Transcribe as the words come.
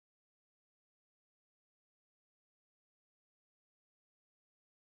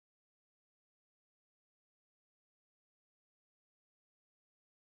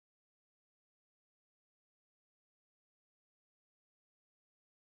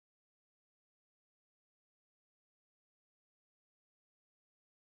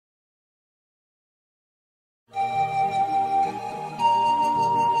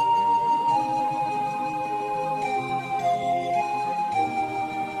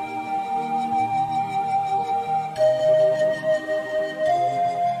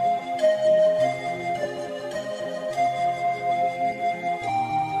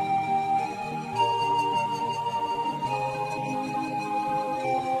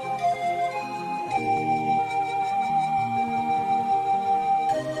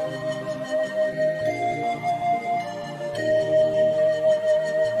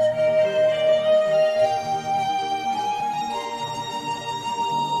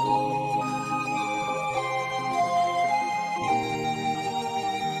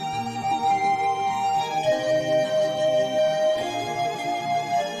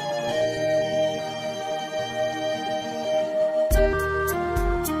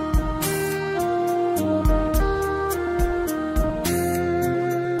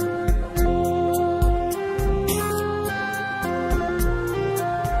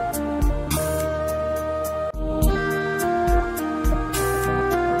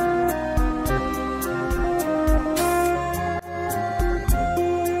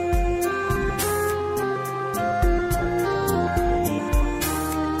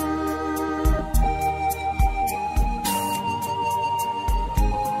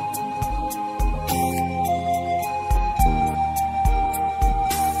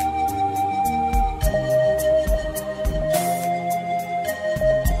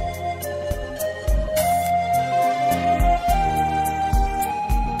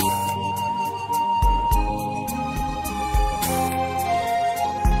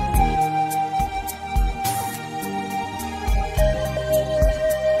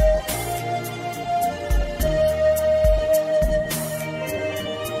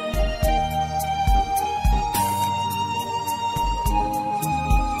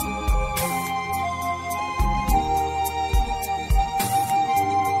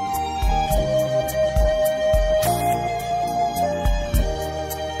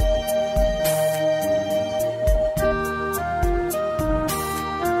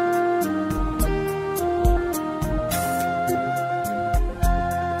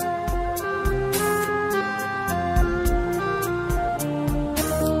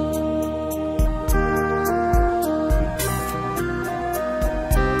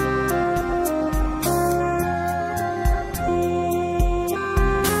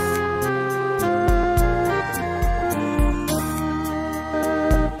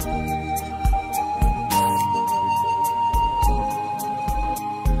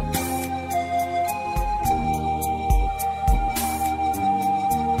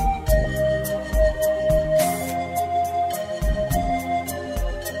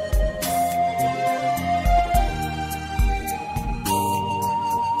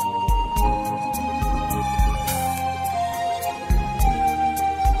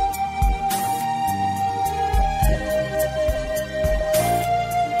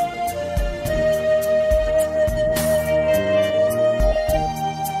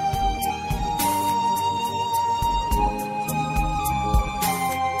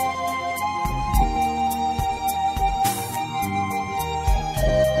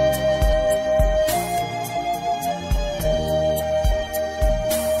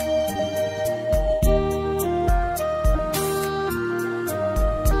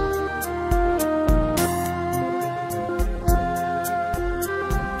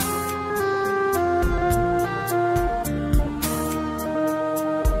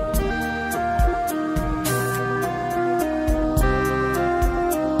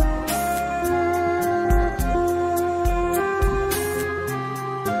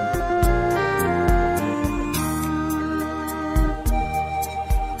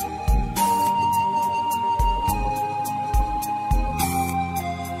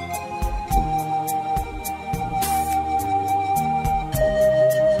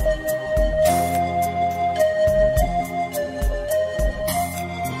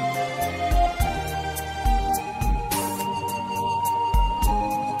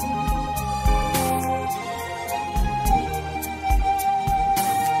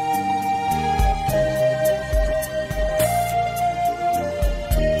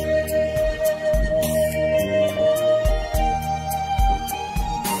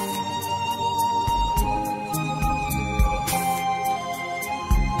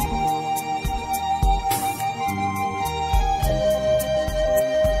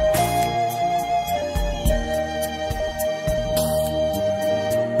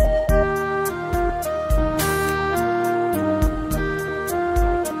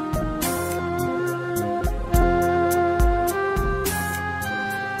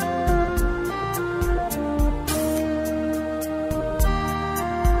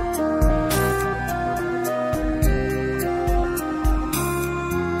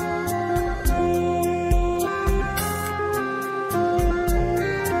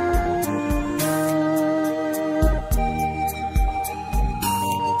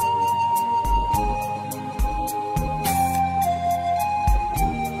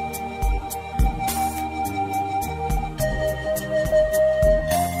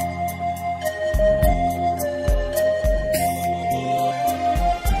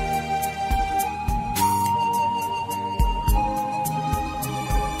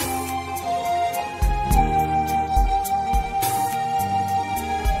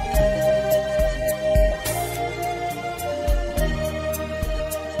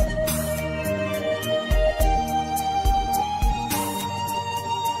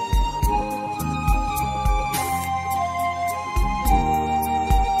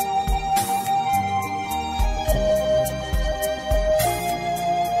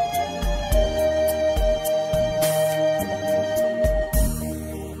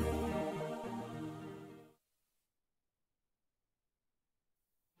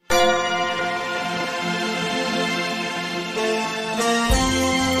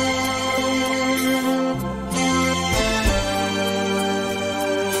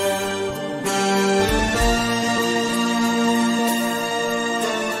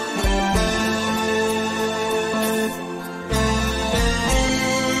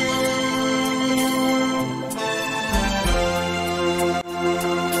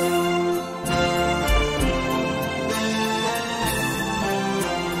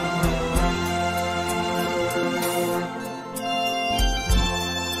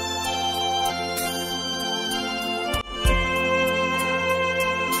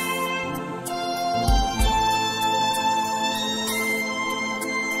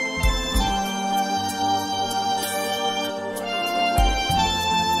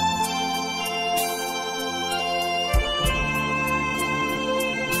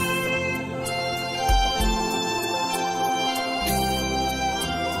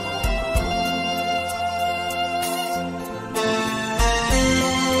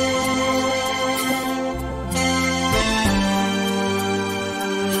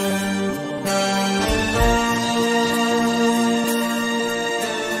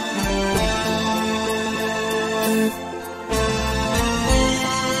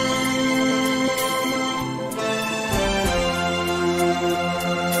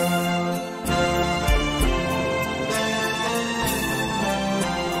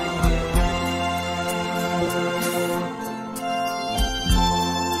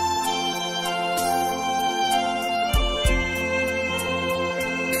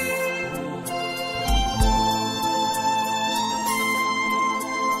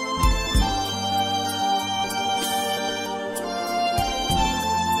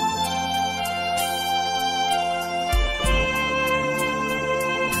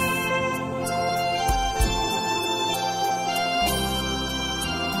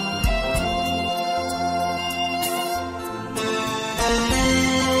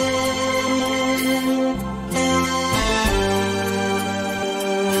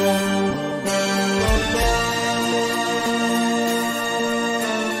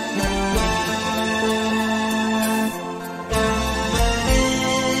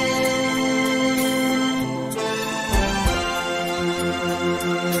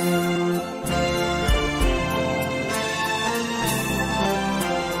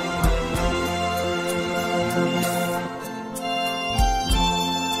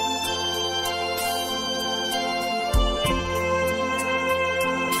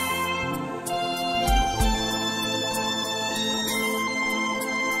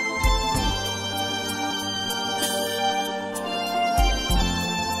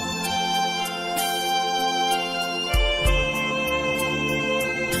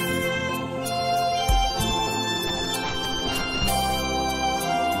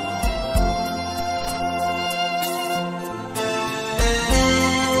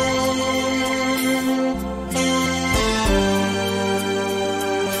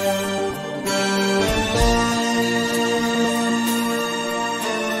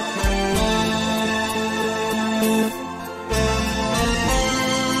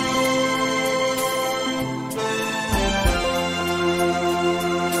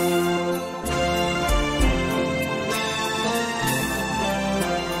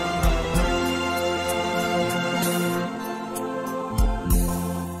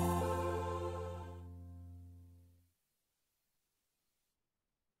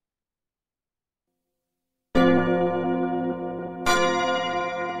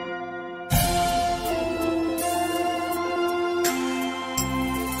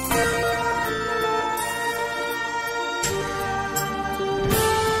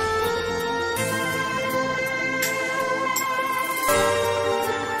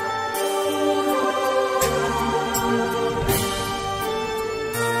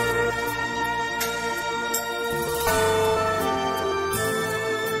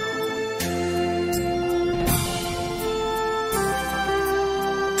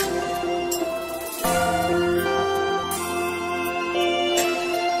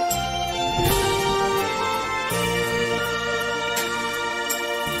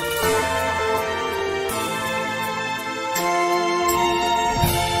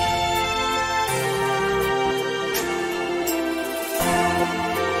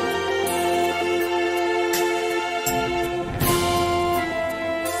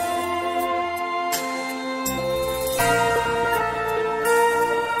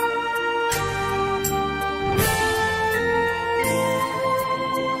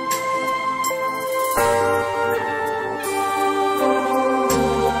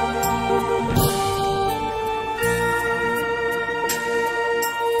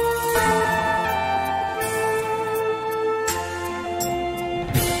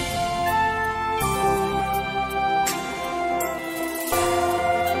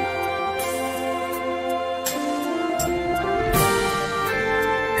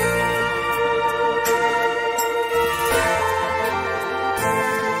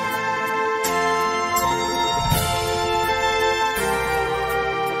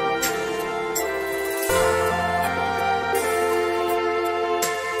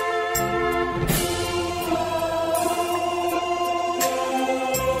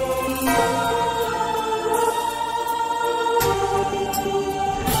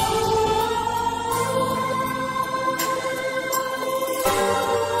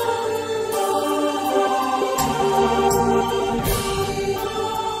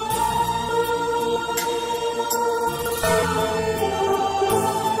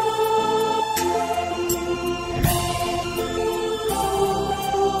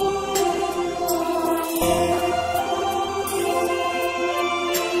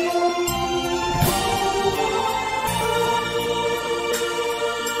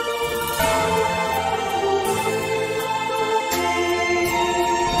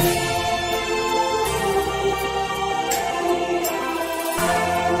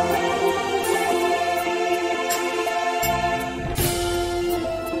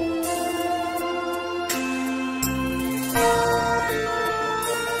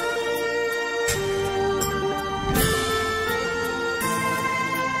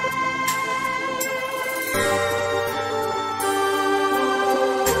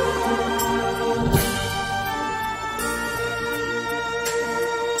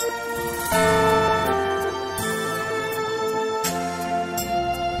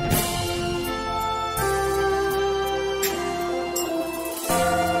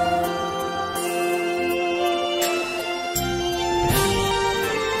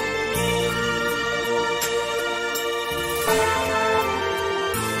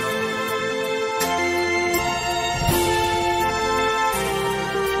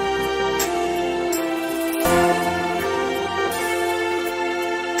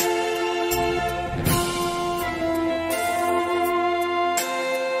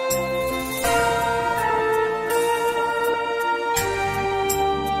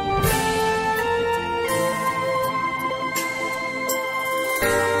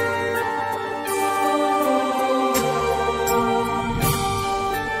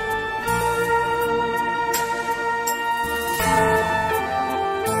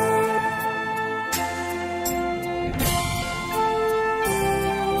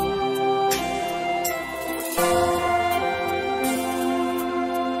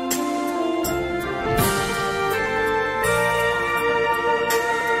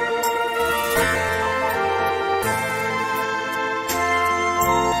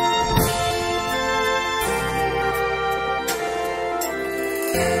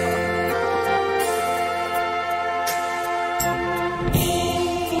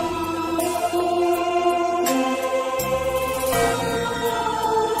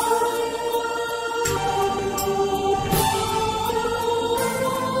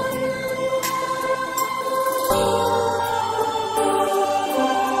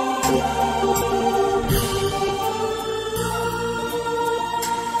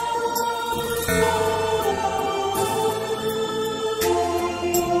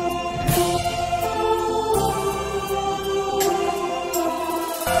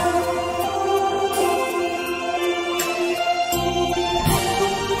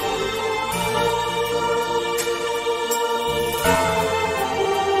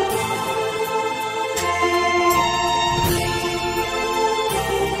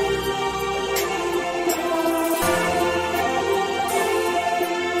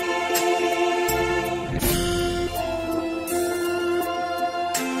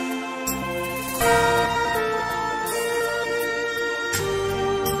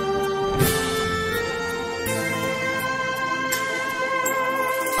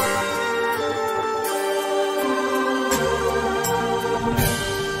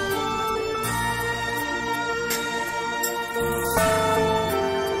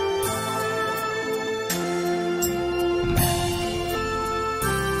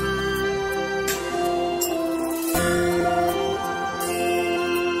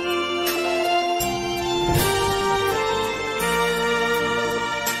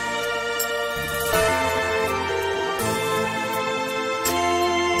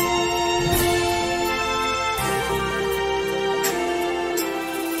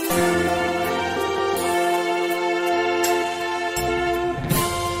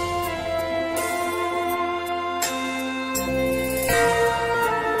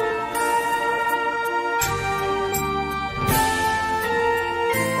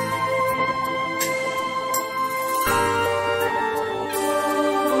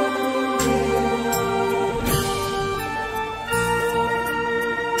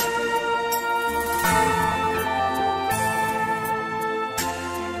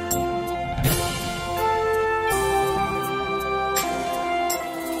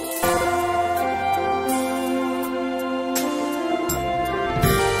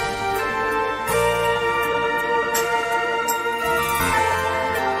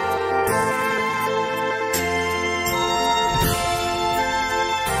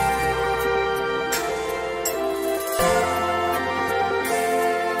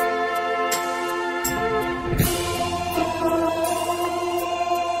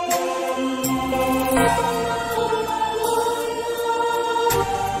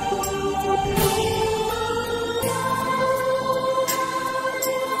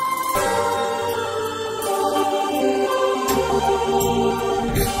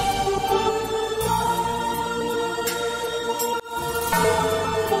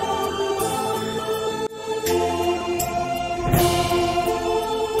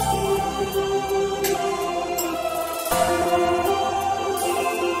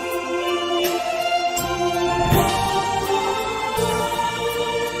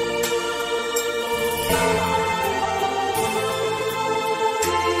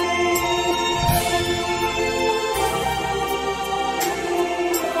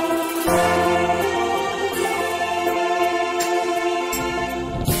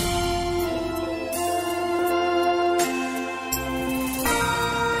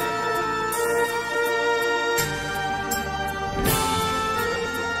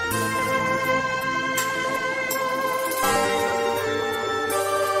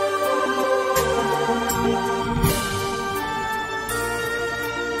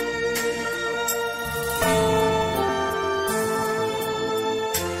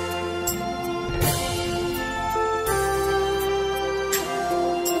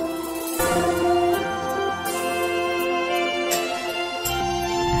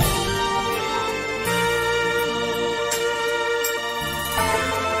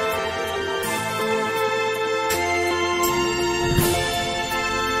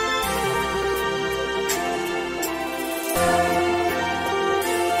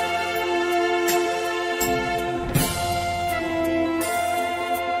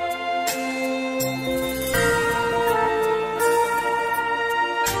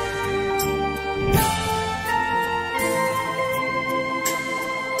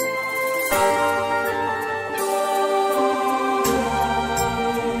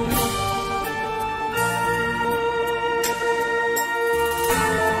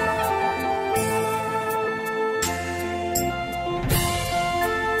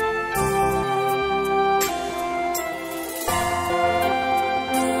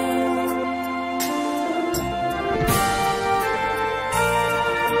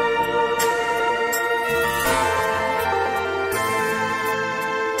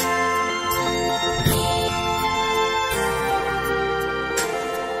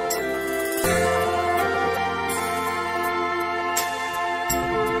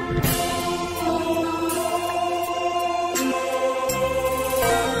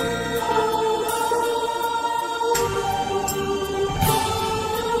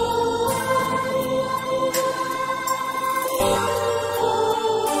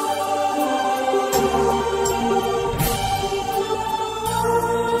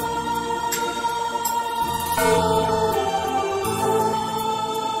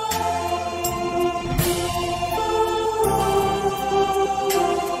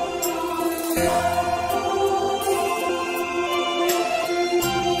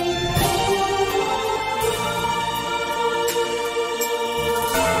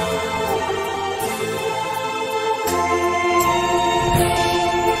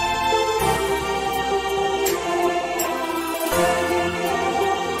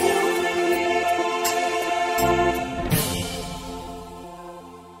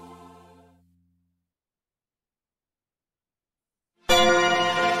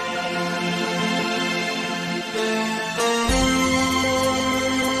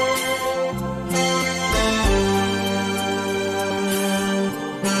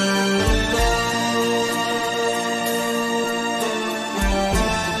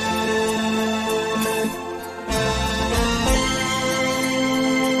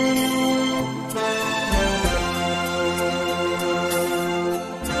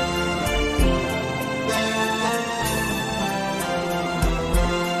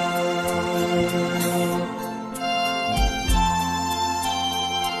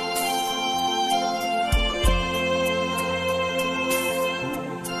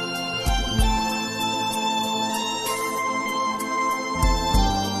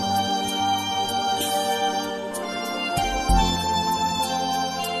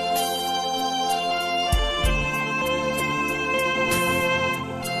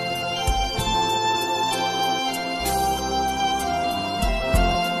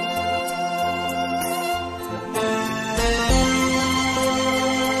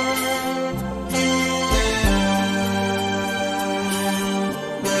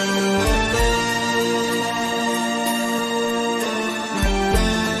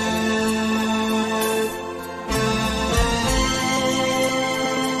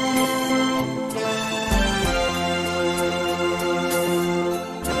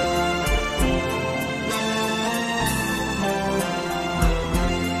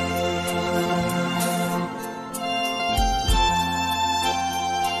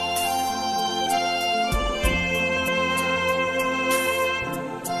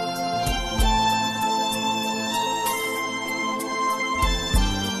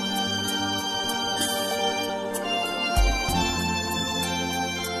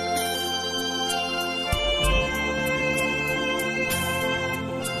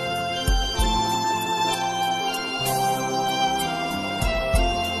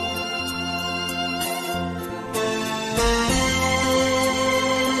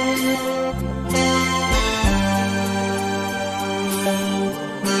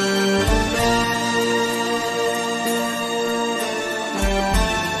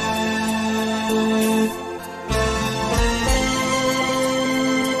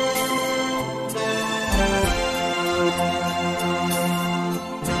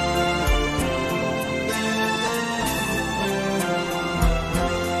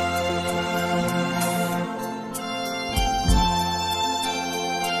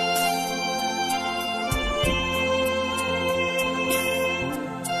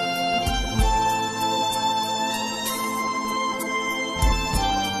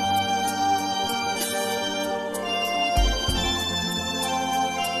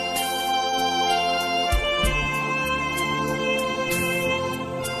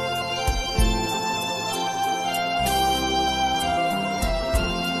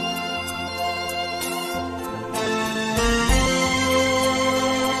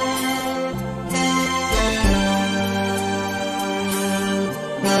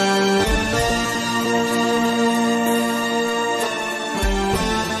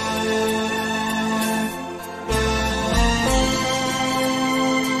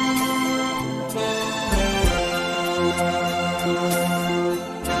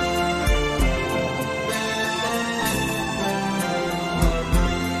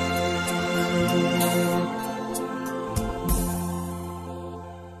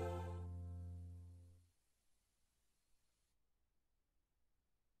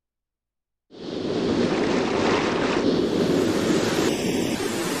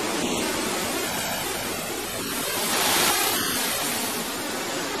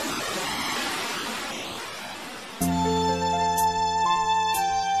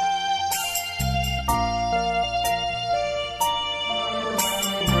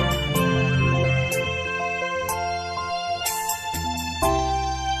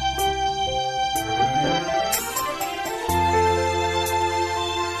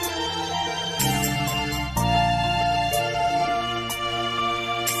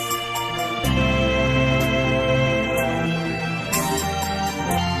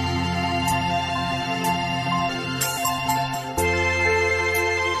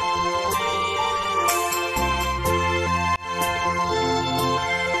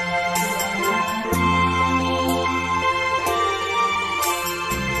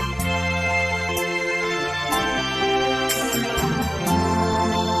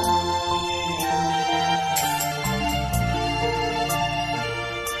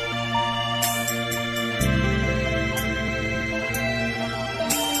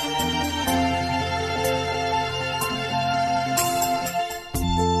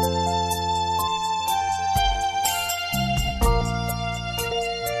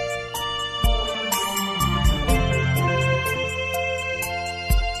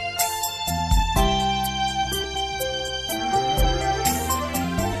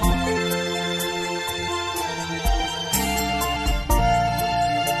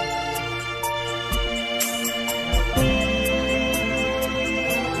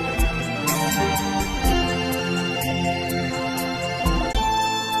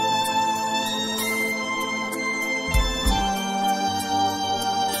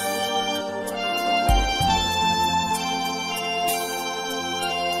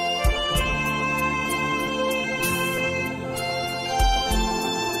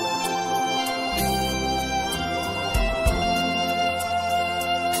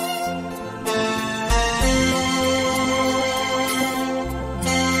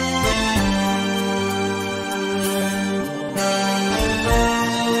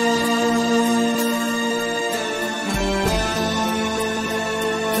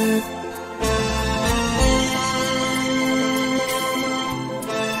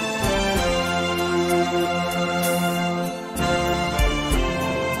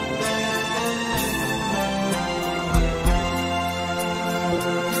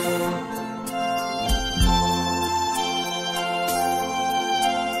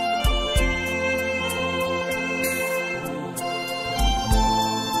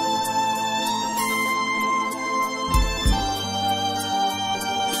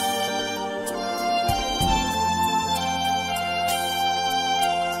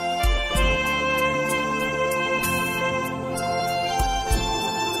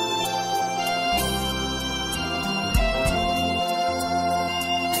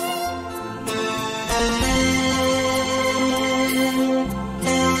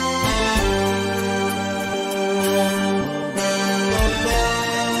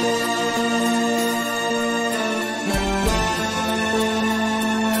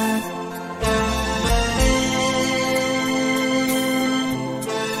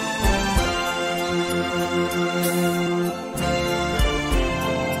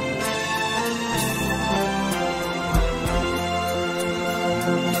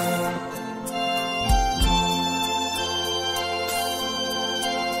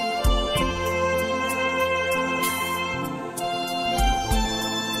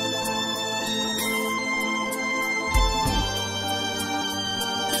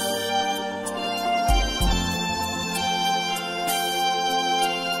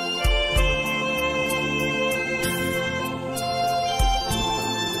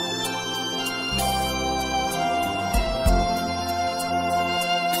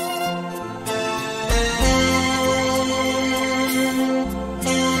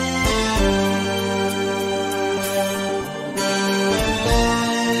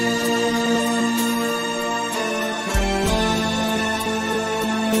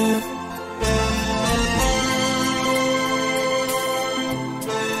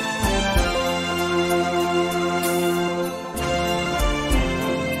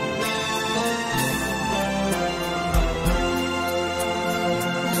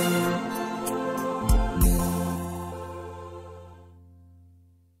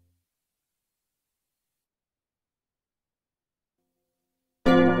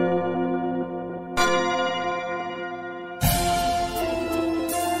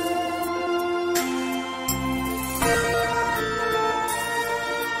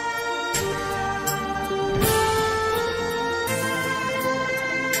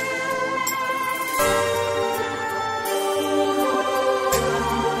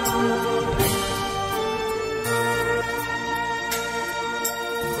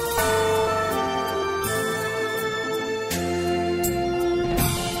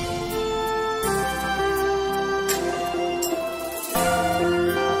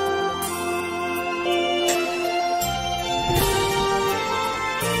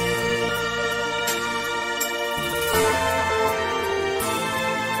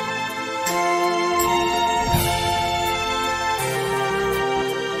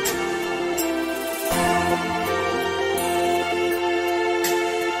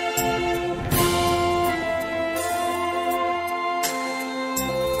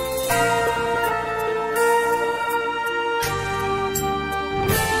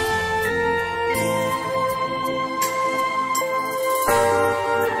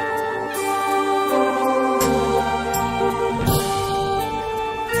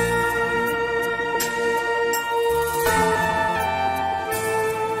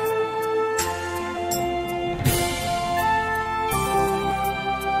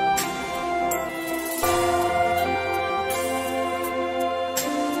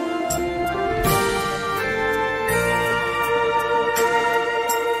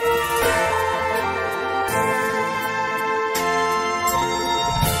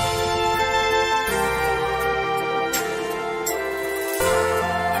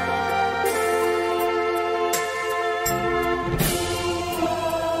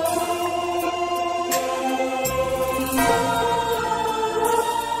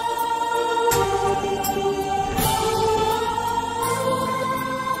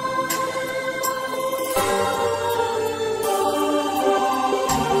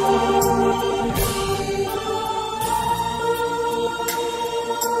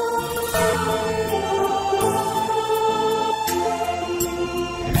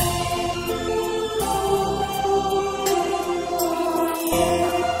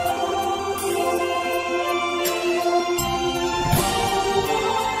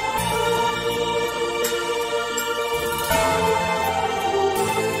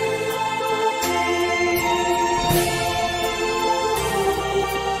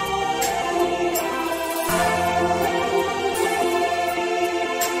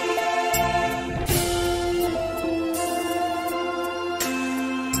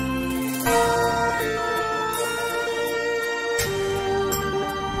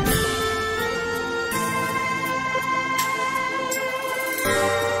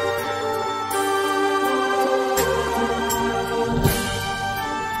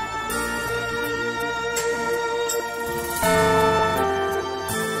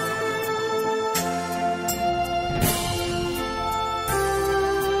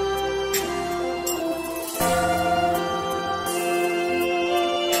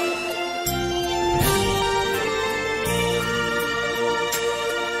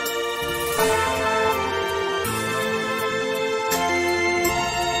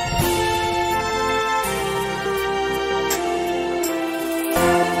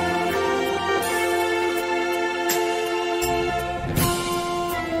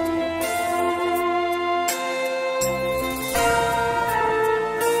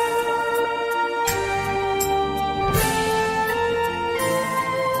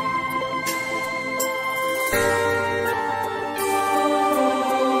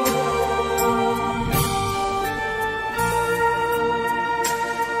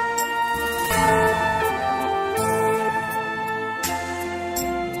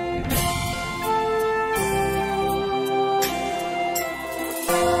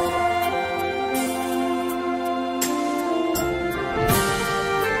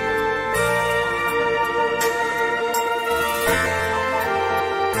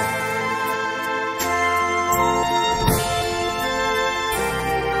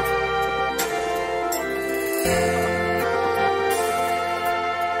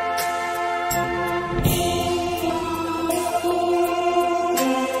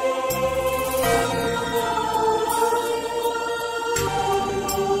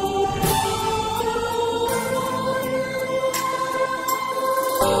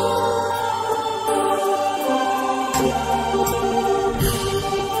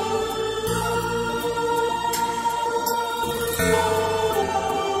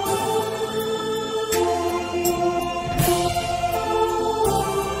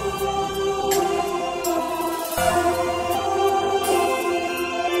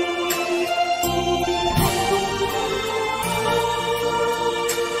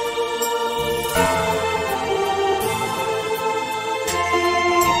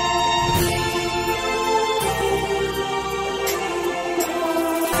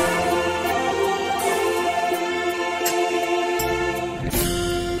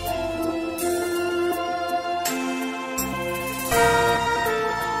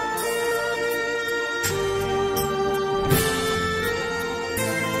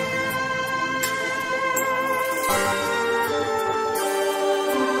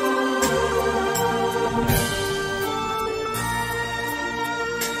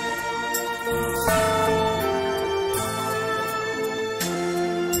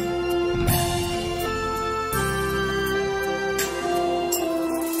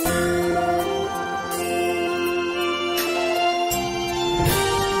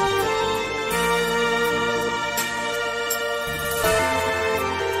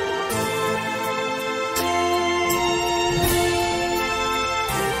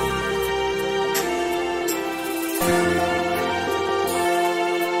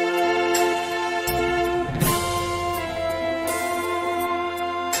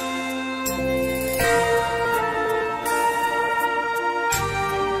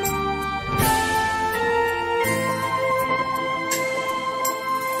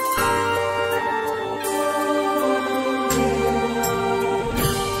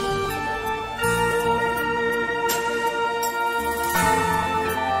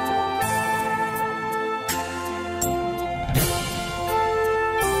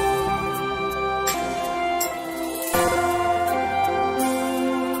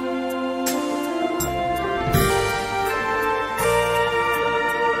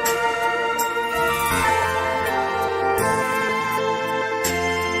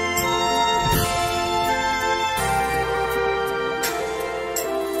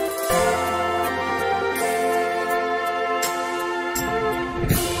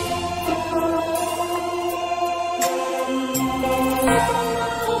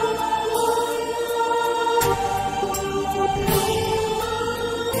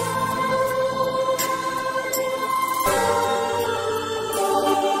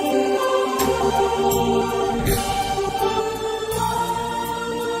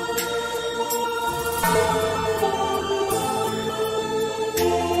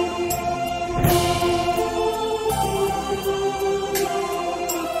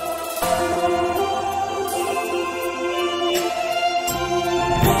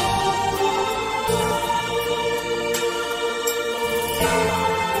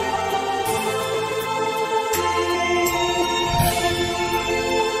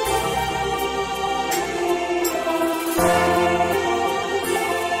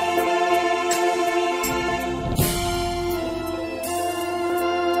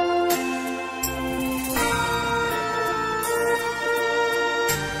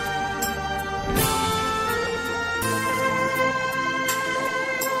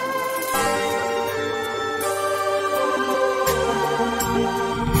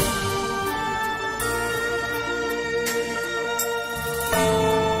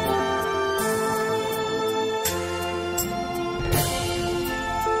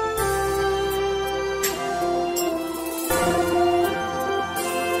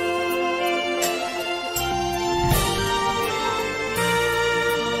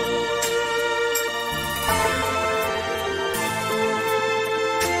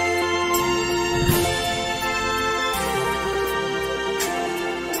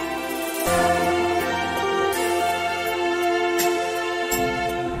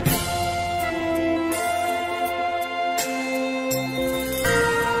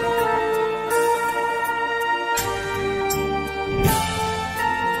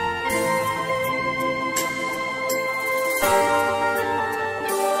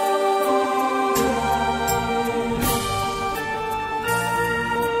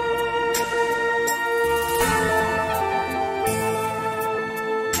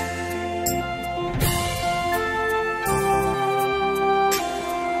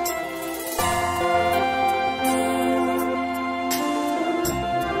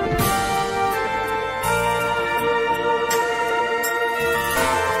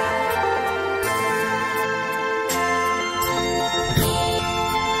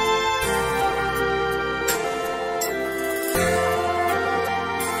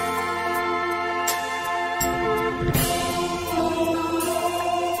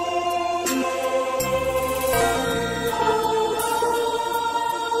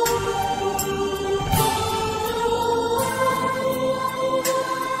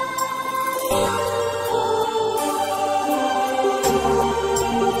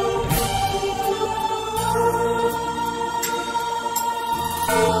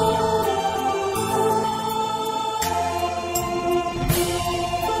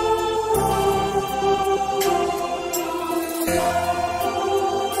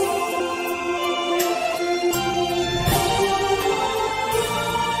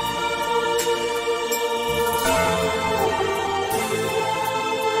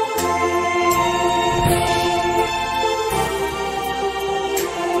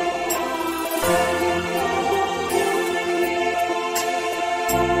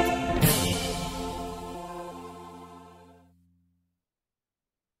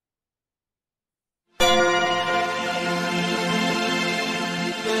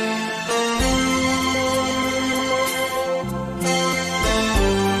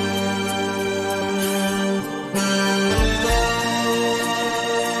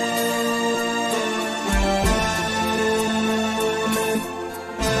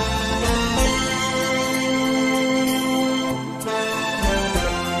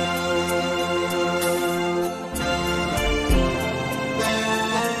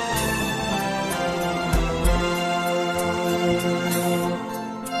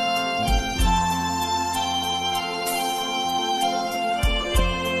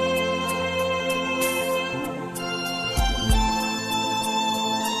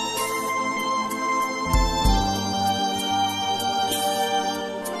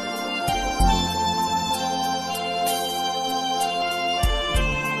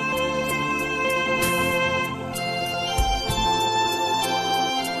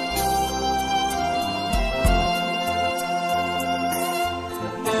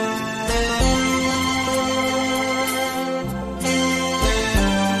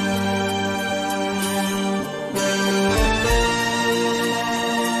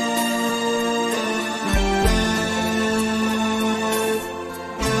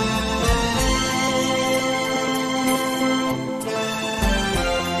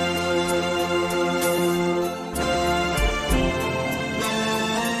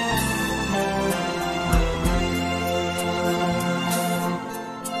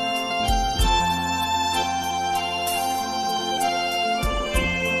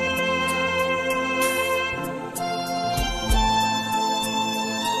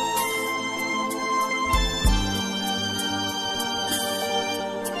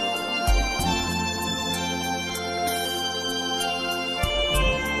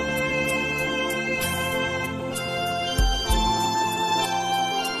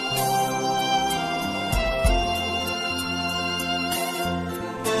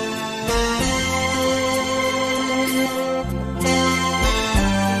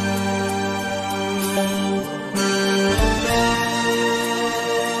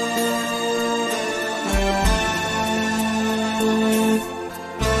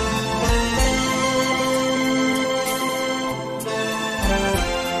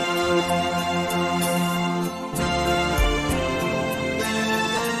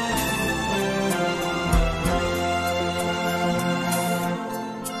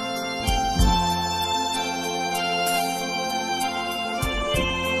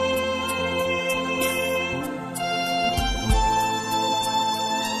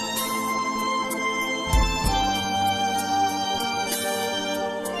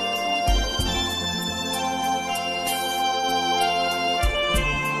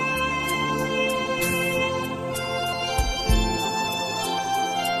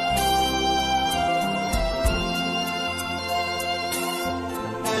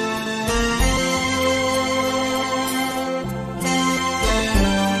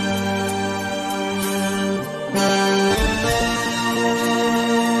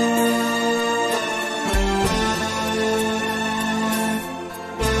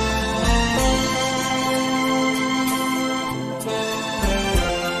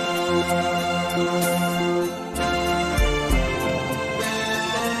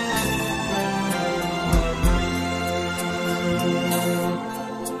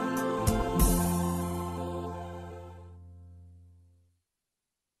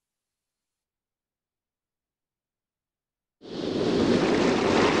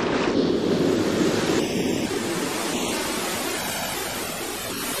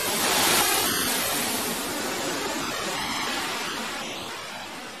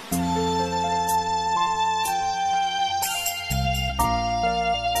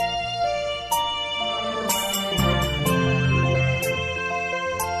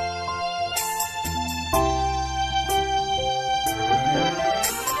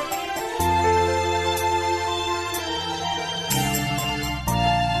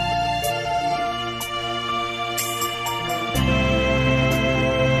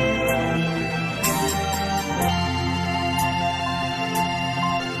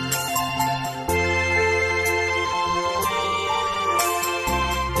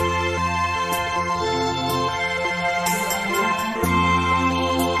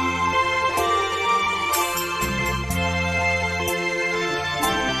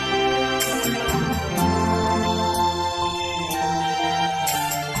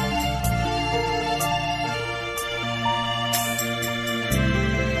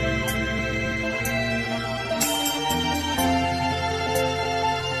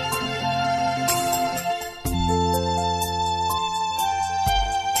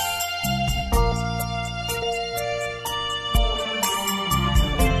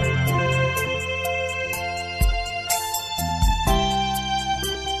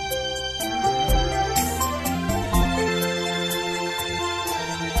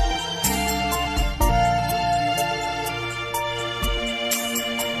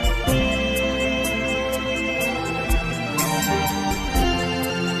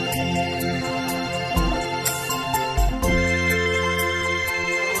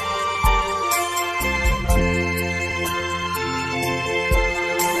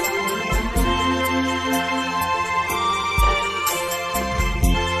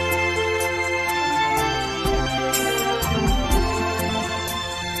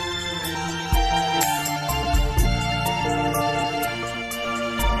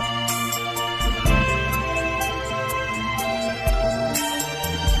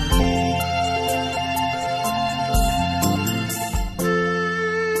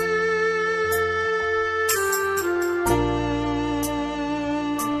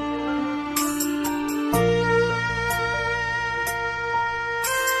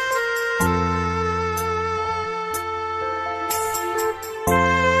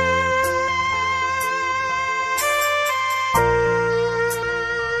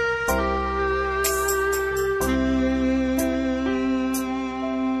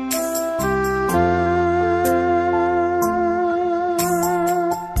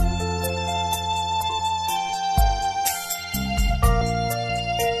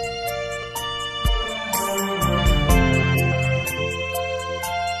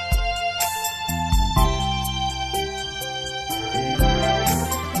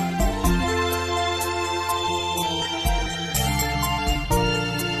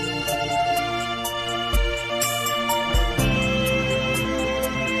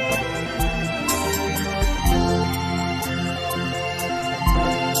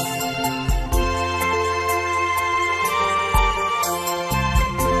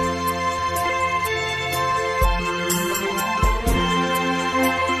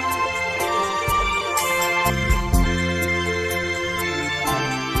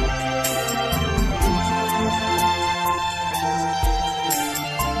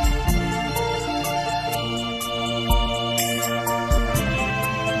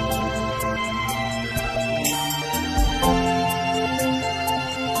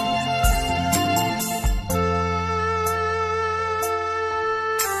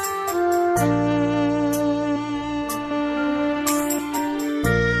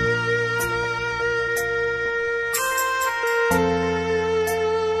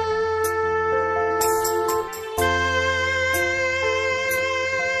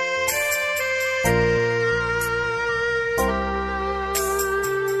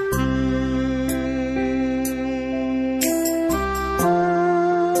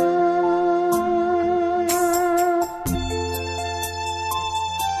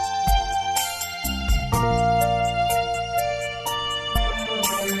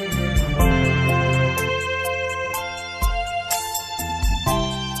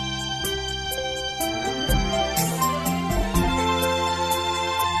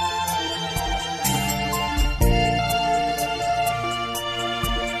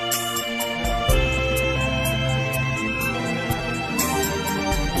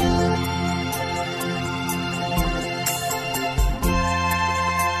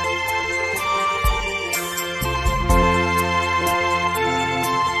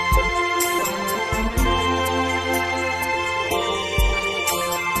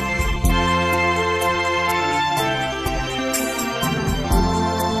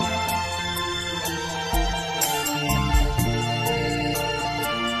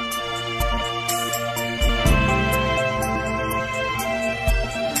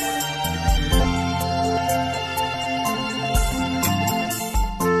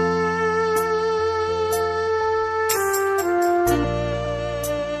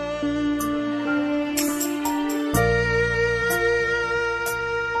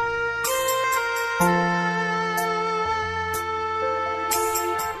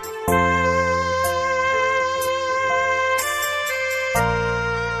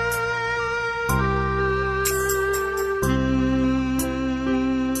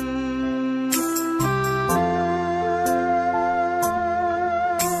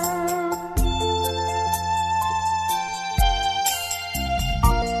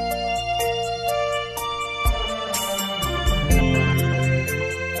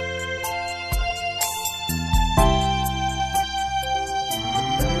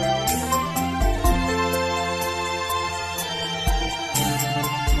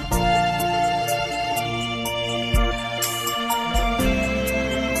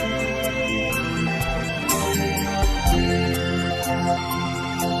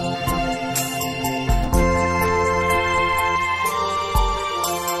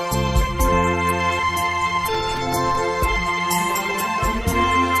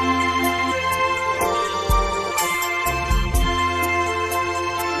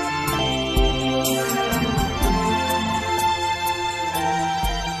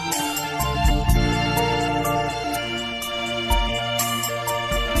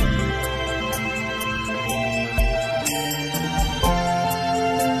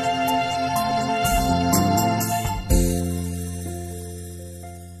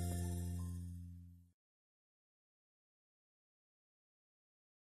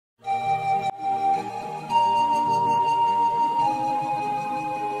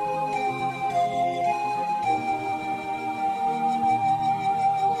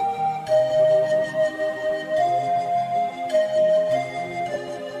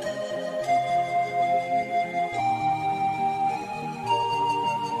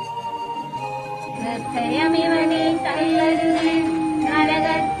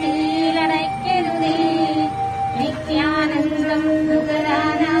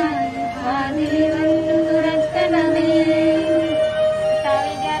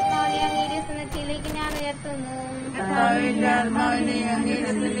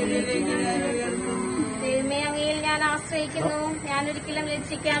ഞാൻ ആശ്രയിക്കുന്നു. ഞാൻ ഒരിക്കലും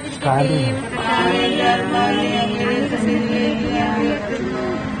ലജ്ജിക്കാതിരിക്കട്ടെ.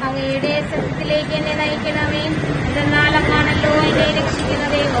 അങ്ങയുടെ സത്യത്തിലേക്ക് എന്നെ നയിക്കണമേ. എന്നാൽ അങ്ങാണല്ലോ എന്നെ രക്ഷിക്കുന്ന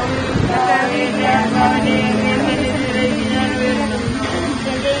ദൈവം.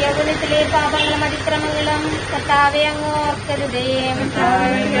 എന്റെ യൗവനത്തിലെ പാപങ്ങളും അതിക്രമങ്ങളും കർത്താവെ അങ്ങ് ഓർക്കരുതേ.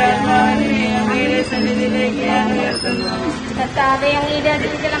 കർത്താവെ അങ്ങയുടെ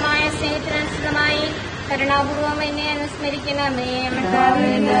അതിവികലമായ സ്നേഹത്തിനനുസൃതമായി കരുണാപൂർവം എന്നെ അനുസ്മരിക്കണമേ.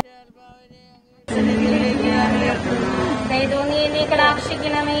 ദൈവോന്നി എന്നെ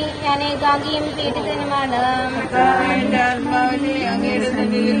കടാക്ഷിക്കണമേ. ഞാൻ ഏകാഗിയും പീഡിതനുമാണ്.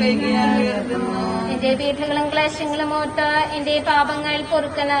 എന്റെ പീഡകളും ക്ലേശങ്ങളും ഓർത്ത് എന്റെ പാപങ്ങൾ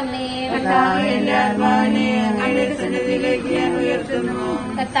പൊറുക്കണമേ.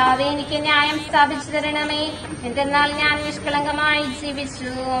 കർത്താവെ എനിക്ക് ന്യായം സ്ഥാപിച്ചു തരണമേ. എന്തെന്നാൽ ഞാൻ നിഷ്കളങ്കമായി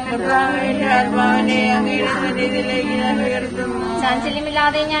ജീവിച്ചു.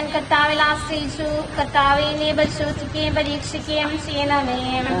 ചാഞ്ചല്യമില്ലാതെ ഞാൻ കർത്താവിൽ ആശ്രയിച്ചു. കർത്താവെ എന്നെ പരിശോധിക്കുകയും പരീക്ഷിക്കുകയും ചെയ്യണമേ.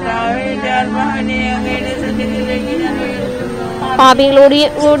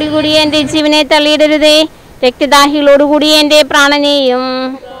 പാപികളോടുകൂടി എന്റെ ജീവനെ തള്ളിയിടരുതേ. രക്തദാഹികളോടുകൂടി എന്റെ പ്രാണനെയും.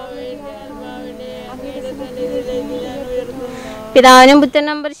 പിതാവിനും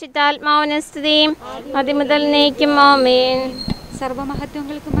പുത്രനും പരിശുദ്ധാത്മാവിനും സ്തുതിയും അതിമുതൽ നയിക്കും. ആമേൻ.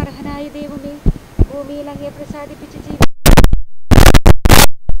 സർവമഹത്വങ്ങൾക്കും അർഹനായ ദൈവമേ, ഭൂമിയിൽ അങ്ങേ പ്രസാദിപ്പിച്ച്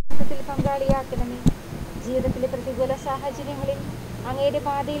ജീവിതത്തിൽ പങ്കാളിയാക്കണമേ. ജീവിതത്തിലെ പ്രതികൂല സാഹചര്യങ്ങളിൽ അങ്ങയുടെ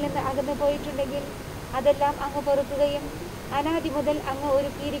പാതയിൽ നിന്ന് അകന്നു പോയിട്ടുണ്ടെങ്കിൽ അതെല്ലാം അങ്ങ് പൊറുക്കുകയും അനാദി മുതൽ അങ്ങ്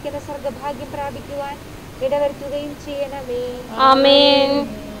ഒരുക്കിയിരിക്കുന്ന സ്വർഗഭാഗ്യം പ്രാപിക്കുവാൻ ഇടവരുത്തുകയും ചെയ്യണമേ. ആമേൻ.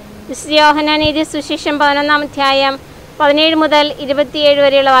 വിശുദ്ധ യോഹന്നാൻ എഴുതിയ സുവിശേഷം 11-ാം അധ്യായം 17 മുതൽ 27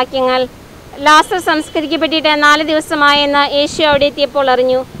 വരെയുള്ള വാക്യങ്ങൾ. ലാസർ സംസ്കരിക്കപ്പെട്ടിട്ട് 4 ദിവസമായെന്ന് യേശു അവിടെ എത്തിയപ്പോൾ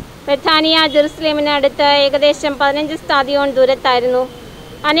അറിഞ്ഞു. ബെഥാനിയ ജെറുസലേമിന് അടുത്ത് ഏകദേശം 15 സ്താദിയോൺ ദൂരത്തായിരുന്നു.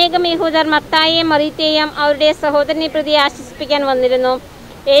 അനേകം യഹൂദർ മർത്തായെയും മറിയത്തെയും അവരുടെ സഹോദരനെ പ്രതി ആശ്വസിപ്പിക്കാൻ വന്നിരുന്നു.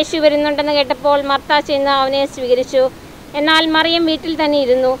 യേശു വരുന്നുണ്ടെന്ന് കേട്ടപ്പോൾ മർത്ത ചെന്ന് അവനെ സ്വീകരിച്ചു. എന്നാൽ മറിയം വീട്ടിൽ തന്നെ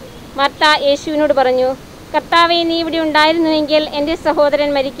ഇരുന്നു. മർത്ത യേശുവിനോട് പറഞ്ഞു, കർത്താവേ, നീ ഇവിടെ ഉണ്ടായിരുന്നുവെങ്കിൽ എൻ്റെ സഹോദരൻ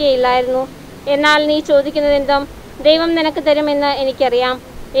മരിക്കുകയില്ലായിരുന്നു. എന്നാൽ നീ ചോദിക്കുന്നതെന്തും ദൈവം നിനക്ക് തരുമെന്ന് എനിക്കറിയാം.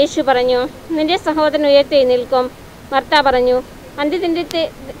 യേശു പറഞ്ഞു, നിന്റെ സഹോദരൻ ഉയർത്തെഴുന്നേൽക്കും. മർത്ത പറഞ്ഞു,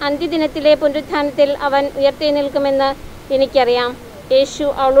 അന്ത്യദിനത്തിലെ പുനരുത്ഥാനത്തിൽ അവൻ ഉയർത്തെഴുന്നേൽക്കുമെന്ന് എനിക്കറിയാം. യേശു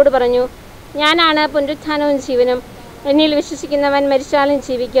അവളോട് പറഞ്ഞു, ഞാനാണ് പുനരുത്ഥാനവും ജീവനും. എന്നിൽ വിശ്വസിക്കുന്നവൻ മരിച്ചാലും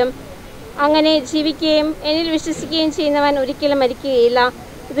ജീവിക്കും. അങ്ങനെ ജീവിക്കുകയും എന്നിൽ വിശ്വസിക്കുകയും ചെയ്യുന്നവൻ ഒരിക്കലും മരിക്കുകയില്ല.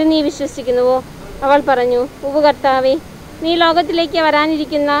 ഇത് നീ വിശ്വസിക്കുന്നുവോ? അവൾ പറഞ്ഞു, ഉവ്വ് കർത്താവേ, നീ ലോകത്തിലേക്ക്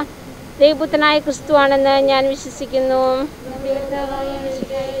വരാനിരിക്കുന്ന ദൈവപുത്രനായ ക്രിസ്തുവാണെന്ന് ഞാൻ വിശ്വസിക്കുന്നു.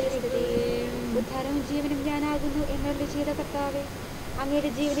 ഉദ്ധാരവും ജീവനും ഞാനാകുന്നു എന്നരുളി ചെയ്ത കർത്താവേ, അങ്ങയുടെ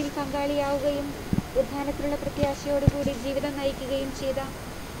ജീവനിൽ പങ്കാളിയാവുകയും ഉദ്ധാനത്തിലുള്ള പ്രത്യാശയോടുകൂടി ജീവിതം നയിക്കുകയും ചെയ്ത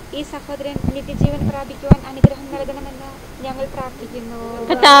ഈ സഹോദരൻ നിത്യജീവൻ പ്രാപിക്കുവാൻ അനുഗ്രഹം നൽകണമെന്ന് ഞങ്ങൾ പ്രാർത്ഥിക്കുന്നു.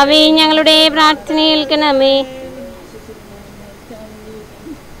 കർത്താവേ, ഞങ്ങളുടെ പ്രാർത്ഥന കേൾക്കണമേ.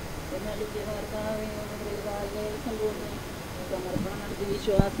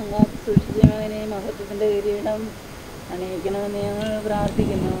 വിശ്വാസം കാത്തു സൂക്ഷിച്ചവനെ മഹത്വത്തിന്റെ കിരീടം അണിയിക്കണമെന്ന് ഞങ്ങൾ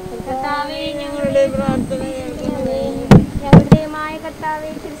പ്രാർത്ഥിക്കുന്നു. കർത്താവേ, ഞങ്ങളുടെ പ്രാർത്ഥന കേൾക്കണമേ. ഞങ്ങളുടെയുമായ കർത്താവേ,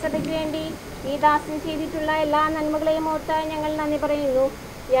 തിരുസഭയ്ക്ക് വേണ്ടി ഈ ദാസൻ ചെയ്തിട്ടുള്ള എല്ലാ നന്മകളെയും ഓർത്ത് ഞങ്ങൾ നന്ദി പറയുന്നു.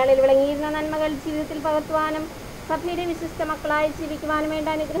 ഇയാളിൽ വിളങ്ങിയിരുന്ന നന്മകൾ ജീവിതത്തിൽ പകർത്തുവാനും സഭയുടെ വിശിഷ്ട മക്കളായി ജീവിക്കുവാനും വേണ്ട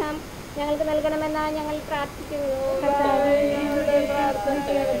അനുഗ്രഹം ഞങ്ങൾക്ക് നൽകണമെന്ന് ഞങ്ങൾ പ്രാർത്ഥിക്കുന്നു.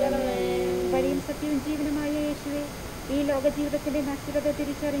 വഴിയും സത്യവും ജീവനുമായ യേശുവേ, ഈ ലോക ജീവിതത്തിന്റെ നശ്വരത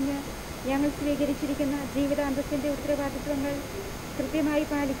തിരിച്ചറിഞ്ഞ് ഞങ്ങൾ സ്വീകരിച്ചിരിക്കുന്ന ജീവിതാന്തസ്സിന്റെ ഉത്തരവാദിത്വങ്ങൾ കൃത്യമായി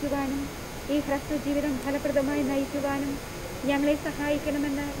പാലിക്കുവാനും ഈ ഹ്രസ്വ ജീവിതം ഫലപ്രദമായി നയിക്കുവാനും ഞങ്ങളെ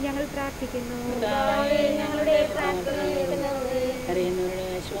സഹായിക്കണമെന്ന് ഞങ്ങൾ പ്രാർത്ഥിക്കുന്നു. അറിയുന്നവരുടെ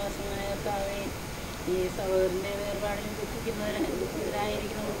ആശ്വാസമായ കർത്താവേ, ഈ സഹോദരന്റെ വേർപാടിലും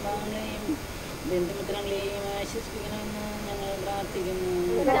ദുഃഖിക്കുന്നവരായിരിക്കുന്ന കുടുംബാംഗങ്ങളെയും ബന്ധുമിത്രങ്ങളെയും ആശ്വസിപ്പിക്കണമെന്ന് ഞങ്ങൾ പ്രാർത്ഥിക്കുന്നു.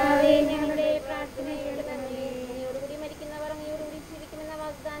 ഞങ്ങളുടെ പ്രാർത്ഥനയോടുകൂടി മരിക്കുന്നവർ അങ്ങയോടുകൂടി ജീവിക്കുമെന്ന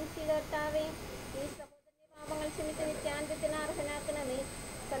വാഗ്ദാനം ചെയ്ത കർത്താവേ, ഈ സഹോദരന്റെ പാപങ്ങൾ ക്ഷമിച്ച് നിത്യാന്തത്തിന് അർഹനാക്കണമേ.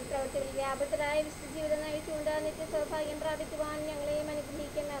 സൽപ്രവൃത്തികളിൽ വ്യാപൃതരായ വിശുദ്ധ ജീവിതം നയിച്ചുകൊണ്ട് നിത്യ സൗഭാഗ്യം പ്രാപിക്കുവാൻ ഞങ്ങളെയും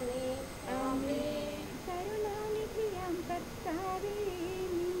അനുഗ്രഹിക്കണമേ.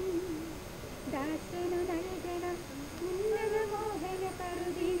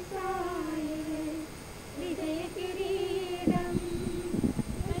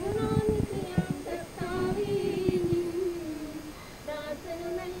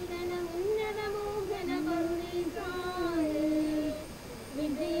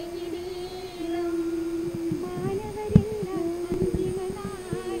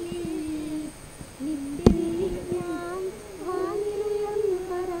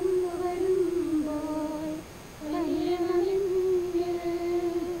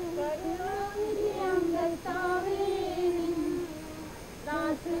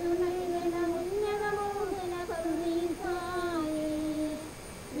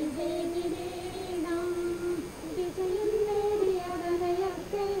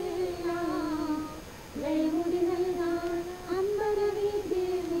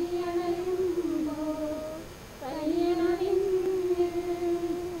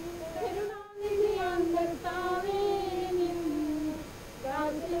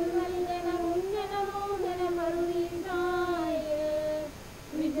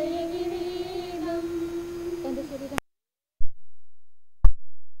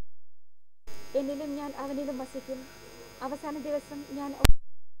 എന്നിലും ഞാൻ അവനിലും വസിക്കും. അവസാന ദിവസം ഞാൻ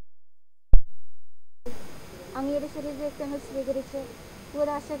അങ്ങയുടെ ശരീരരക്തങ്ങൾ സ്വീകരിച്ച്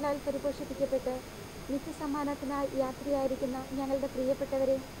ഭൂതാശകളാൽ പരിപോഷിപ്പിക്കപ്പെട്ട് നിത്യസമ്മാനത്തിനായി യാത്രയായിരിക്കുന്ന ഞങ്ങളുടെ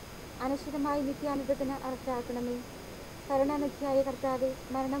പ്രിയപ്പെട്ടവരെ അനശ്വരമായി നിത്യാനന്ദത്തിന് അർഹരാക്കണമേ. കരുണാനിധിയായ കർത്താവെ,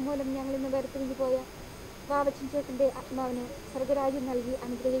 മരണം മൂലം ഞങ്ങൾ ഇന്ന് വേർപിരിഞ്ഞു പോയ വാവച്ചൻ ജോഫിൻ്റെ ആത്മാവിന് സ്വർഗരാജ്യം നൽകി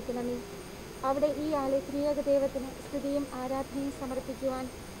അനുഗ്രഹിക്കണമേ. അവിടെ ഈ ആളെ ത്രിയേക ദൈവത്തിന് സ്തുതിയും ആരാധനയും സമർപ്പിക്കുവാൻ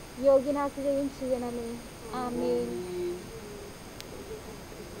യോഗ്യനാക്കുകയും ചെയ്യണമേ. ആമേൻ.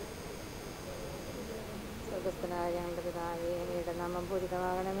 സ്വർഗസ്ഥനായ ഞങ്ങളുടെ പിതാവേ, അങ്ങയുടെ നാമം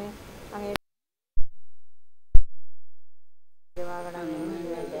പൂജിതമാകണമേ. അങ്ങയുടെ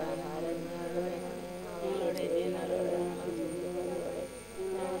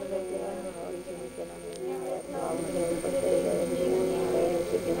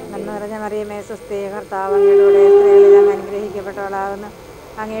നന്മ നിറഞ്ഞ മറിയമേ, സ്വസ്തി, കർത്താവ് അങ്ങയുടെ കൂടെ, സ്ത്രീകളിൽ അങ്ങ് അനുഗ്രഹിക്കപ്പെട്ടവളാകുന്നു.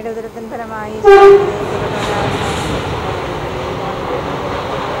 അങ്ങയുടെ ഉദരത്തിൻ ഫലമായി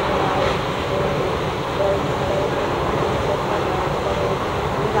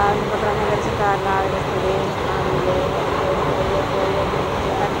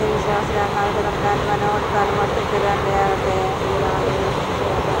വിശ്വാസങ്ങൾക്ക് നടത്താൻ മനോടത്താലും ഒറ്റയ്ക്കാകട്ടെ.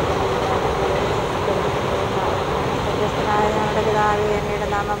 വ്യത്യസ്തനായ ഞങ്ങളുടെ പിതാവേ, അങ്ങയുടെ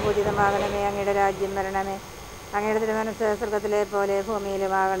നാമം പൂജിതമാകണമേ. അങ്ങയുടെ രാജ്യം വരണമേ. അങ്ങയുടെ തിരുമനസ്സ് സ്വർഗത്തിലെ പോലെ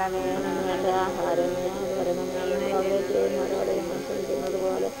ഭൂമിയിലുമാകണമേ.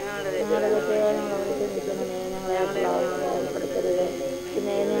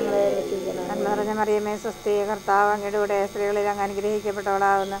 നന്മ നിറഞ്ഞ മറിയമേ, സ്വസ്തി, കർത്താവ് അങ്ങയുടെ കൂടെ, സ്ത്രീകളിൽ അങ്ങ്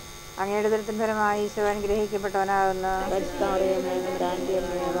അനുഗ്രഹിക്കപ്പെട്ടവളാകുന്നു. അങ്ങയുടെ ഉദരത്തിൻ ഫലമായി ഈശോ അനുഗ്രഹിക്കപ്പെട്ടവനാകുന്നു.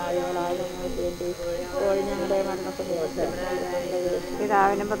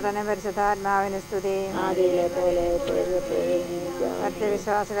 പിതാവിനും പുത്രനും പരിശുദ്ധാത്മാവിനും സ്തുതി. മറ്റ്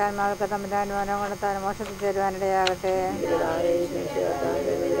വിശ്വാസികാത്മാവർക്ക് തമ്മിൽ മനോ കൊടുത്താൽ മോക്ഷത്തിൽ ചേരുവാനിടയാകട്ടെ.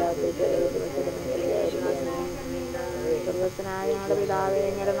 സ്വർഗസ്ഥനായ ഞങ്ങളുടെ പിതാവേ,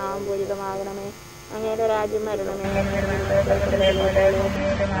 അങ്ങയുടെ നാമം പൂജിതമാകണമേ. അങ്ങയുടെ രാജ്യം വരണമേ.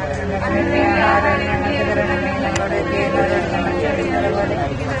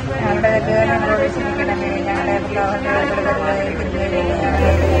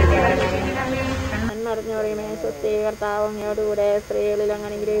 നന്മറിഞ്ഞു പറയുമേ, സ്വസ്തി, കർത്താവ് അങ്ങയോടുകൂടെ, സ്ത്രീകളിൽ അങ്ങ്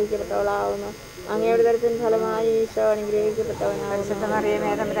അനുഗ്രഹിക്കപ്പെട്ടവളാവുന്നു. അങ്ങയുടെ ഉദരത്തിൻ ഫലമായി ഈശോ അനുഗ്രഹിക്കപ്പെട്ടവനാകുന്നു.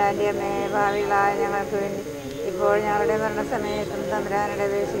 മറിയമേ, തമ്പുരാന്റെ അമ്മേ, ഭാവികളായ ഞങ്ങൾക്ക് വേണ്ടി ഇപ്പോൾ ഞങ്ങളുടെ മരണസമയത്തും തമ്പുരാനുടെ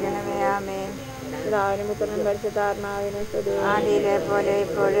അപേക്ഷിക്കണമേ. ആമേൻ. പിതാവിനും പുത്രനും പരിശുദ്ധാത്മാവിനും സ്തുതി. ആദിയിലെ പോലെ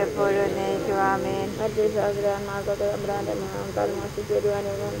ഇപ്പോഴും എപ്പോഴും എന്നേക്കും. ആമേൻ. മറ്റു ശാസ്ത്രാത്മാക്കൾക്ക് തമ്പുരാന്റെ നാമത്താൽ മോഷ്ടിച്ചു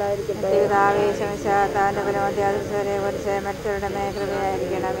വരുവാനും ഉണ്ടായിരിക്കട്ടെ. പിതാവേ, ശമിശാത്താന്റെ പരമത്യാദൃശരെ കുറിച്ച് മരിച്ചവരുടെ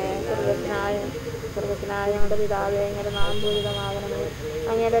മേഖലയായിരിക്കണമേ. സ്വർഗത്തിനായ ഞങ്ങളുടെ പിതാവേ, അങ്ങയുടെ നാമം പൂജിതമാകണമേ.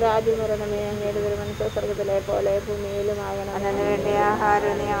 അങ്ങയുടെ രാജ്യം വരണമേ. അങ്ങയുടെ തിരുമനസ്സ് സ്വർഗത്തിലെ പോലെ ഭൂമിയിലുമാകണം. അതിനു വേണ്ടി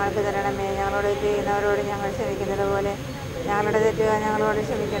ആഹാരം നീ ഞങ്ങൾക്ക് തരണമേ. ഞങ്ങളോട് ചെയ്യുന്നവരോട് ഞങ്ങൾ ക്ഷമിക്കുന്നത് പോലെ ഞങ്ങളുടെ തെറ്റുകൾ ഞങ്ങളോട്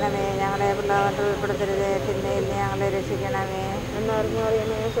ക്ഷമിക്കണമേ. ഞങ്ങളെ പിള്ളാവത്തിൽ ഉൾപ്പെടുത്തരുതേ, തിന്മയിൽ ഞങ്ങളെ രക്ഷിക്കണമേ. എന്നറിഞ്ഞു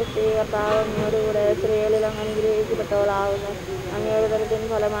പറയുമേ, സ്വസ്തി, കർത്താവ് അങ്ങയോടുകൂടെ, സ്ത്രീകളിൽ അങ്ങ് അനുഗ്രഹിക്കപ്പെട്ടവളാവുന്നു. അങ്ങയുടെ ഉദരത്തിൻ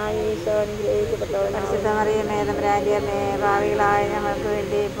ഫലമായി ഈശോ അനുഗ്രഹിക്കപ്പെട്ടവനാകുന്നു. പരിശുദ്ധ മറിയമേ, തമ്പുരാന്റെ അമ്മേ, ഭാവികളായ ഞങ്ങൾക്ക്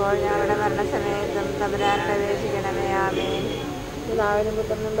വേണ്ടി ഇപ്പോൾ ഞങ്ങളുടെ മരണസമയത്തും തമ്പുരാനുടെ അപേക്ഷിക്കണമേ. ആമേൻ. പിതാവിനും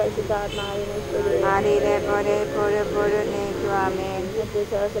പുത്രനും പരിശുദ്ധാത്മാവിനും സ്തുതി. ആദിയിലെ പോലെ ഇപ്പോഴും എപ്പോഴും എന്നേക്കും. ആമേൻ.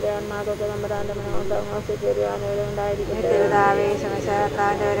 നിത്യശാസ്ത്രാത്മാക്കൊക്കെ തമ്പുരാന്റെ മനോഹരം മോഷ്ടിച്ചു വരുവാനും ഉണ്ടായിരിക്കട്ടെ. പിതാവേ,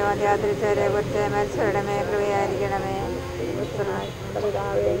 ശമിശാത്താന്റെ പരമത്യാദൃശരെ കുറിച്ച് മരിച്ചവരുടെ മേഖലയായിരിക്കണമേ.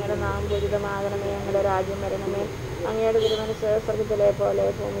 പിതാവേ, അങ്ങയുടെ നാമം പൂജിതമാകണമേ. അങ്ങയുടെ രാജ്യം വരണമേ. അങ്ങയുടെ തിരുമനസ്സ് സ്വർഗത്തിലെ പോലെ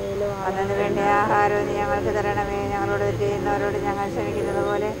ഭൂമിയിലും. അതിനു വേണ്ടി ആഹാരം നീ ഞങ്ങൾക്ക് തരണമേ. ഞങ്ങളോട് തെറ്റ് ചെയ്യുന്നവരോട് ഞങ്ങൾ ക്ഷമിക്കുന്നത്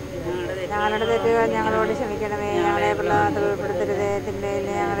പോലെ ഞങ്ങളുടെ തെറ്റുകൾ ഞങ്ങളോട് ക്ഷമിക്കണമേ. ഞങ്ങളെ പ്രലോഭനത്തിൽ ഉൾപ്പെടുത്തരുതേ, തിന്മയിൽ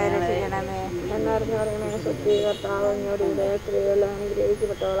ഞങ്ങളെ രക്ഷിക്കണമേ. എന്നറിഞ്ഞു പറയുമേ, സ്വസ്തി, കർത്താവ് അങ്ങയോടുകൂടെ, സ്ത്രീകൾ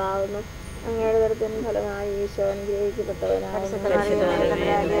അനുഗ്രഹിക്കപ്പെട്ടവളാവുന്നു. അങ്ങയുടെ ഉദരത്തിൻ ഫലമായി ഈശോ അനുഗ്രഹിക്കപ്പെട്ടവനാകുന്നു.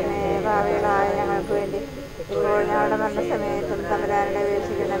 ഭാവികളായ ഞങ്ങൾക്ക് വേണ്ടി ഇപ്പോൾ ഞങ്ങളുടെ മരണസമയത്തും തമ്പുരാനുടെ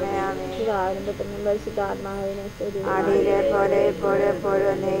അപേക്ഷിക്കണമേ. ആമേൻ. പിതാവിനും പുത്രനും പരിശുദ്ധാത്മാവിനും സ്തുതി. ആദിയിലെ പോലെ ഇപ്പോഴും എപ്പോഴും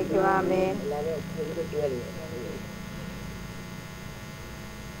എന്നേക്കും. ആമേൻ.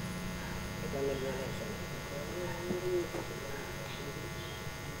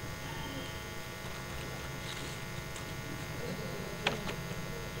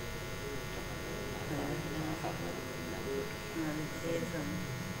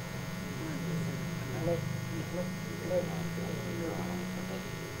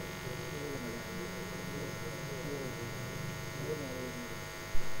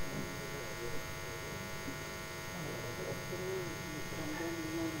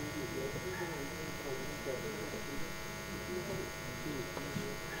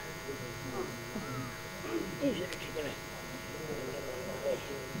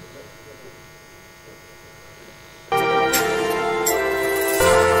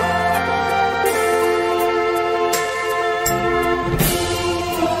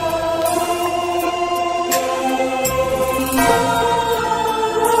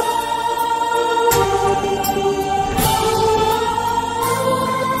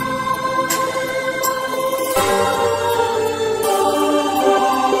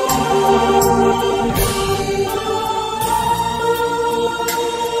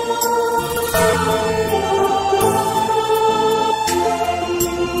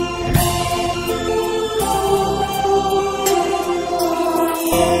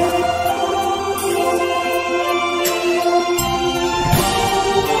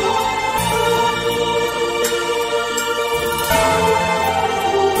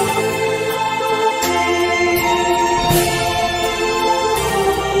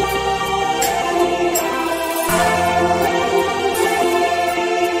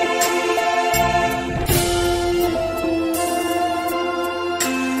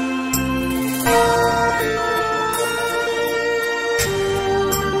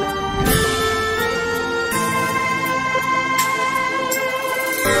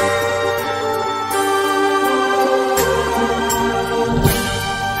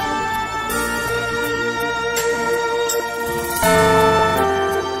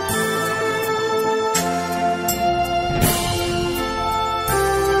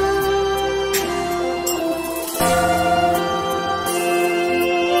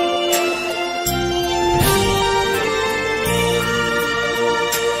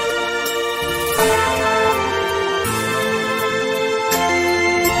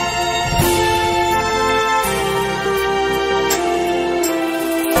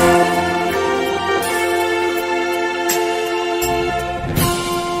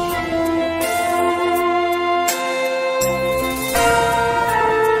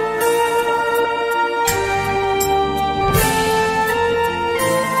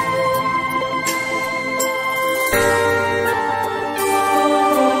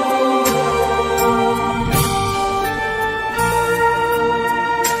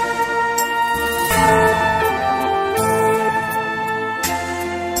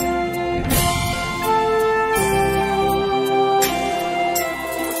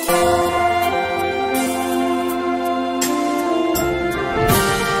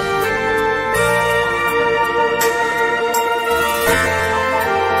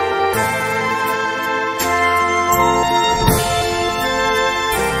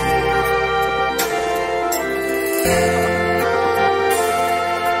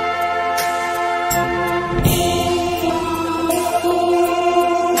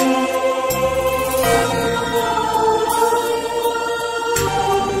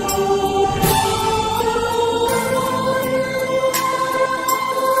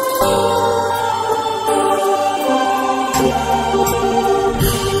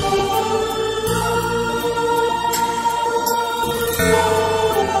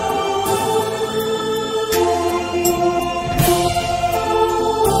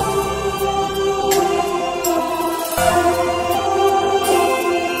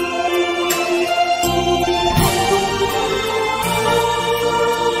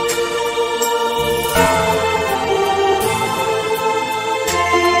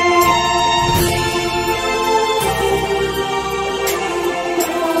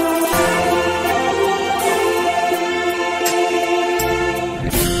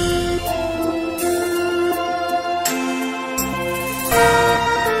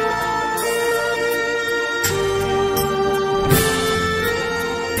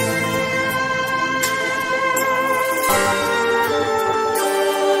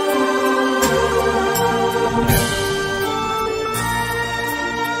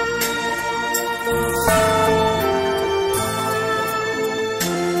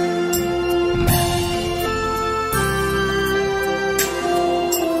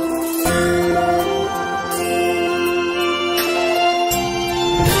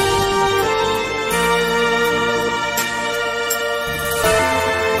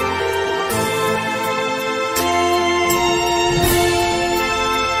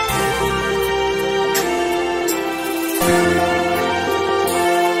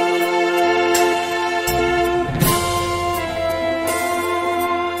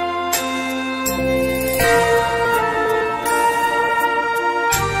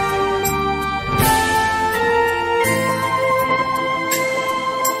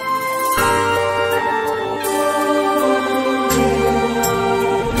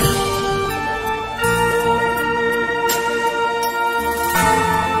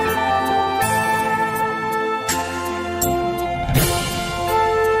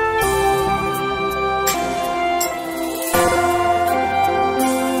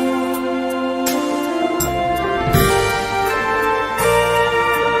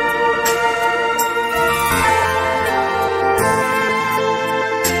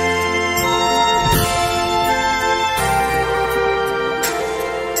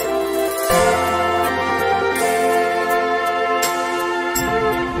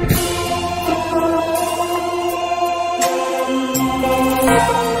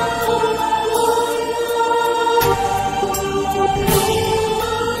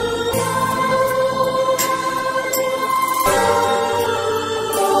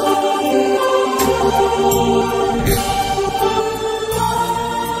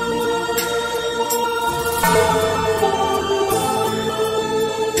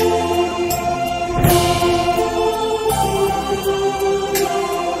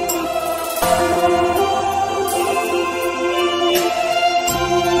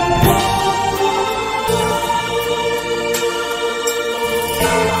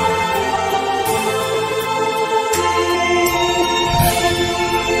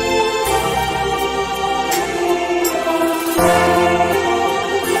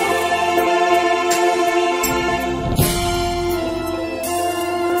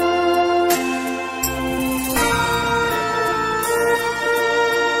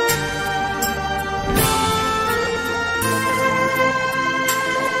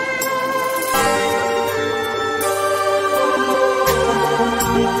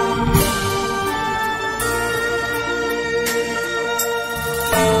 Thank you.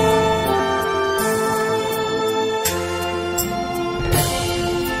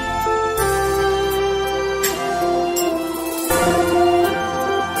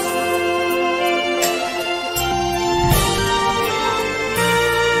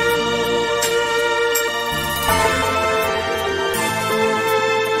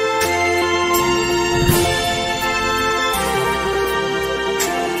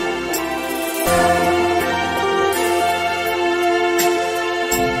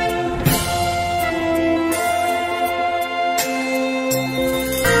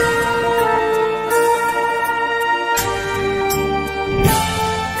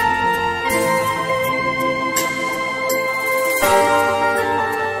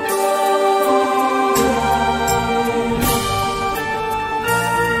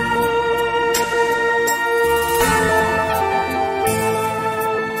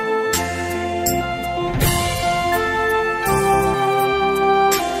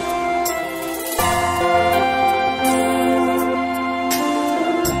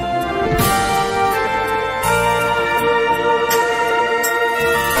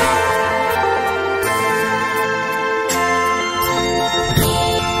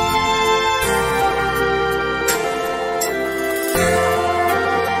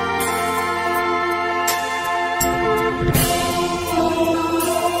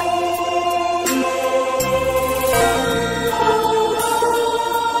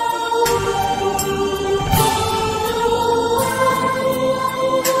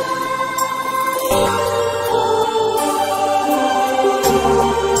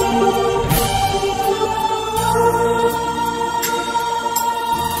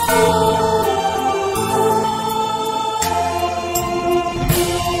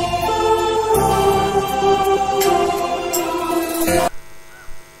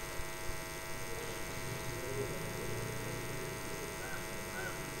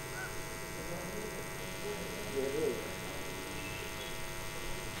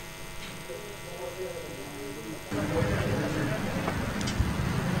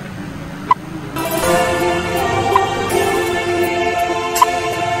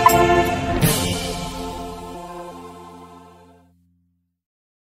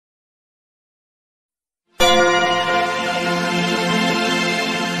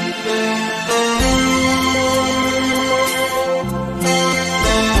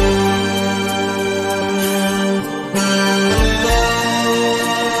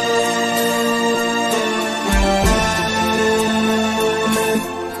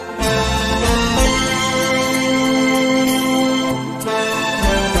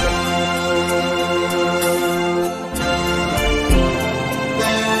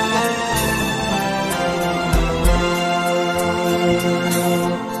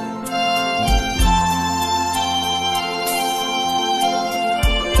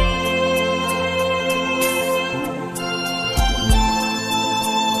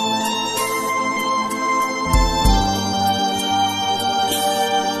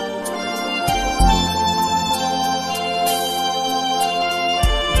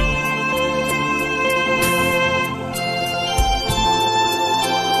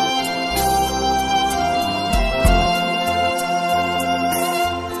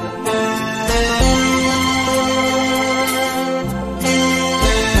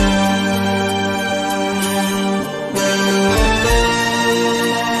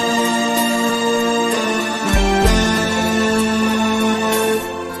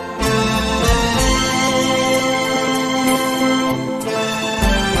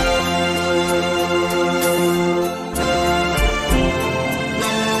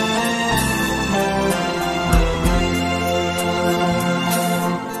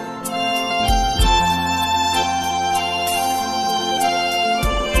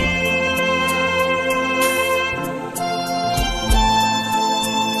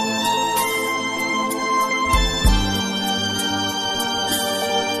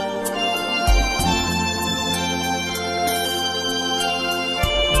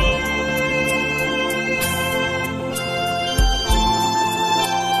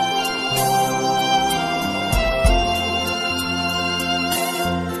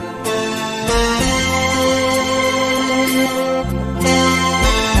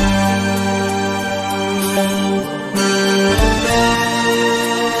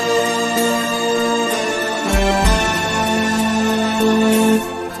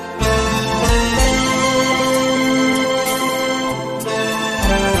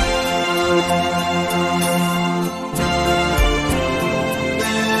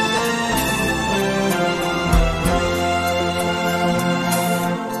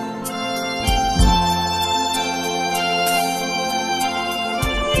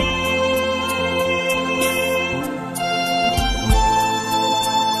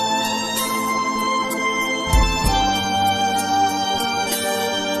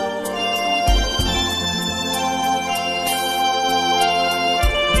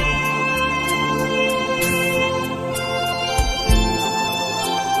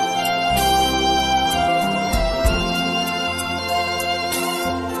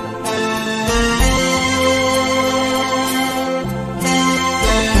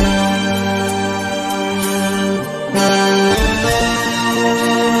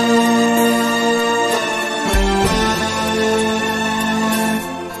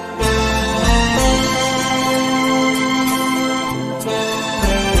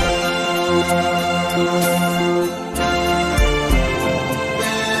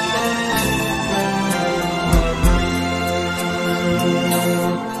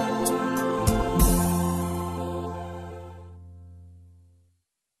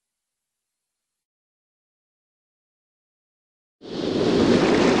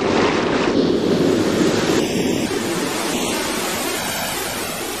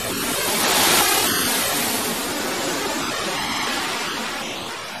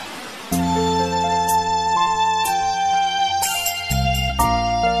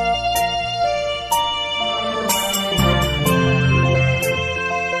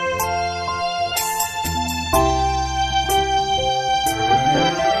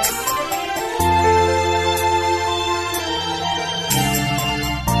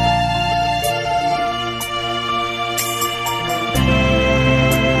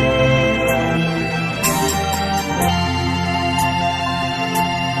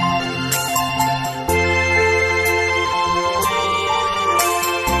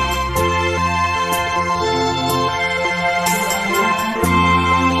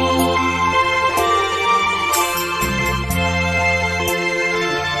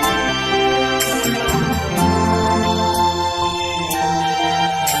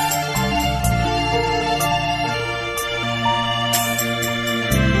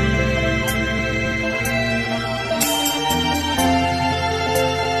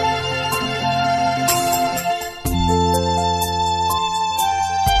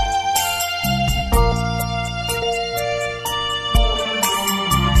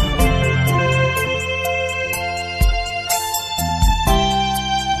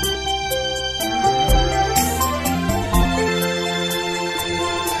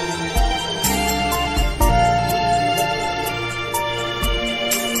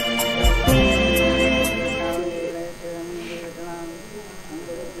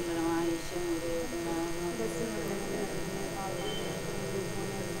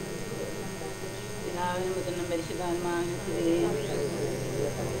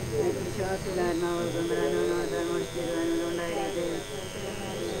 വിശ്വാസത്തിലാത്മാവൾക്കും ഉണ്ടായിരിക്കട്ടെ.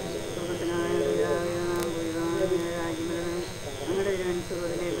 രാജ്യമരണം ഞങ്ങളുടെ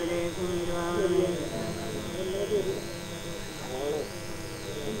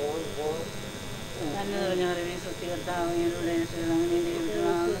സുഹൃത്തിലേക്ക് തന്നെ നിറഞ്ഞവരെ സത്യകർത്താവിലൂടെ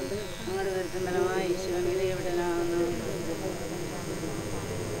ഞങ്ങളുടെ കരുത്തും ബലമായി ഈശോനെ ദൈവത്തിനാകുന്നു.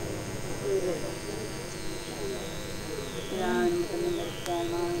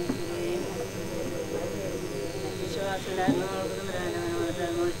 വിശ്വാസത്തിലാത്മാവൾക്കും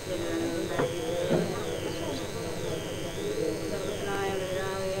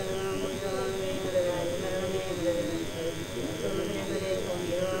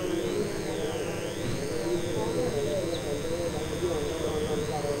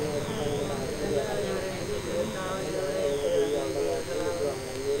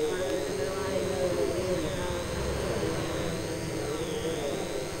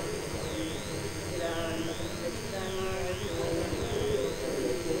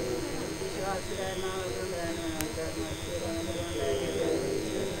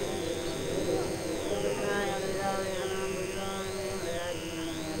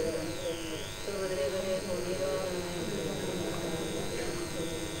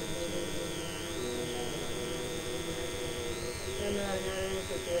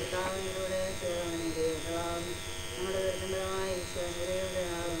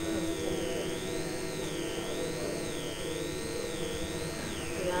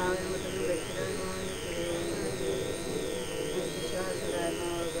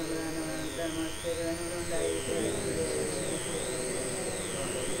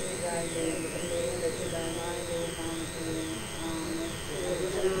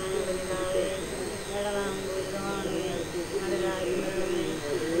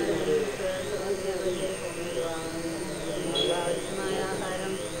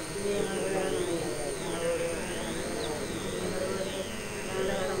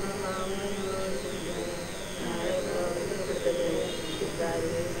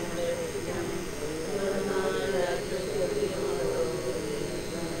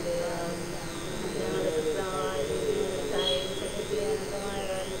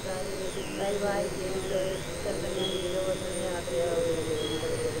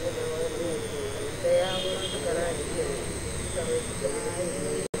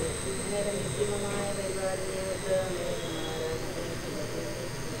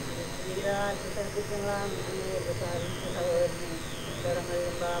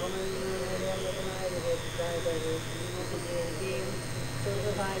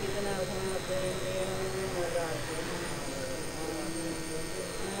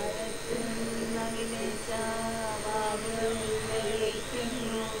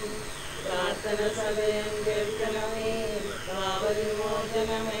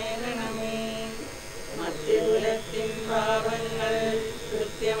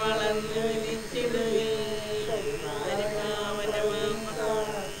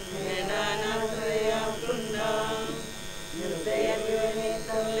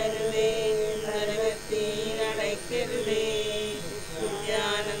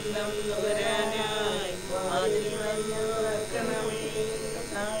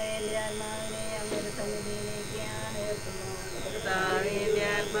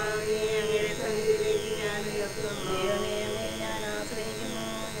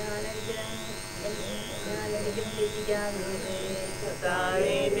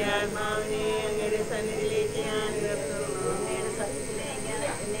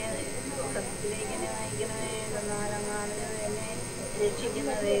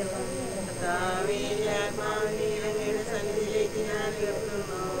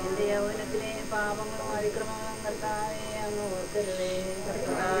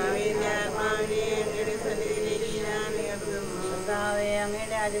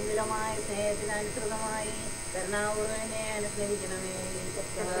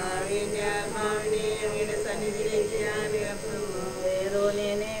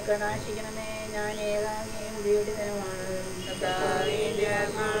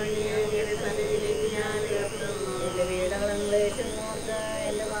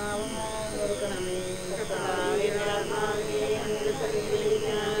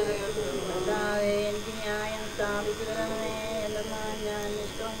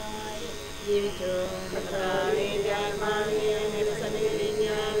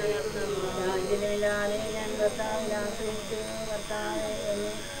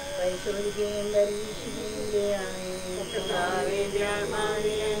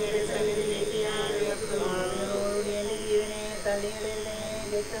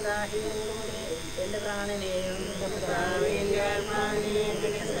എൻ്റെ പ്രാണനെയും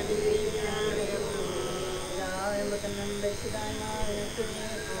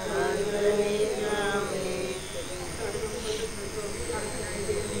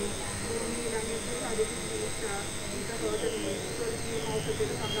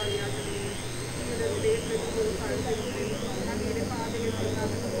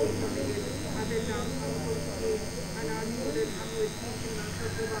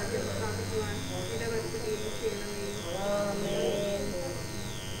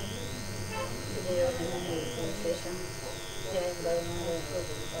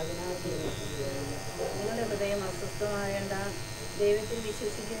നിങ്ങളുടെ ഹൃദയം അസ്വസ്ഥമാകേണ്ട, ദൈവത്തിൽ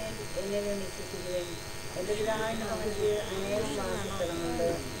വിശ്വസിക്കുന്നതിൽ എന്നിലും വിശ്വസിക്കുകയും എൻ്റെ പിതാവിൻ്റെ ഭവനത്തിൽ അനേകം വാസസ്ഥലമുണ്ട്.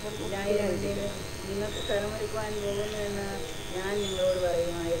 ഇല്ലായിരുന്നെങ്കിൽ നിങ്ങൾക്ക് സ്ഥലമൊരുക്കുവാൻ പോകുന്നുവെന്ന് ഞാൻ നിങ്ങളോട്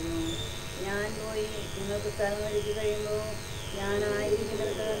പറയുമായിരുന്നു. ഞാൻ പോയി നിങ്ങൾക്ക് സ്ഥലമൊരുക്കി കഴിയുമ്പോൾ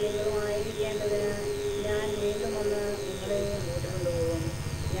ഞാനായിരിക്കുന്നിടത്ത് നിങ്ങളുമായിരിക്കേണ്ടതിന് ഞാൻ വീണ്ടും വന്ന് നിങ്ങളെ കൂട്ടിക്കൊണ്ടുപോകും.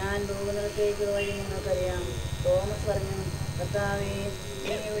 ഞാൻ പോകുന്നിടത്തേക്ക് വഴി നിങ്ങൾക്കറിയാം. തോമസ് പറഞ്ഞു, കർത്താവേ,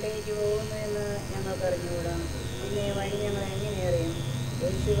 നീ എവിടേക്ക് പോകുന്നു എന്ന് ഞങ്ങൾക്കറിഞ്ഞുകൂടാ, പിന്നെ വഴി ഞങ്ങൾ എങ്ങനെ അറിയും?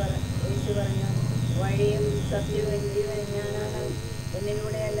 യേശു പറഞ്ഞു, വഴിയും സത്യവും ജീവനും ഞാനാണ്.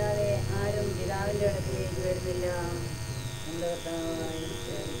 എന്നിലൂടെ അല്ലാതെ ആരും പിതാവിൻ്റെ അടുത്തേക്ക് വരുന്നില്ല. എൻ്റെ കർത്താവായ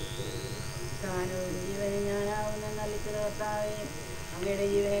താനും ജീവനും ഞാനാവുന്ന അളിച്ചത് കർത്താവേ, അങ്ങയുടെ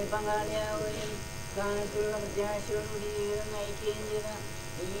ജീവനിൽ പങ്കാളിയാവുകയും സ്ഥാനത്തുള്ള പ്രത്യാശയോടുകൂടി ജീവിതം നയിക്കുകയും ചെയ്ത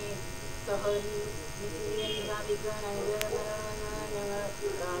ഈ സഹോദരി സ്ഥാപിക്കാൻ അനുഗ്രഹം നൽകണമെന്ന് ഞങ്ങൾ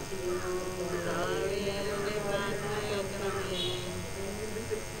പ്രാർത്ഥിക്കുന്നു.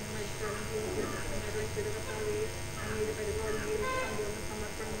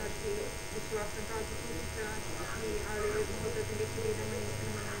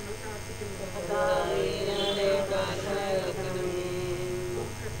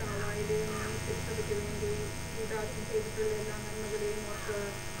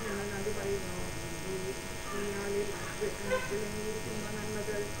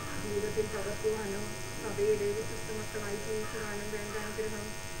 ജീവിതത്തിൽ പകർത്തുവാനും സഭയുടെ വിശുദ്ധ മക്കളായി ജീവിക്കുവാനും വേണ്ട അനുഗ്രഹം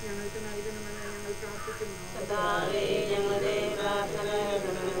ഞങ്ങൾക്ക് നൽകണമെന്ന് ഞങ്ങൾ പ്രാർത്ഥിക്കുന്നു.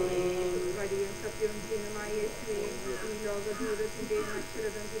 വഴിയും സത്യവും ജീവനുമായ യേശുവേ, ഈ ലോക ജീവിതത്തിന്റെ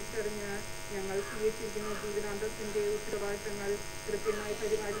അക്ഷരതം തിരിച്ചറിഞ്ഞ് ഞങ്ങൾ സ്വീകരിച്ചിരിക്കുന്ന ജീവിതാന്തത്തിന്റെ ഉത്തരവാദിത്തങ്ങൾ കൃത്യമായി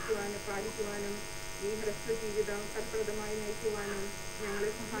പാലിക്കുവാനും ഈ ഹ്രസ്വ ജീവിതം ഫലപ്രദമായി നയിക്കുവാനും ഞങ്ങളെ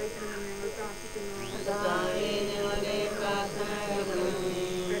സഹായിക്കണമെന്ന് ഞങ്ങൾ പ്രാർത്ഥിക്കുന്നു. കഴിയുന്നവരുടെ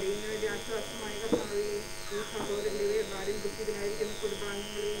ആശ്വാസമായ കർത്താവേ, ഈ സഹോദരന്റെ വേർപാടിൽ ദുഃഖിതനായിരിക്കുന്ന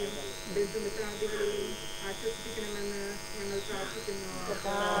കുടുംബാംഗങ്ങളെയും ബന്ധുമിത്രാദികളെയും ആശ്വസിപ്പിക്കണമെന്ന് ഞങ്ങൾ പ്രാർത്ഥിക്കുന്നു.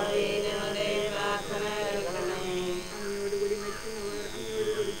 അങ്ങയോടുകൂടി മരിക്കുന്നവർ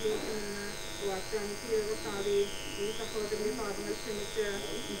അങ്ങയോടുകൂടി ജീവിക്കുമെന്ന് വാഗ്ദാനം ചെയ്ത കർത്താവേ, ഈ സഹോദരന്റെ പാദങ്ങൾ ക്ഷമിച്ച്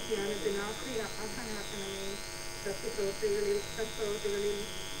നിത്യാനത്തിന് അർഹനാക്കണമേ. സത്പ്രവൃത്തികളിൽ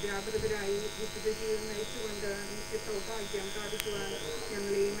വ്യാപൃതരായി വിശുദ്ധ ജീവിതം നയിച്ചുകൊണ്ട് നിത്യ സൗഭാഗ്യം പ്രാപിക്കുവാൻ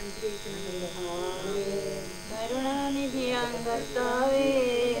ഞങ്ങളെയും അനുഗ്രഹിക്കണമേ. കരുണാനിധിയാം കർത്താവേ,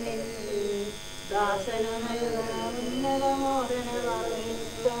 ദാസനു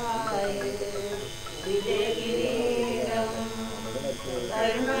വിജയകിരീടം.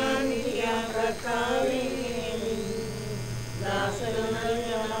 കരുണാനിധിയാം കർത്താവേ, ദാസനു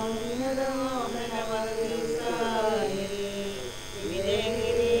നൽകണം ഉന്നതമോഹന പദവിയിൽ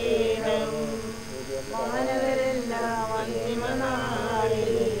വിജയകിരീടം. മാനവരെല്ലാം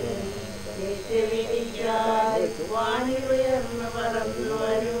അന്തിമനാളിൽ നിത്യവിധിക്കായി വാനിലുയർന്നു പറന്നു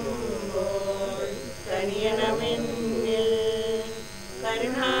വരുമ്പോൾ കനിയണമെന്നിൽ.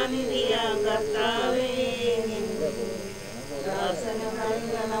 കരുണാനിധിയാം കർത്താവേ, ദാസനു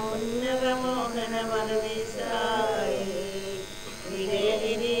നൽകണം ഉന്നതമോഹന പദവിയിൽ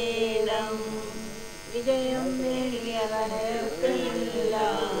വിജയകിരീടം. വിജയം നേടിയവനെല്ലാം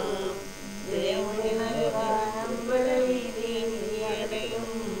ജയമുടി നൽകാനം ബലവീതിയടയുമ്പോൾ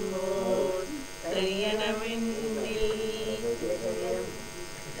കഴിയണമെന്നിൽ.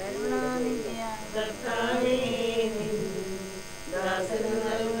 കരുണാനിധിയാം കർത്താവേ, ദാസനു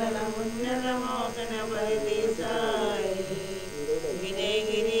നൽകണം ഉന്നതമോഹന പദവിയിൽ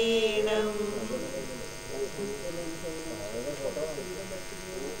വിജയകിരീടം.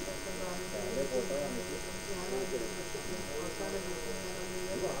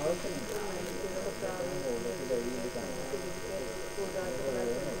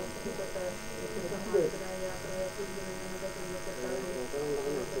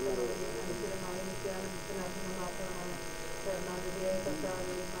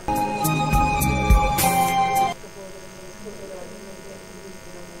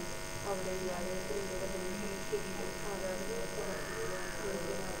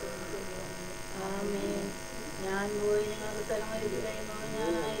 ഞാൻ പോയി നിങ്ങൾക്ക് സ്ഥലമൊരുക്കി കഴിയുമ്പോൾ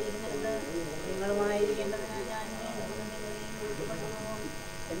ഞാനായിരിക്കുന്നത് നിങ്ങളുമായിരിക്കേണ്ടതിന് ഞാൻ നിങ്ങളെയും കൂട്ടിക്കൊണ്ടുപോകും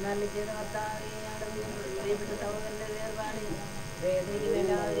എന്നല്ല ചെയ്ത കർത്താവേ, പ്രിയപ്പെട്ട സഹോദരന്റെ വേർപാടിൽ വേദനിക്കുന്ന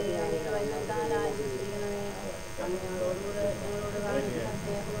എല്ലാവരെയും ഞങ്ങളുടെ വചനത്താൽ ആശ്വസിപ്പിക്കണമേ. ഞങ്ങളോട് കാണിക്കുന്ന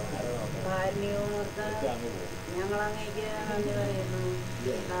കാരുണ്യവുമോർത്ത് ഞങ്ങൾ അങ്ങേക്ക് നന്ദി പറയുന്നു.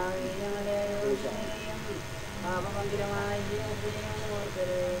 ഞങ്ങളുടെ പാപമന്ദിരമായ ജീവിതത്തെയും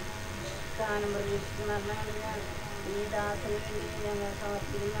ഓർത്തരുത്. സ്ഥാനം പ്രതീക്ഷിക്കുന്ന മരണമടഞ്ഞ ഈ ദാസന് വേണ്ടി ഞങ്ങൾ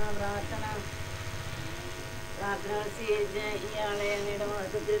സമർപ്പിക്കുന്ന പ്രാർത്ഥനകൾ സ്വീകരിച്ച് ഇയാളെ അങ്ങയുടെ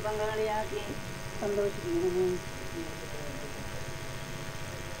മഹത്വത്തിൽ പങ്കാളിയാക്കി സന്തോഷിക്കുന്നു.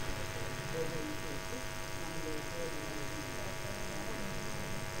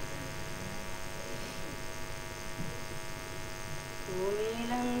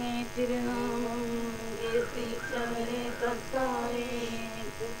 ഭൂമിയിലങ്ങേ തിരുനാമം കീർത്തിച്ചവരെ കർത്താവേ,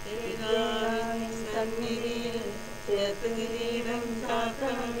 സന്നിധിയിൽ ചേർത്ത് കിരീടം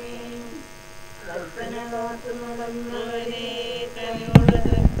ചാത്തണമേ. കൽപ്പന കാത്തു നടന്നവരെ കനിയോടെ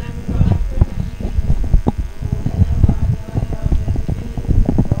രക്തം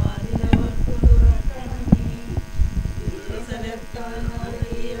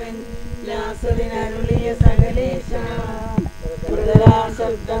ലാസറിനരുളിയ സകലേശ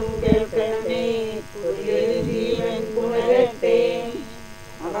ശബ്ദം കേൾക്കണമേ. ജീവൻ പുണരട്ടെ.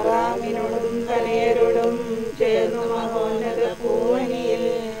 അബ്രാമിനോടും തനയരോടും ചേർന്നു മഹോന്നത പൂവനിയിൽ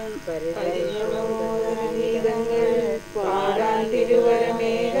ഗീതങ്ങൾ പാടാൻ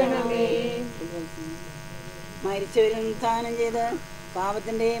തിരുവരമേകണമേ. മരിച്ചവരും സ്ഥാനം ചെയ്ത്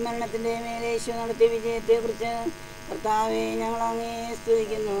പാപത്തിന്റെയും മരണത്തിന്റെയും മേലേശു നടത്തിയ വിജയത്തെക്കുറിച്ച് കർത്താവേ, ഞങ്ങൾ അങ്ങേ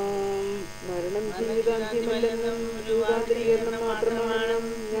സ്തുതിക്കുന്നു. മരണം ജീവിതാന്ത്യമല്ലെന്നും രൂപാന്തരീകരണം മാത്രമാണെന്നും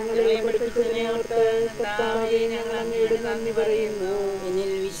ഞങ്ങളെ പഠിപ്പിച്ചതിനെ ഓർത്ത് കർത്താവേ, ഞങ്ങൾ അങ്ങയോട് നന്ദി പറയുന്നു.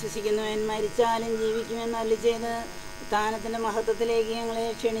 എന്നിൽ വിശ്വസിക്കുന്നവൻ മരിച്ചാലും ജീവിക്കുമെന്ന് അരുളിച്ചെയ്ത് സ്ഥാനത്തിന്റെ മഹത്വത്തിലേക്ക് ഞങ്ങളെ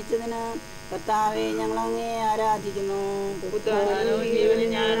ക്ഷണിച്ചതിന് കർത്താവെ, ഞങ്ങൾ അങ്ങേ ആരാധിക്കുന്നു.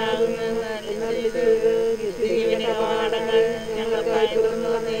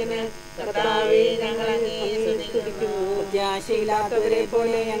 പ്രത്യാശയില്ലാത്തവരെ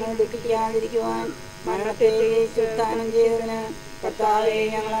പോലെ ഞങ്ങൾ ദുഃഖിക്കാതിരിക്കുവാൻ മരണത്തെ ഉത്ഥാനം ചെയ്തതിന് കർത്താവെ,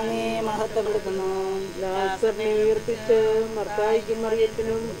 ഞങ്ങൾ അങ്ങേ മഹത്വപ്പെടുത്തുന്നു. ലാസറിനെ ഉയർപ്പിച്ച് മർത്തായിക്കും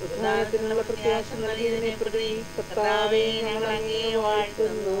മറിയത്തിനും ഉത്ഥാനത്തിനുള്ള പ്രത്യാശ നൽകിയതിനെ പ്രതി കർത്താവെ, ഞങ്ങൾ അങ്ങേ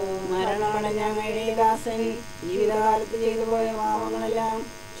വാഴ്ത്തുന്നു. മരണമടഞ്ഞ ഞങ്ങളുടെ ദാസൻ ജീവിതകാലത്ത് ചെയ്തു പോയ പാപങ്ങളെല്ലാം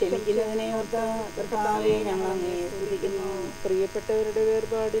ക്ഷമിക്കുന്നതിനെ ഓർത്ത് കർത്താവെ, ഞങ്ങൾ അങ്ങേ സ്തുതിക്കുന്നു. പ്രിയപ്പെട്ടവരുടെ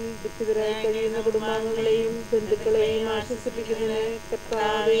വേർപാടിൽ ദുഃഖിതരായി കഴിയുന്ന കുടുംബാംഗങ്ങളെയും ബന്ധുക്കളെയും ആശ്വസിപ്പിക്കുന്നതിന്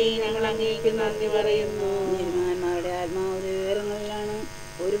കർത്താവെ, ഞങ്ങൾ അങ്ങേക്ക് നന്ദി പറയുന്നു. നീതിമാന്മാരുടെ ആത്മാവ് വിവരങ്ങളിലാണ്,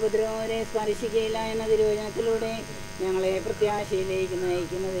 ഒരു ഉപദ്രവം അവരെ സ്പർശിക്കുകയില്ല എന്ന തിരുവചനത്തിലൂടെ ഞങ്ങളെ പ്രത്യാശയിലേക്ക്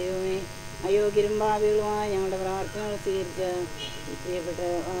നയിക്കുന്ന ദൈവമേ, അയോഗ്യരും ഭാവികളുമായ ഞങ്ങളുടെ പ്രാർത്ഥനകൾ സ്വീകരിച്ച് പ്രിയപ്പെട്ട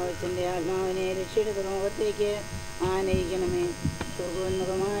അച്ഛൻ്റെ ആത്മാവിനെ രക്ഷയുടെ തുറമുഖത്തേക്ക് ആനയിക്കണമേ.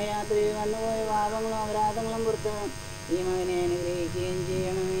 സ്വർഗോന്മുഖമായ യാത്രയിൽ വന്നുപോയ പാപങ്ങളും അപരാധങ്ങളും പുറത്ത് ഈ മകനെ അനുഗ്രഹിക്കുകയും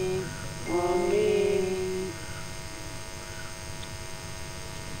ചെയ്യണമേ. ആമേൻ.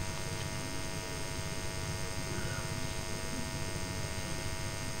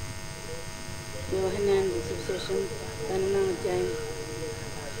 യോഹന്നാന്റെ സുവിശേഷം 11-ാം അധ്യായം.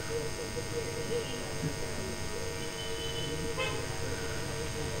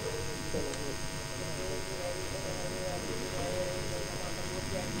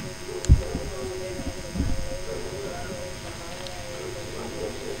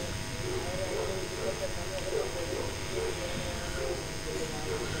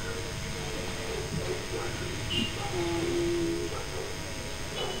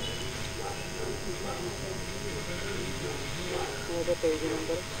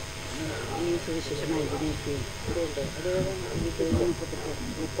 ഈ സുവിശേഷമായി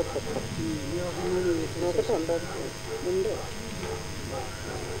ഉണ്ട്.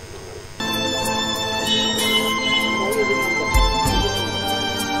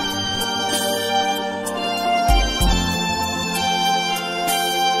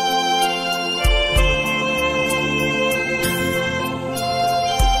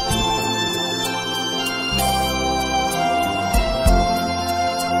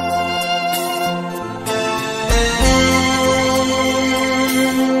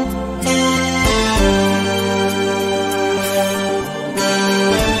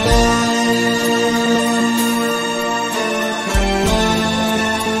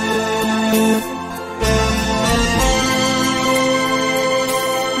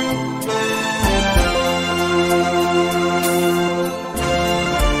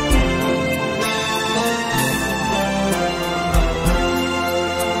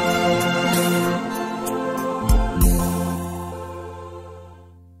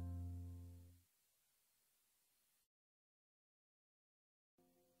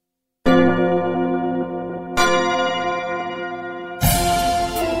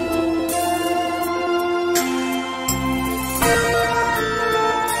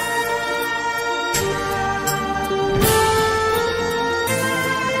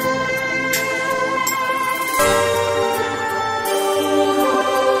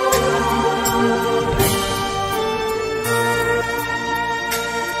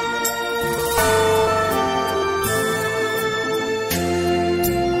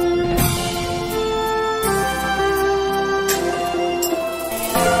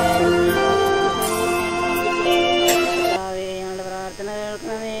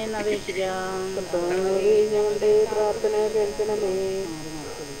 ചെയ്യണമേ എന്ന് അപേക്ഷിക്കാം. ഞങ്ങളുടെ പ്രാർത്ഥന കേൾക്കണമേ.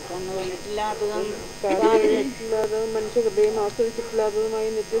 കണ്ണുകണ്ടിട്ടില്ലാത്തതും മനുഷ്യഹൃദയം ആസ്വദിച്ചിട്ടില്ലാത്തതുമായ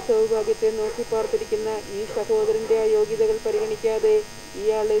നിത്യ സൗഭാഗ്യത്തെ നോക്കി പാർത്തിരിക്കുന്ന ഈ സഹോദരന്റെ അയോഗ്യതകൾ പരിഗണിക്കാതെ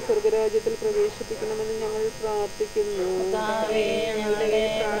ഇയാളെ സ്വർഗരാജ്യത്തിൽ പ്രവേശിപ്പിക്കണമെന്ന് ഞങ്ങൾ പ്രാർത്ഥിക്കുന്നു.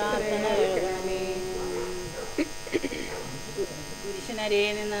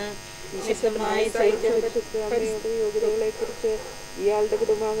 പുരുഷനരയിൽ നിന്ന് വിശുദ്ധമായി പരിശുദ്ധ യോഗ്യതകളെ കുറിച്ച് ഇയാളുടെ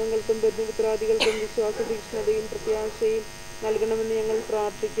കുടുംബാംഗങ്ങൾക്കും ബന്ധുമിത്രാദികൾക്കും വിശ്വാസ തീക്ഷ്ണതയും പ്രത്യാശയും നൽകണമെന്ന് ഞങ്ങൾ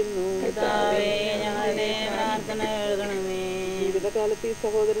പ്രാർത്ഥിക്കുന്നു. ജീവിതകാലത്ത് ഈ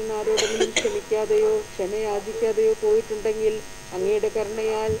സഹോദരൻ ആരോടെങ്കിലും ക്ഷമിക്കാതെയോ ക്ഷമയാചിക്കാതെയോ പോയിട്ടുണ്ടെങ്കിൽ അങ്ങയുടെ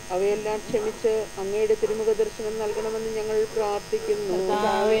കരുണയാൽ അവയെല്ലാം ക്ഷമിച്ച് അങ്ങയുടെ തിരുമുഖ ദർശനം നൽകണമെന്ന് ഞങ്ങൾ പ്രാർത്ഥിക്കുന്നു.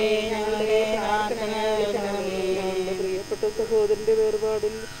 ഞങ്ങളുടെ പ്രിയപ്പെട്ട സഹോദരന്റെ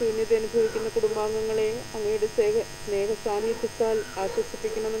വേർപാടിൽ ശൂന്യത അനുഭവിക്കുന്ന കുടുംബാംഗങ്ങളെ അങ്ങയുടെ സ്നേഹ സാന്നിധ്യത്താൽ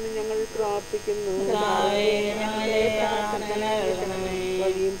ആശ്വസിപ്പിക്കണമെന്ന് ഞങ്ങൾ പ്രാർത്ഥിക്കുന്നു.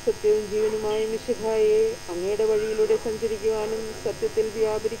 വഴിയും സത്യവും ജീവനുമായ മിശിഹായെ അങ്ങയുടെ വഴിയിലൂടെ സഞ്ചരിക്കുവാനും സത്യത്തിൽ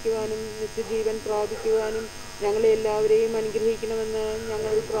വ്യാപരിക്കുവാനും നിത്യജീവൻ പ്രാപിക്കുവാനും ഞങ്ങളെ എല്ലാവരെയും അനുഗ്രഹിക്കണമെന്ന്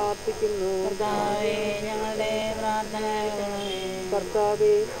ഞങ്ങൾ പ്രാർത്ഥിക്കുന്നു.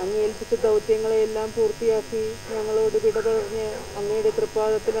 കർത്താവേ, അങ്ങേൽപ്പിച്ച ദൗത്യങ്ങളെയെല്ലാം പൂർത്തിയാക്കി ഞങ്ങളോട് വിട പറഞ്ഞ് അങ്ങയുടെ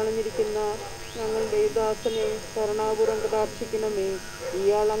തൃപ്പാദത്തിൽ അണഞ്ഞിരിക്കുന്ന ഞങ്ങളുടെ ദാസനെ കരുണാപൂർവ്വം കടാക്ഷിക്കണമേ.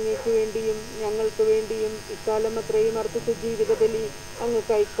 ഇയാൾ അങ്ങേക്ക് വേണ്ടിയും ഞങ്ങൾക്ക് വേണ്ടിയും ഇക്കാലം അത്രയും അർപ്പിച്ച ജീവിത ബലി അങ്ങ്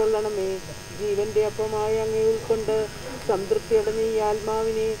കൈക്കൊള്ളണമേ. ജീവന്റെ അപ്പമായ അങ്ങേ ഉൾക്കൊണ്ട് സംതൃപ്തി അടഞ്ഞ ഈ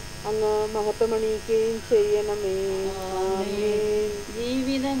ആത്മാവിനെ അങ്ങ് മഹത്വമണിയിക്കുകയും ചെയ്യണമേ.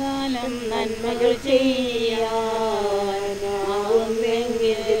 ജീവിതകാലം നന്മകൾ ചെയ്യാവുന്നെങ്കിൽ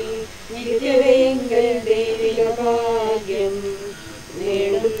നിത്യതയെങ്കിൽ ദൈവിക ഭാഗ്യം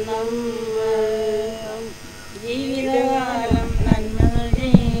നേടും നമ്മൾ. ജീവിതകാലം നന്മകൾ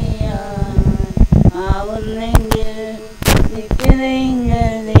ചെയ്യാവുന്നെങ്കിൽ നിത്യതയെങ്കിൽ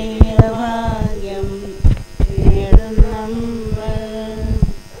ദൈവിക ഭാഗ്യം നേടും നമ്മൾ.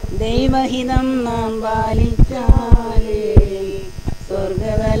 ദൈവഹിതം നാം പാലിച്ചാലേ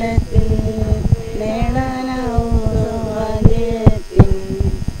സ്വർഗതലത്തിൽ നേടാനാവും സൗഭാഗ്യത്തിൻ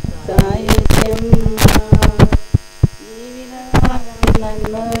സായുജ്യം. ജീവിതകാലം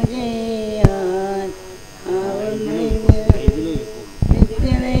നന്മ ചെയ്യാൻ ആവുന്നെങ്കിൽ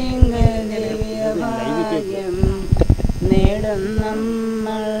നിത്യതയെങ്കിൽ ദൈവിക ഭാഗ്യം നേടും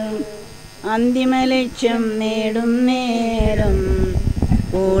നമ്മൾ. അന്തിമ ലക്ഷ്യം നേടും നേരം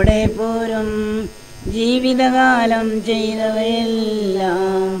കൂടെ പോരും ജീവിതകാലം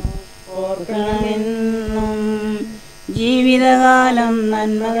ചെയ്തവയെല്ലാം ഓർക്കണമെന്നും. ജീവിതകാലം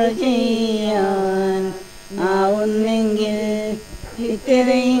നന്മകൾ ചെയ്യാൻ ആവുന്നെങ്കിൽ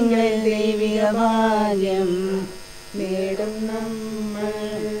നിത്യതയെങ്കിൽ ദൈവിക ഭാഗ്യം നേടും നമ്മൾ.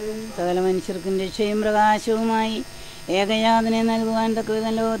 സകല മനുഷ്യർക്കും രക്ഷയും പ്രകാശവുമായി ഏകജാതനെ നൽകുവാൻ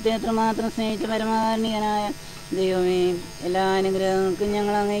തക്കവിധം ലോകത്തെ എത്രമാത്രം സ്നേഹിച്ച പരമാകാരുണികനായ ദൈവമേ, എല്ലാ അനുഗ്രഹങ്ങൾക്കും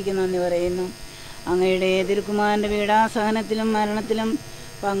ഞങ്ങൾ അങ്ങേക്ക് നന്ദി പറയുന്നു. അങ്ങയുടെ തിരുക്കുമാരൻ്റെ പീഡാസഹനത്തിലും മരണത്തിലും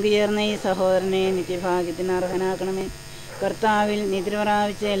പങ്കുചേർന്ന ഈ സഹോദരനെ നിത്യഭാഗ്യത്തിന് അർഹനാക്കണമേ. കർത്താവിൽ നിദ്ര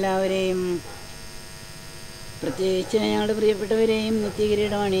പ്രാപിച്ച എല്ലാവരെയും പ്രത്യേകിച്ച് ഞങ്ങളുടെ പ്രിയപ്പെട്ടവരെയും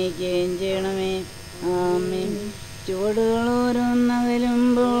നിത്യകിരീടം അണിയിക്കുകയും ചെയ്യണമേ. ആമേൻ. ചുവടുകൾ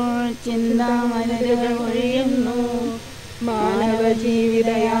ഓരോന്നകലുമ്പോൾ ചിന്താമലരുകൾ ഒഴിയുന്നു. മാനവ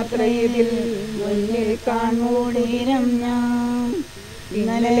ജീവിതയാത്രയിൽ മുന്നിൽ കാണൂടീരം ഞാൻ.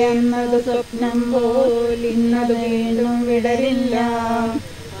 ഇന്നലെ എന്നത് സ്വപ്നം പോൽ ഇന്നത് വീണ്ടും വിടരില്ല.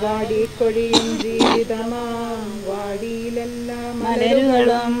 വാടിക്കൊഴിയും ജീവിതമാം വാടിയിലെല്ലാം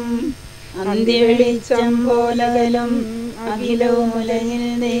മലരുകളും അന്ത്യവെളിച്ചം പോലകലും അഖിലവും ഉലകിൽ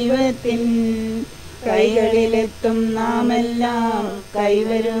ദൈവത്തിൻ കൈകളിലെത്തും നാമെല്ലാം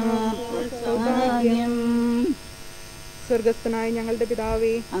കൈവരും സൗഭാഗ്യം. സ്വർഗസ്ഥനായ ഞങ്ങളുടെ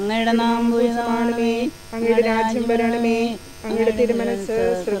പിതാവേ, അങ്ങയുടെ നാമം പൂജിതമാകണമേ. അങ്ങയുടെ രാജ്യം വരണമേ. അങ്ങയുടെ തിരുമനസ്സ്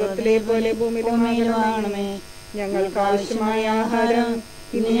സ്വർഗത്തിലെ പോലെ ഭൂമിയിലുമാകണമേ. ഞങ്ങൾക്ക് ആവശ്യമായ ആഹാരം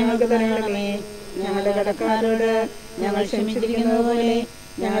ഇന്ന് ഞങ്ങൾക്ക് തരണമേ. ഞങ്ങളുടെ കടക്കാരോട് ഞങ്ങൾ ക്ഷമിച്ചിരിക്കുന്നത് പോലെ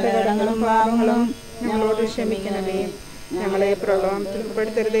ഞങ്ങളുടെ കടങ്ങളും പാപങ്ങളും ഞങ്ങളോട് ക്ഷമിക്കണമേ. ഞങ്ങളെ പ്രലോഭനത്തിൽ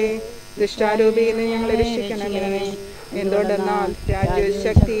ഉൾപ്പെടുത്തരുതേ, ദുഷ്ടാരൂപിയിൽ നിന്ന് ഞങ്ങളെ രക്ഷിക്കണമേ. എന്തുകൊണ്ടെന്നാൽ രാജ്യവും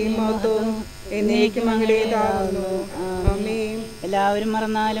ശക്തിയും മഹത്വവും എന്നേക്കും അങ്ങയുടേതാകുന്നു. ആമേൻ. എല്ലാവരും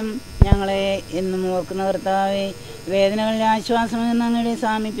മറന്നാലും ഞങ്ങളെ എന്നും ഓർക്കുന്ന കർത്താവേ, വേദനകളിൽ ആശ്വാസമെന്ന അങ്ങയുടെ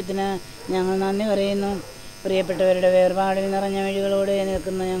സാമീപ്യത്തിന് ഞങ്ങൾ നന്ദി പറയുന്നു. പ്രിയപ്പെട്ടവരുടെ വേർപാടിൽ നിറഞ്ഞ വഴികളോടെ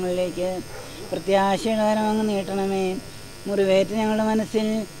നിൽക്കുന്ന ഞങ്ങളിലേക്ക് പ്രത്യാശയുടെ കരം അങ്ങ് നീട്ടണമേ. മുറിവേറ്റ് ഞങ്ങളുടെ മനസ്സിൽ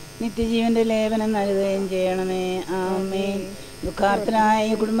നിത്യജീവന്റെ ലേപനം നൽകുകയും ചെയ്യണമേ. ആമേൻ. ദുഃഖാർത്ഥരായ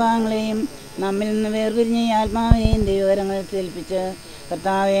ഈ കുടുംബാംഗങ്ങളെയും നമ്മിൽ നിന്ന് വേർപിരിഞ്ഞ ഈ ആത്മാവിനെയും ദൈവകരങ്ങളിൽ ഏൽപ്പിച്ച്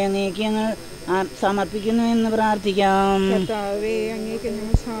കർത്താവെ അങ്ങേക്ക് ഞങ്ങൾ സമർപ്പിക്കുന്നു എന്ന് പ്രാർത്ഥിക്കാം. കർത്താവെ അങ്ങേക്ക്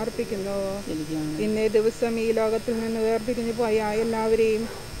ഞങ്ങൾ സമർപ്പിക്കുന്നു. ഇന്നേ ദിവസം ഈ ലോകത്തിൽ നിന്ന് വേർപിരിഞ്ഞു പോയ എല്ലാവരുടെയും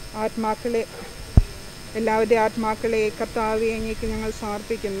ആത്മാക്കളെ കർത്താവെ അങ്ങേക്ക് ഞങ്ങൾ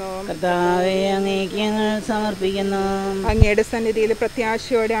സമർപ്പിക്കുന്നു. കർത്താവെ അങ്ങേക്ക് ഞങ്ങൾ സമർപ്പിക്കുന്നു. അങ്ങയുടെ സന്നിധിയിൽ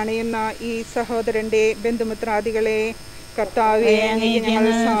പ്രത്യാശയോടെ അണയുന്ന ഈ സഹോദരന്റെ ബന്ധുമിത്രാദികളെ കർത്താവെ അങ്ങേക്ക്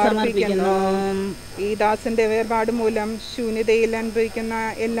ഞങ്ങൾ സമർപ്പിക്കുന്നു. ഈ ദാസന്റെ വേർപാട് മൂലം ശൂന്യതയിൽ അനുഭവിക്കുന്ന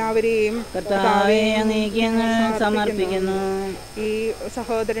എല്ലാവരെയും കർത്താവെ അങ്ങേക്ക് ഞങ്ങൾ സമർപ്പിക്കുന്നു. ഈ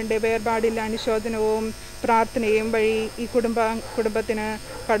സഹോദരന്റെ വേർപാടിൽ അനുശോചനവും പ്രാർത്ഥനയും വഴി ഈ കുടുംബത്തിന്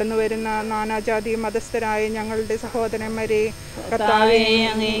കടന്നു വരുന്ന നാനാജാതി മതസ്ഥരായ ഞങ്ങളുടെ സഹോദരന്മാരെ കർത്താവെ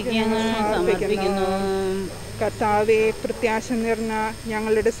അങ്ങേക്ക് ഞങ്ങൾ സമർപ്പിക്കുന്നു. കർത്താവെ പ്രത്യാശ നിറഞ്ഞ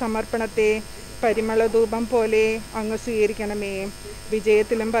ഞങ്ങളുടെ സമർപ്പണത്തെ പരിമളധൂപം പോലെ അങ്ങ് സ്വീകരിക്കണമേ.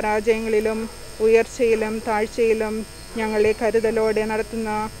 വിജയത്തിലും പരാജയങ്ങളിലും ഉയർച്ചയിലും താഴ്ചയിലും ഞങ്ങളെ കരുതലോടെ നടത്തുന്ന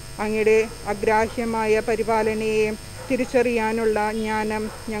അങ്ങയുടെ അഗ്രാഹ്യമായ പരിപാലനയെ തിരിച്ചറിയാനുള്ള ജ്ഞാനം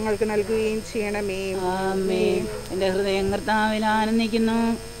ഞങ്ങൾക്ക് നൽകുകയും ചെയ്യണമേ. എൻ്റെ ഹൃദയം കർത്താവിൽ ആനന്ദിക്കുന്നു,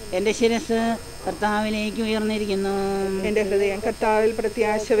 എൻ്റെ ശിരസ് കർത്താവിലേക്ക് ഉയർന്നിരിക്കുന്നു. എൻ്റെ ഹൃദയം കർത്താവിൽ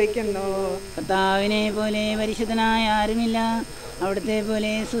പ്രത്യാശ വയ്ക്കുന്നു. കർത്താവിനെ പോലെ പരിശുദ്ധനായ ആരുമില്ല, അവിടുത്തെ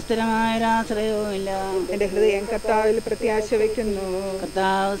പോലെ സുസ്ഥിരമായൊരാശ്രയവുമില്ല. എൻ്റെ ഹൃദയം കർത്താവിൽ പ്രത്യാശ വയ്ക്കുന്നു.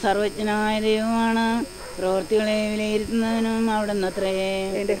 കർത്താവ് സർവജ്ഞനായ ദൈവമാണ്, പ്രവൃത്തികളെ വിലയിരുത്തുന്നതിനും അവിടുന്ന് അത്രേ.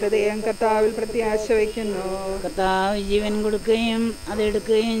 എൻ്റെ ഹൃദയം കർത്താവിൽ പ്രത്യാശ വയ്ക്കുന്നു. കർത്താവ് ജീവൻ കൊടുക്കുകയും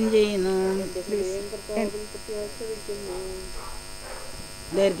അതെടുക്കുകയും ചെയ്യുന്നു.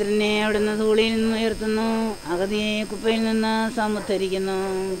 ദരിദ്രനെ അവിടുന്ന് ധൂളിയിൽ നിന്ന് ഉയർത്തുന്നു, അഗതിയെ കുപ്പയിൽ നിന്ന് സമുദ്ധരിക്കുന്നു.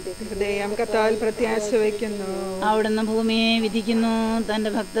 ഹൃദയം കർത്താവിൽ പ്രത്യാശ വയ്ക്കുന്നു. അവിടുന്ന് ഭൂമിയെ വിധിക്കുന്നു, തന്റെ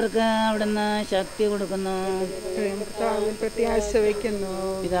ഭക്തർക്ക് അവിടുന്ന് ശക്തി കൊടുക്കുന്നു. കർത്താവിൽ പ്രത്യാശ വയ്ക്കുന്നു.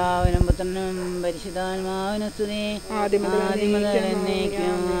 പിതാവിനും പുത്രനും പരിശുദ്ധാത്മാവിനും സ്തുതി, ആദ്യം മുതൽ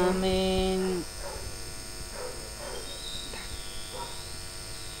എന്നേക്കും. ആമേൻ.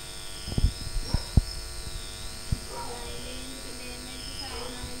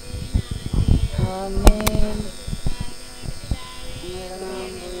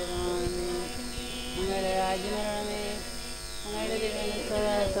 അങ്ങയുടെ രാജ്യമേ, അങ്ങയുടെ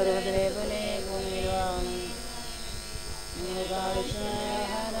സർവ്വതിലെ പോലെ ഭൂമിയിലാവണം. നിങ്ങൾക്ക് ആവശ്യമായ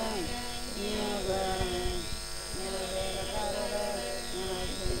ആഹാരം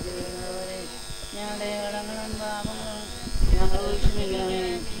ഞങ്ങളുടെ കടങ്ങളും പാപങ്ങളും ഞങ്ങൾ ക്ഷമിക്കണമേ.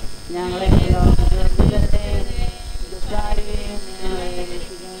 ഞങ്ങളെ ദുഷ്ടാരുകയും ഞങ്ങളെ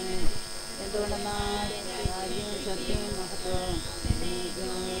രക്ഷിക്കണമേ. എന്തുകൊണ്ടെന്നാൽ രാജ്യവും ശക്തിയും മഹത്വവും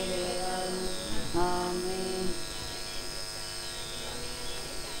ആമേൻ.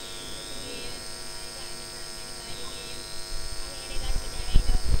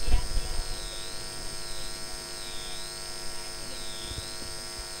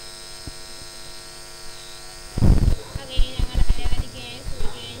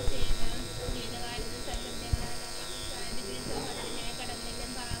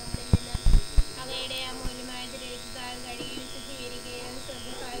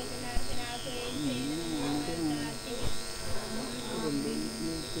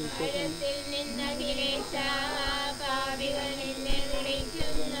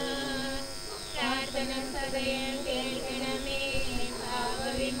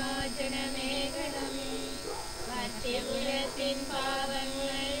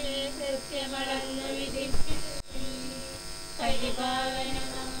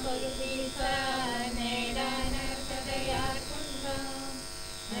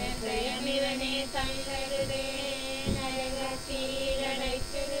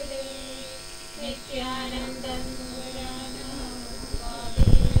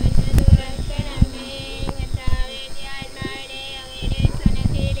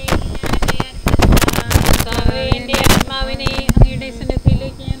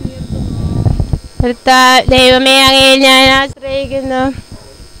 ദൈവമേ, അങ്ങയെ ഞാൻ ആശ്രയിക്കുന്നു.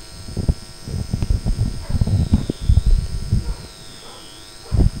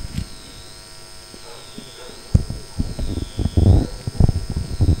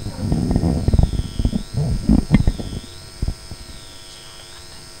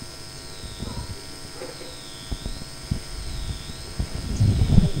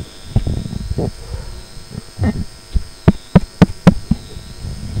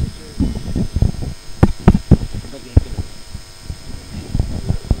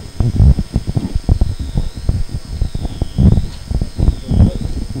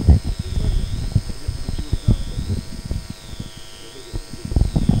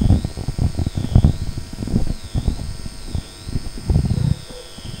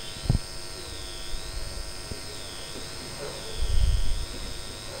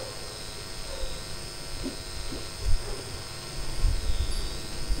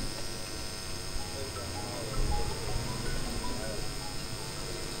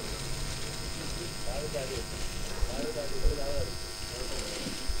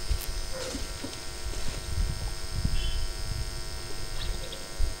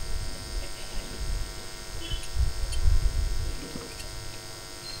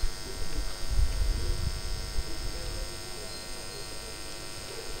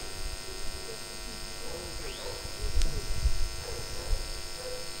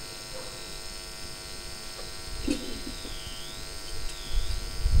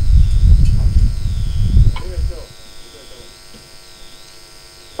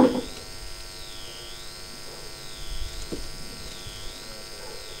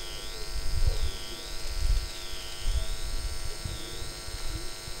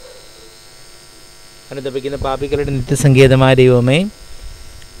 അനുദപിക്കുന്ന പാപികളുടെ നിത്യസങ്കേതമായ ദൈവമേ,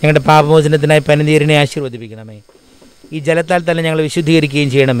 ഞങ്ങളുടെ പാപമോചനത്തിനായി പനിനീരിനെ ആശീർവദിപ്പിക്കണമേ. ഈ ജലത്താൽ തന്നെ ഞങ്ങൾ വിശുദ്ധീകരിക്കുകയും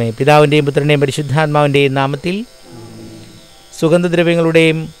ചെയ്യണമേ. പിതാവിൻ്റെയും പുത്രൻ്റെയും പരിശുദ്ധാത്മാവിൻ്റെയും നാമത്തിൽ.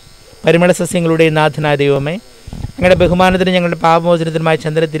 സുഗന്ധദ്രവ്യങ്ങളുടെയും പരിമള സസ്യങ്ങളുടെയും നാഥനായ ദൈവമേ, ഞങ്ങളുടെ ബഹുമാനത്തിന് ഞങ്ങളുടെ പാപമോചനത്തിനുമായി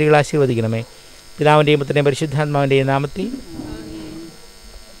ചന്ദ്രത്തിരികൾ ആശീർവദിക്കണമേ. പിതാവിൻ്റെയും പുത്രൻ്റെയും പരിശുദ്ധാത്മാവിൻ്റെയും നാമത്തിൽ.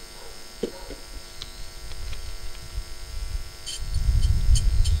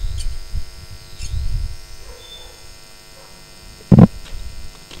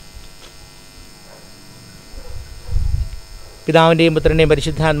 പിതാവിൻ്റെയും പുത്രൻ്റെയും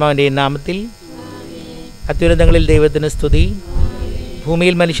പരിശുദ്ധാത്മാവിൻ്റെയും നാമത്തിൽ. അത്യുന്നതങ്ങളിൽ ദൈവത്തിന് സ്തുതി,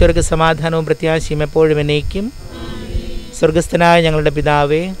 ഭൂമിയിൽ മനുഷ്യർക്ക് സമാധാനവും പ്രത്യാശയും എപ്പോഴും എന്നേക്കും. സ്വർഗസ്ഥനായ ഞങ്ങളുടെ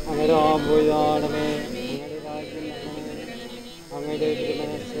പിതാവേ,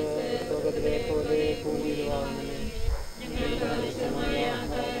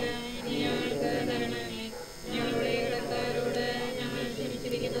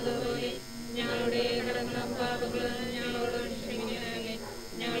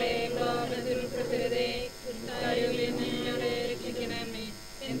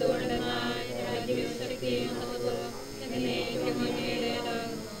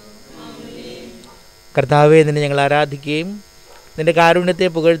 കർത്താവേ, നിന്നെ ഞങ്ങൾ ആരാധിക്കുകയും നിൻ്റെ കാരുണ്യത്തെ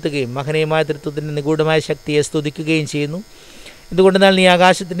പുകഴ്ത്തുകയും മഹനീയമായ തൃത്വത്തിൻ്റെ നിഗൂഢമായ ശക്തിയെ സ്തുതിക്കുകയും ചെയ്യുന്നു. എന്തുകൊണ്ടെന്നാൽ നീ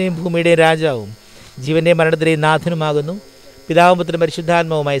ആകാശത്തിൻ്റെയും ഭൂമിയുടെയും രാജാവും ജീവൻ്റെയും മരണത്തിൻ്റെയും നാഥനുമാകുന്നു. പിതാവും പുത്രനും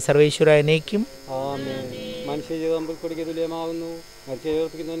പരിശുദ്ധാത്മാവുമായി സർവേശ്വര എന്നേക്കും. മനുഷ്യജീവിതം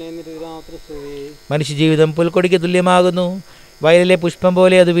പുൽക്കൊടിക്ക് തുല്യമാകുന്നു, വയലിലെ പുഷ്പം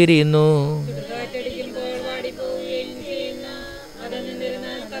പോലെ അത് വിരിയുന്നു.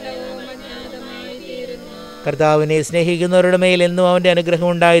 കർത്താവിനെ സ്നേഹിക്കുന്നവരുടെ മേൽ എന്നും അവൻ്റെ അനുഗ്രഹം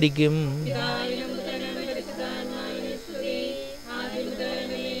ഉണ്ടായിരിക്കും.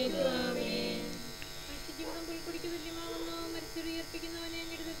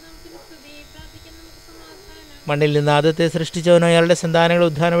 മണ്ണിൽ നിന്ന് ആദത്തെ സൃഷ്ടിച്ചവനോ അയാളുടെ സന്താനങ്ങൾ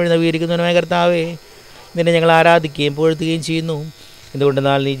ഉദ്ധാനം വഴി നവീകരിക്കുന്നവനുമായ കർത്താവേ, നിന്നെ ഞങ്ങൾ ആരാധിക്കുകയും പുകഴ്ത്തുകയും ചെയ്യുന്നു.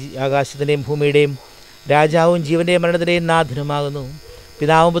 എന്തുകൊണ്ടെന്നാൽ നീ ആകാശത്തിൻ്റെയും ഭൂമിയുടെയും രാജാവും ജീവൻ്റെയും മരണത്തിൻ്റെയും നാഥനുമാകുന്നു.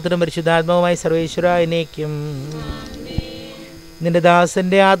 പിതാവും പുത്രനും പരിശുദ്ധാത്മാവുമായി സർവേശ്വര എന്നേക്കും. നിന്റെ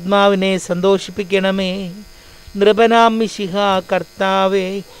ദാസന്റെ ആത്മാവിനെ സന്തോഷിപ്പിക്കണമേ. നൃപനാം മിശിഹ കർത്താവേ,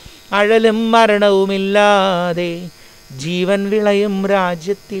 അഴലും മരണവുമില്ലാതെ ജീവൻ വിളയും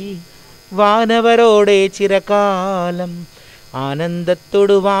രാജ്യത്തിൽ വാനവരോടെ ചിരകാലം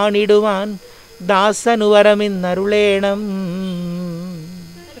ആനന്ദത്തോടു വാണിടുവാൻ ദാസനു വരമിന്നരുളേണം.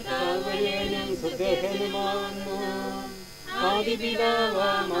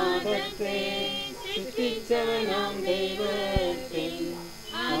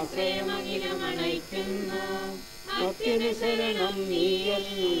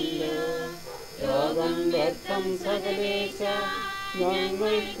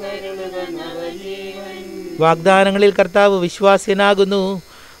 വാഗ്ദാനങ്ങളിൽ കർത്താവ് വിശ്വാസ്യനാകുന്നു.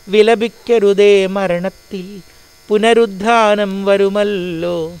 വിലപിക്കരുതേ, മരണത്തിൽ പുനരുദ്ധാനം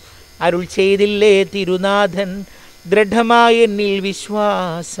വരുമല്ലോ. അരുൾ ചെയ്തില്ലേ തിരുനാഥൻ, ദൃഢമായ എന്നിൽ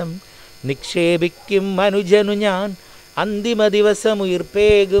വിശ്വാസം നിക്ഷേപിക്കും അനുജനു ഞാൻ അന്തിമ ദിവസം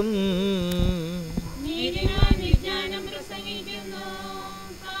ഉയിർപ്പേകും.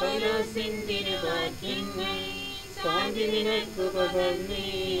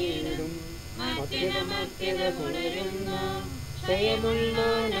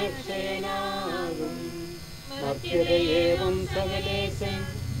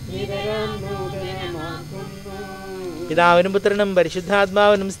 പിതാവിനും പുത്രനും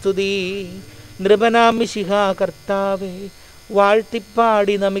പരിശുദ്ധാത്മാവിനും സ്തുതി. നൃപനാം മിശിഹ കർത്താവേ,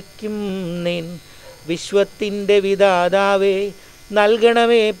 വാഴ്ത്തിപ്പാടി നമിക്കും നിൻ വിശ്വത്തിൻ്റെ വിധാതാവേ,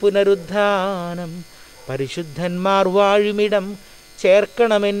 നൽകണമേ പുനരുദ്ധാനം. പരിശുദ്ധന്മാർ വാഴുമിടം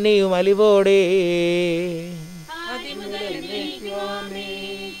ചേർക്കണമെന്നെയും അലിവോടെ.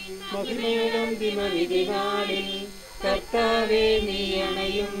 കർത്താവേ, നീ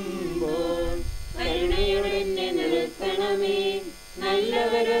അണയുമ്പോൾ കരുണയോടെ നിർത്തണമേ.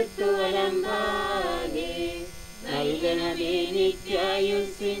 നല്ലവരത്തു വലമ്പാകെ നൽകണമേ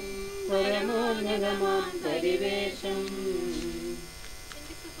നിത്യായുസ്സിൻ പരമോന്നതമാം പരിവേഷം.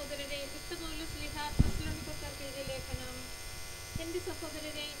 എന്റെ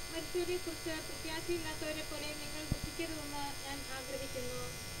സഹോദരരെ, മരിച്ചവരെ കുറിച്ച് പ്രത്യാശയില്ലാത്തവരെ പോലെ നിങ്ങൾ ദുഃഖിക്കരുതെന്ന് ഞാൻ ആഗ്രഹിക്കുന്നു.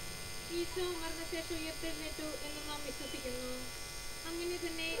 ഈശോ മരണശേഷം ഉയർത്തെഴുന്നേറ്റു എന്ന് നാം വിശ്വസിക്കുന്നു. അങ്ങനെ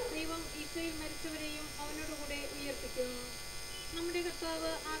തന്നെ ദൈവം ഈശോയിൽ മരിച്ചവരെയും അവനോടുകൂടെ ഉയർപ്പിക്കുന്നു. നമ്മുടെ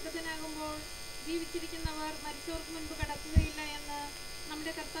കർത്താവ് ആഗതനാകുമ്പോൾ ജീവിച്ചിരിക്കുന്നവർ മരിച്ചവർക്ക് മുൻപ് കടക്കുകയില്ല എന്ന്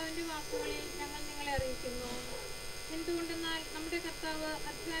നമ്മുടെ കർത്താവിൻ്റെ വാക്കുകളിൽ ഞങ്ങൾ നിങ്ങളെ അറിയിക്കുന്നു. എന്തുകൊണ്ടെന്നാൽ നമ്മുടെ കർത്താവ്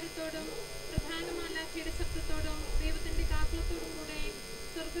അധികാരത്തോടും പ്രധാന മാലാഖയുടെ ശബ്ദത്തോടും ദൈവത്തിന്റെ കാഹളത്തോടും കൂടെ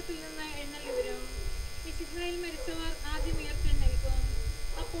സ്വർഗത്തിൽ നിന്ന് എഴുന്നള്ളി വരും. മിശിഹായിൽ മരിച്ചവർ ആദ്യം ഉയർത്തെഴുന്നേൽക്കും.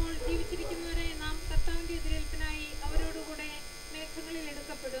 അപ്പോൾ ജീവിച്ചിരിക്കുന്നവരെ നാം കർത്താവിന്റെ എതിരേൽപ്പിനായി അവരോടുകൂടെ മേഘങ്ങളിൽ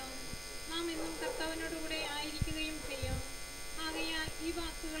എടുക്കപ്പെടും. നാം എന്നും കർത്താവിനോടുകൂടെ ആയിരിക്കുകയും ചെയ്യും. ആകയാൽ ഈ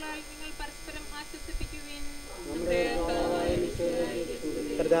വാക്കുകളാൽ നിങ്ങൾ പരസ്പരം ആശ്വസിപ്പിക്കുവിൻ.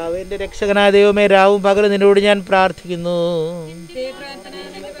 കർത്താവിന്റെ രക്ഷകനായ ദൈവമേ, രാവും പകലും നിന്നോട് ഞാൻ പ്രാർത്ഥിക്കുന്നു.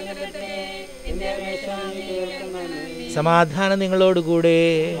 സമാധാനം നിങ്ങളോടുകൂടെ.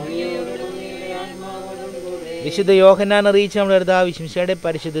 വിശുദ്ധ യോഹന്നാൻ അറിയിച്ച നമ്മുടെ കർത്താവ് ശിംശയുടെ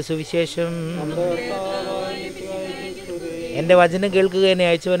പരിശുദ്ധ സുവിശേഷം. എൻ്റെ വചനം കേൾക്കുക, എന്നെ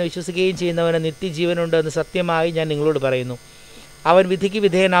അയച്ചവനെ വിശ്വസിക്കുകയും ചെയ്യുന്നവന് നിത്യജീവനുണ്ട് എന്ന് സത്യമായി ഞാൻ നിങ്ങളോട് പറയുന്നു. അവൻ വിധിക്ക്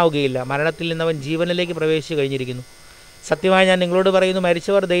വിധേയനാവുകയില്ല, മരണത്തിൽ നിന്നവൻ ജീവനിലേക്ക് പ്രവേശിച്ചു കഴിഞ്ഞിരിക്കുന്നു. സത്യമായി ഞാൻ നിങ്ങളോട് പറയുന്നു,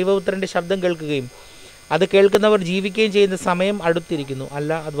 മരിച്ചവർ ദൈവപുത്രൻ്റെ ശബ്ദം കേൾക്കുകയും അത് കേൾക്കുന്നവർ ജീവിക്കുകയും ചെയ്യുന്ന സമയം അടുത്തിരിക്കുന്നു,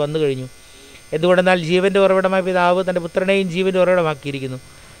 അല്ല, അത് വന്നു കഴിഞ്ഞു. എന്തുകൊണ്ടെന്നാൽ ജീവൻ്റെ ഉറവിടമായ പിതാവ് തൻ്റെ പുത്രനെയും ജീവൻ്റെ ഉറവിടമാക്കിയിരിക്കുന്നു.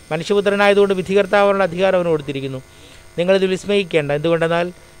 മനുഷ്യപുത്രനായതുകൊണ്ട് വിധികർത്താവിനുള്ള അധികാരം അവന് കൊടുത്തിരിക്കുന്നു. നിങ്ങളിത് വിസ്മയിക്കേണ്ട. എന്തുകൊണ്ടെന്നാൽ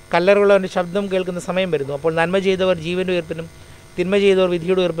കല്ലറുള്ളവൻ്റെ ശബ്ദം കേൾക്കുന്ന സമയം വരുന്നു. അപ്പോൾ നന്മ ചെയ്തവർ ജീവൻ്റെ ഉയർപ്പിനും തിന്മ ചെയ്തവർ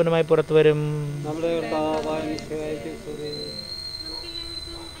വിധിയുടെ ഉയർപ്പിനുമായി പുറത്തു വരും.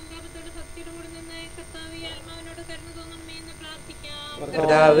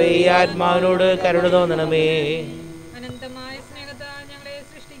 കർത്താവേ, ആത്മാവിനോട് കരുണ തോന്നണമേ. അനന്തമായ സ്നേഹത്താൽ ഞങ്ങളെ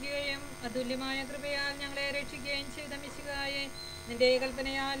സൃഷ്ടിക്കുകയും അതുല്യമായ കൃപയാൽ ഞങ്ങളെ രക്ഷിക്കുകയും ചെയ്ത മിശിഹായെ, നിന്റെ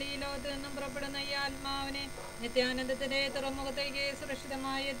കൽപ്പനയാൽ ഈ ലോകത്ത് നിന്നും പുറപ്പെടുന്ന ഈ ആത്മാവിനെ നിത്യാനന്ദത്തിന്റെ തുറമുഖത്തേക്ക്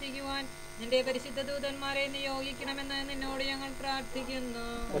സുരക്ഷിതമായി എത്തിക്കുവാൻ നിന്റെ പരിശുദ്ധ ദൂതന്മാരെ നിയോഗിക്കണമെന്ന് നിന്നോട് ഞങ്ങൾ പ്രാർത്ഥിക്കുന്നു.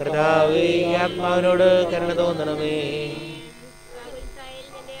 കർത്താവേ, ആത്മാവിനോട് കരുണ തോന്നണമേ.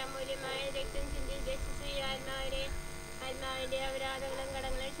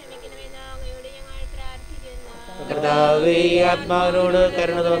 കർത്താവേ, ആത്മാവിനോട്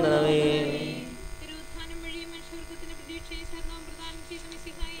കരുണ തോന്നണമേ. തിരുവുത്ഥാനം വഴി മനുഷ്യവർഗത്തിന്റെ പ്രതീക്ഷയെ ശരണവും പ്രദാനം ചെയ്ത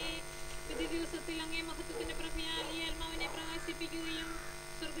മിശിഹായെ, വിധി ദിവസത്തിൽ അങ്ങേ മഹത്വത്തിന്റെ പ്രഭയാൽ ഈ ആത്മാവിനെ പ്രകാശിപ്പിക്കുകയും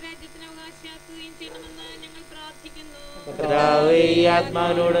സ്വർഗരാജ്യത്തിന് അവകാശിയാക്കുകയും ചെയ്യണമെന്ന് ഞങ്ങൾ പ്രാർത്ഥിക്കുന്നു. കർത്താവേ,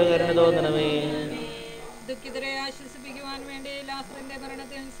 ആത്മാവിനോട് കരുണ തോന്നണമേ. ദുഃഖിതരെ ആശ്വസിപ്പിക്കുവാൻ വേണ്ടി ലാസറിന്റെ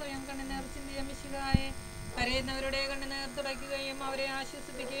മരണത്തിൽ സ്വയം കണ്ണുനീർ ചിന്തിയ മിശിഹായെ, കരയുന്നവരുടെ കണ്ണുനീർ തുടയ്ക്കുകയും അവരെ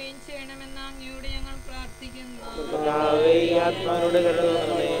ആശ്വസിപ്പിക്കുകയും ചെയ്യണമെന്ന് അങ്ങയോട് ഞങ്ങൾ പ്രാർത്ഥിക്കുന്നു.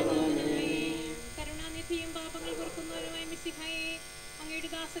 കരുണാനിധിയും പാപങ്ങൾ പൊറുക്കുന്നവരുമായ മിശിഹായെ, അങ്ങയുടെ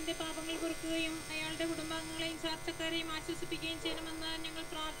ദാസന്റെ പാപങ്ങൾ പൊറുക്കുകയും അയാളുടെ കുടുംബാംഗങ്ങളെയും ചാർച്ചക്കാരെയും ആശ്വസിപ്പിക്കുകയും ചെയ്യണമെന്ന് ഞങ്ങൾ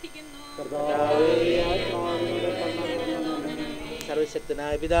പ്രാർത്ഥിക്കുന്നു.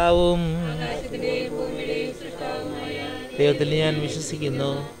 സർവശക്തനായ പിതാവും ദൈവത്തിൽ ഞാൻ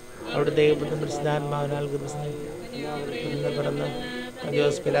വിശ്വസിക്കുന്നു. അവിടെ ദൈവപുത്രൻ പരിശുദ്ധാത്മാവിനാൽ പിറന്ന്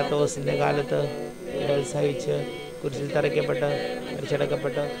പന്തിയോസ് പിലാത്തോസിൻ്റെ കാലത്ത് സഹിച്ച് കുരിശിൽ തറയ്ക്കപ്പെട്ട്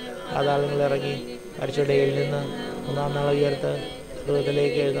മരിച്ചടക്കപ്പെട്ട് പാതാളങ്ങളിൽ ഇറങ്ങി മരിച്ചടയിൽ നിന്ന് മൂന്നാം നാൾ ഉയർത്ത്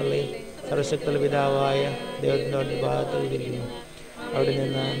സ്വർഗ്ഗത്തിലേക്ക് എഴുന്നള്ളി സർവശക്തിയുള്ള പിതാവായ ദൈവത്തിൻ്റെ ഭാഗത്ത് ഇരിക്കുന്നു. അവിടെ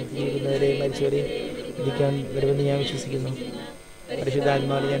നിന്ന് ജീവിക്കുന്നവരെയും മരിച്ചവരെയും ഇരിക്കാൻ വരുമെന്ന് ഞാൻ വിശ്വസിക്കുന്നു.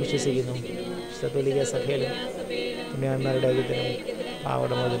 പരിശുദ്ധാത്മാവിൽ ഞാൻ വിശ്വസിക്കുന്നു. കത്തോലിക്ക സഭയിലും പുണ്യവാന്മാരുടെ ഐക്യത്തിലും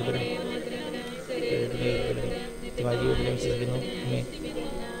പാവയുടെ മോചനത്തിലും ജീവിതത്തിലും വിശ്വസിക്കുന്നു.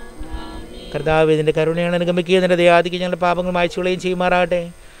 കർത്താവ് ഇതിൻ്റെ കരുണയാണ് അനുഗമിക്കുകയും നിന്റെ ദയാദിക്ക് ഞങ്ങളുടെ പാപങ്ങൾ മായ്ച്ചുകളയും ചെയ്യുമാറാകട്ടെ.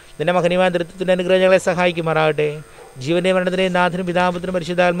 നിന്റെ മഹനീയമായ ദൃത്വത്തിൻ്റെ അനുഗ്രഹം ഞങ്ങളെ സഹായിക്കുമാറാകട്ടെ. ജീവന്റെ മരണത്തിൻ്റെയും നാഥനും പിതാപുത്രനും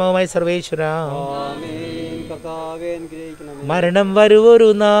പരിശുദ്ധാത്മാവുമായി സർവേശ്വര. മരണം വരുവൊരു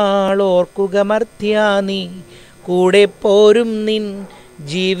നാൾ ഓർക്കുക മർത്യാ, നീ കൂടെ പോരും നിൻ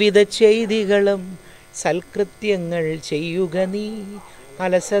ജീവിത ചെയ്തികളും സൽകൃത്യങ്ങൾ ചെയ്യുക നീ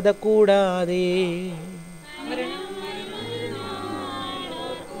അലസത കൂടാതെ.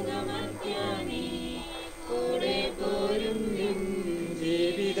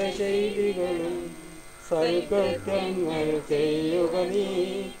 ജീവിത ശൈലികളും സൽകൃത്യങ്ങൾ ചെയ്യുക നീ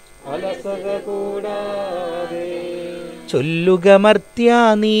അലസത കൂടാതെ. ചൊല്ലുക മർത്യാ,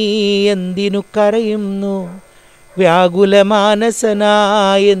 നീ എന്തിനു കരയുന്നു?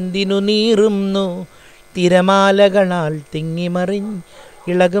 വ്യാകുലമാനസനായെന്തിനു നീറുന്നു? തിരമാലകളാൽ തിങ്ങിമറിഞ്ഞ്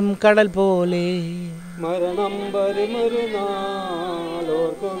ഇളകും കടൽ പോലെ. മരണം വരുമൊരു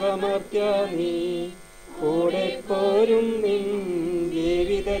നാളോർക്കുക മർത്യാ, നീ കൂടെ പോരും നിൻ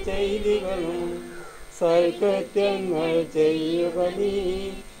ജീവിത ചെയ്തികളും സൽകൃത്യങ്ങൾ ചെയ്യുക നീ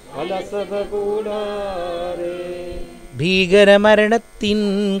അലസത കൂടാതെ. ഭീകരമരണത്തിൻ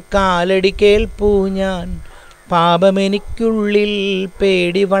കാലടി കേൾപ്പൂ ഞാൻ, പാപമെനിക്കുള്ളിൽ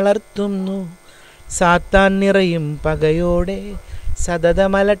പേടി വളർത്തുന്നു. സാത്താൻ നിറയും പകയോടെ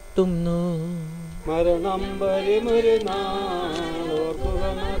സതതമലട്ടുന്നു. മരണം വരുമൊരു നാളോർക്കുക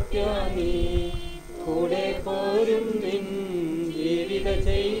മർത്യാ, നീ കൂടെ പോരും നിൻ ജീവിത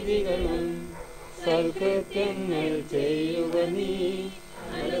ചെയ്തികളും സൽകൃത്യങ്ങൾ ചെയ്യുക നീ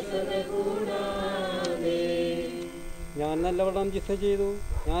അലസത കൂടാതെ. ഞാൻ നല്ലവണ്ണം ജിദ്ദ ചെയ്തു,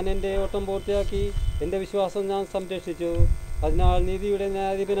 ഞാൻ എൻ്റെ ഓട്ടം പൂർത്തിയാക്കി, എൻ്റെ വിശ്വാസം ഞാൻ സംരക്ഷിച്ചു. അതിനാൽ നീതിയുടെ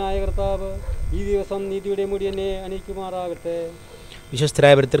ന്യായാധിപനായ കർത്താവ് ഈ ദിവസം നീതിയുടെ മുടി എന്നെ അണിയിക്കുമാറാകട്ടെ.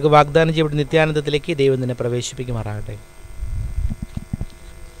 വിശ്വസ്തരായ ഭക്തർക്ക് വാഗ്ദാനം ചെയ്യപ്പെട്ട നിത്യാനന്ദത്തിലേക്ക് ദൈവം തന്നെ പ്രവേശിപ്പിക്കുമാറാകട്ടെ.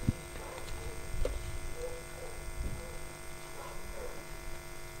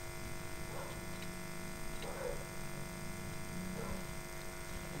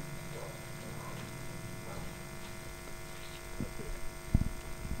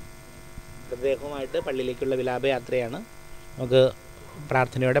 മൃതദേഹവുമായിട്ട് പള്ളിയിലേക്കുള്ള വിലാപയാത്രയാണ്. നമുക്ക്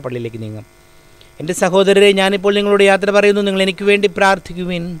പ്രാർത്ഥനയോടെ പള്ളിയിലേക്ക് നീങ്ങാം. എൻ്റെ സഹോദരരെ, ഞാനിപ്പോൾ നിങ്ങളോട് യാത്ര പറയുന്നു. നിങ്ങൾ എനിക്ക് വേണ്ടി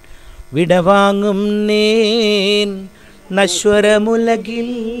പ്രാർത്ഥിക്കുവിൻ. വിടവാങ്ങും നേൻ നശ്വരമുലകിൽ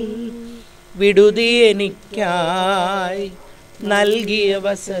വിടുതി എനിക്കായി നൽകിയ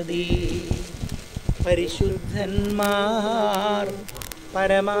വസതി. പരിശുദ്ധന്മാർ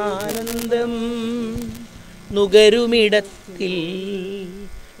പരമാനന്ദം നുകരുമിടത്തിൽ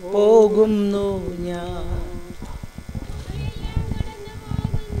പോകുന്നു ഞാൻ.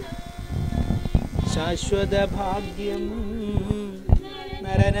 ശാശ്വത ഭാഗ്യം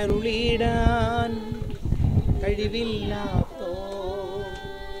നരനരുളിയിടാൻ കഴിവില്ലാത്തോ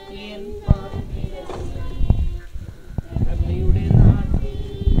എൻ പാപിയുടെ നാട്ടിൽ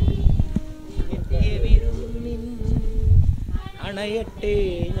നിത്യവിരുന്നിൻ അണയട്ടെ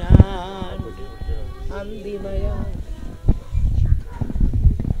ഞാൻ അന്തിമയായി.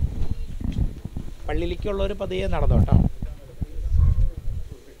 പള്ളിയിലേക്കുള്ളവർ പതിയെ നടന്നോട്ടോ.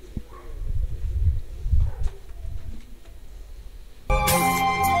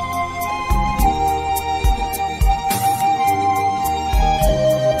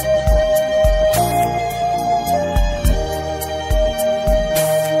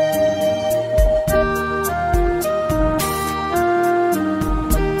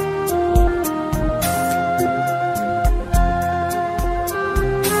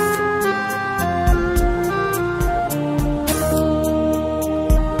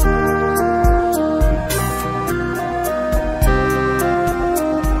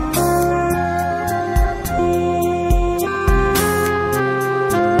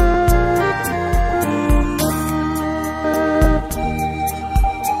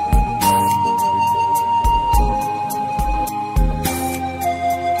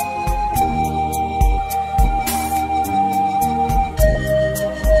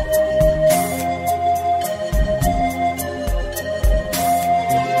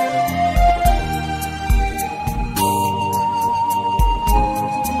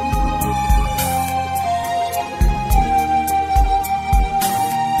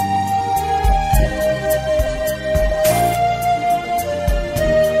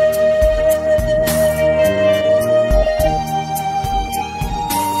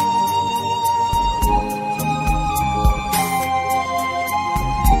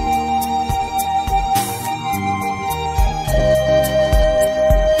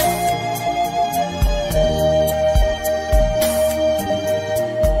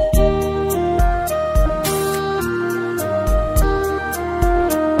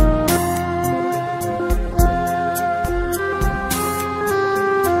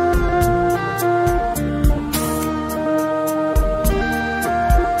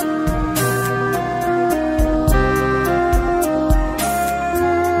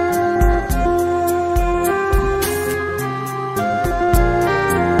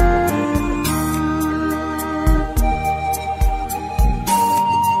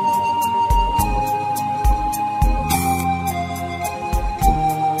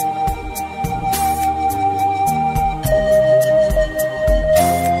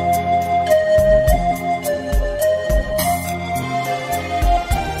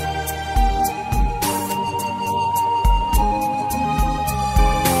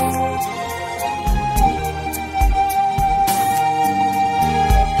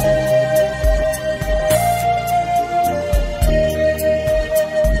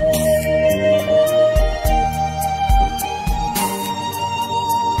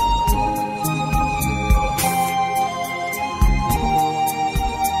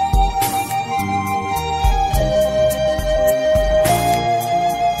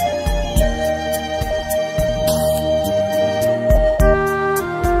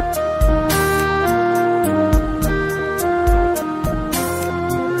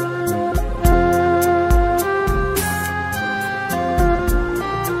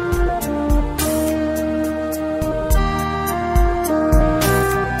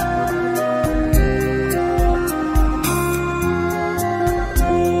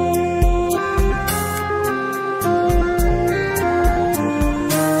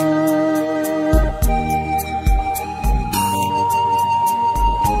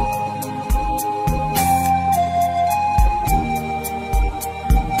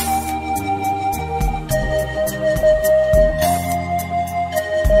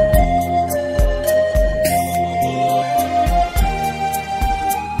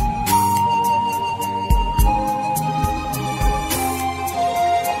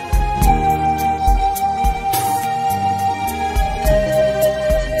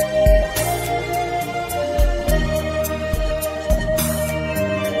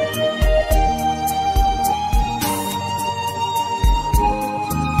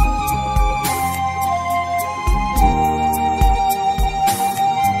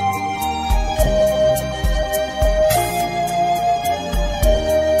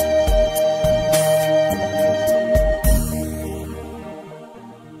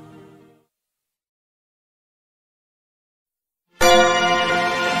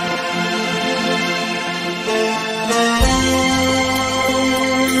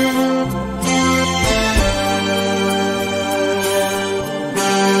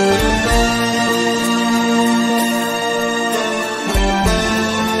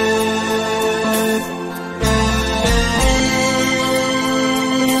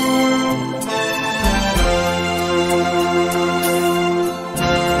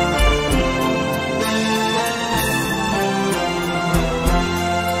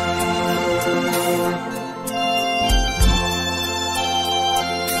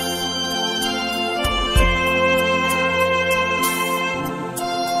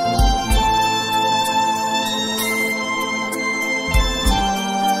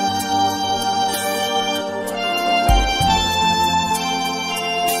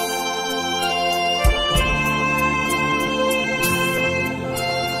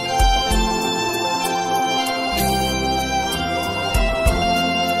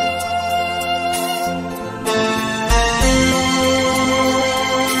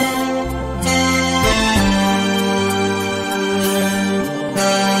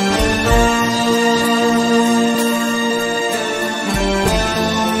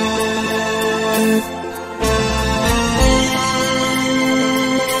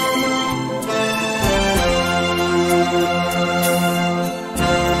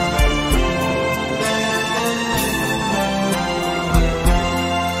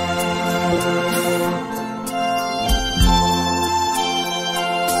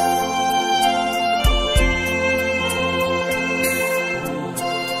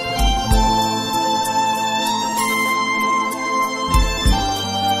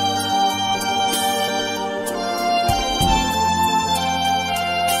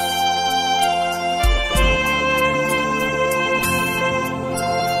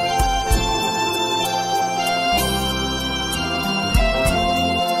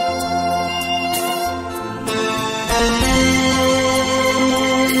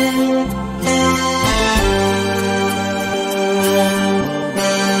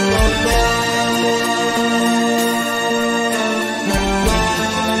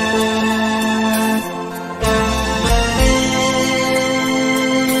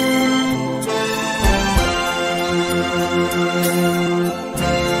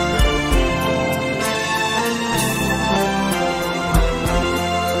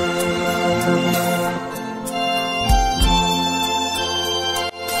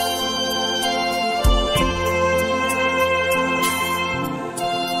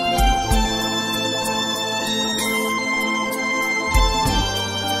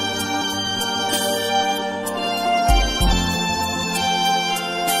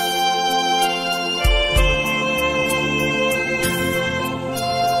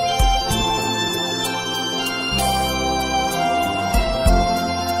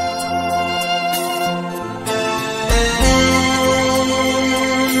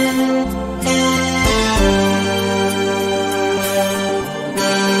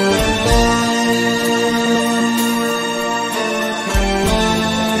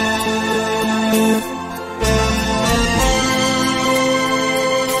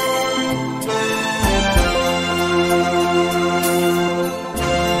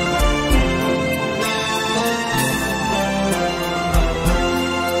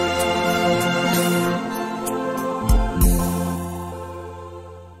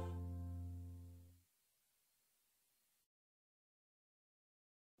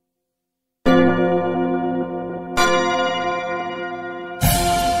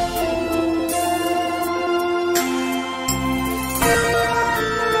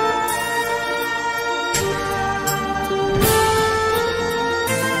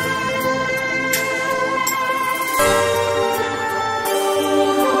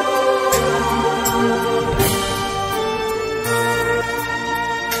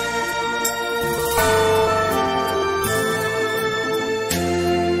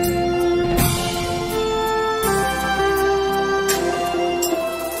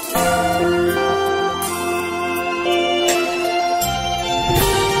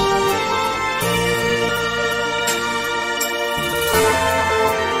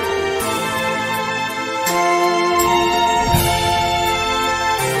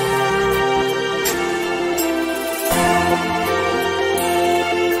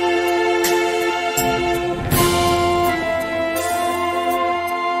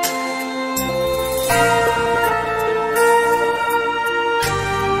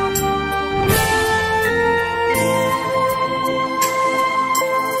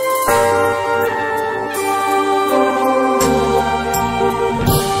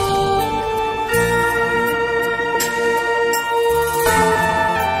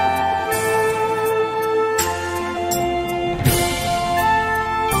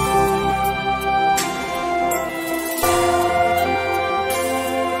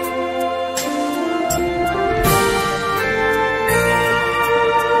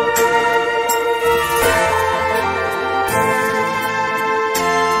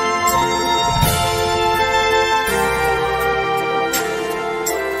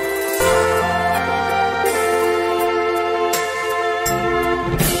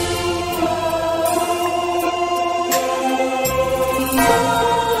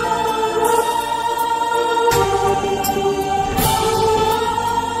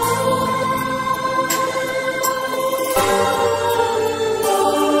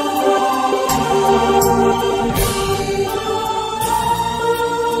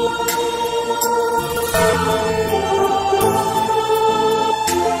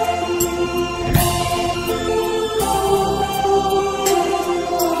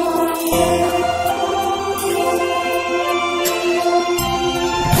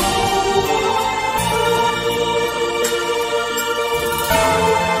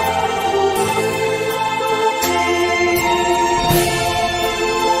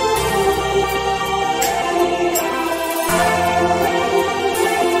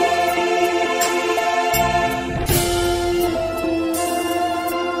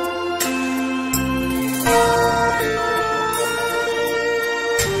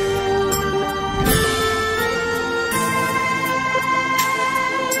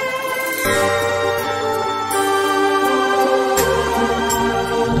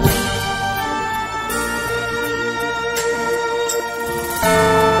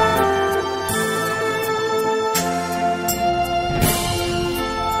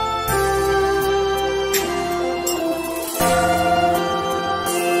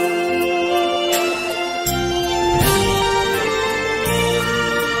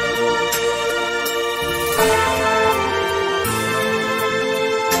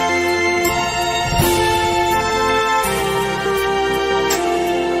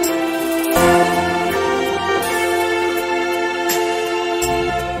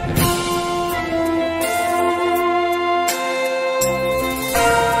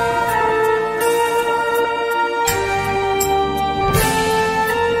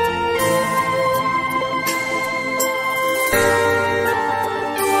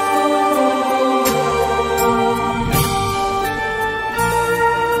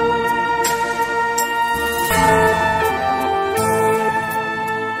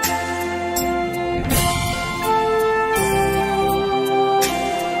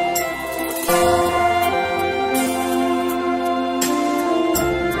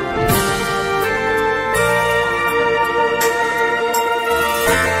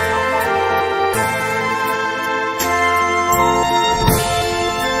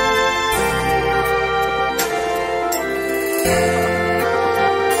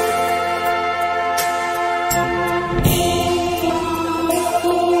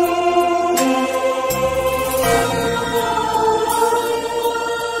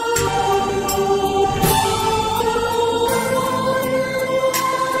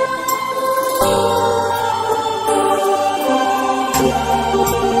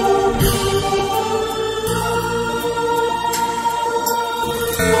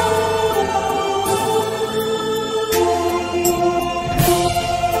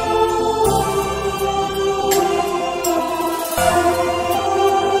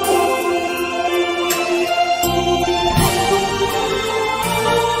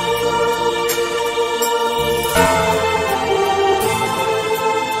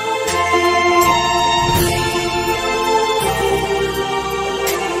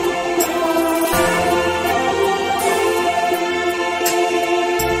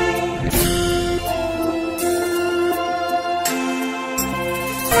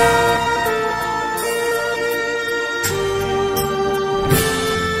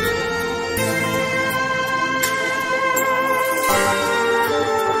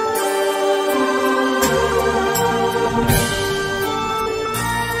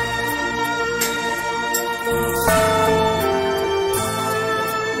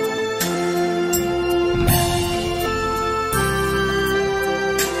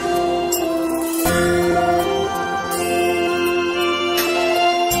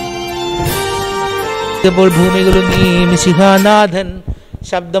 ഇപ്പോൾ ഭൂമികളും നീ മിശിഹാനാഥൻ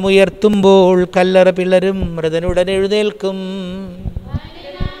ശബ്ദമുയർത്തുമ്പോൾ കല്ലറ പിളരും, മൃതനുടൻ എഴുന്നേൽക്കും.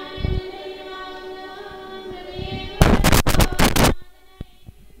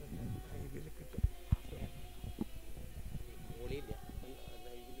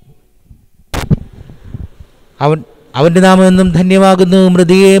 അവൻ്റെ നാമം എന്നും ധന്യമാകുന്നു.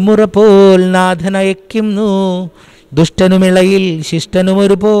 മൃതിയെ മുറപോൽ നാഥൻ അയക്കുന്നു, ദുഷ്ടനുമിളയിൽ ശിഷ്ടനും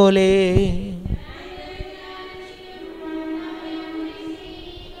ഒരുപോലെ.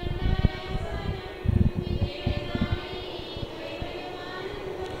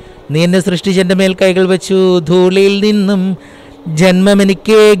 നീ എന്നെ സൃഷ്ടിച്ചെൻ്റെ മേൽ കൈകൾ വെച്ചു, ധൂളിയിൽ നിന്നും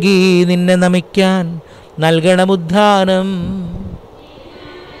ജന്മമെനിക്കേകി, നിന്നെ നമിക്കാൻ നൽകണമുദ്ധാനം.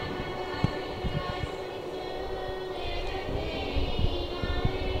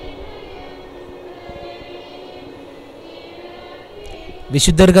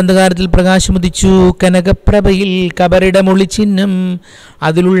 വിശുദ്ധർ അന്ധകാരത്തിൽ പ്രകാശമുദിച്ചു, കനകപ്രഭയിൽ കബറിടമൊളിച്ചിഹ്നം,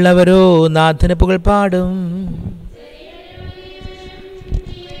 അതിലുള്ളവരോ നാഥന് പുകഴ് പാടും.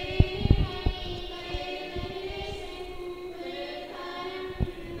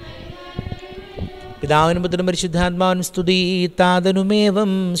 പിതാവിനും പുത്രനും പരിശുദ്ധാത്മാവിനും സ്തുതി,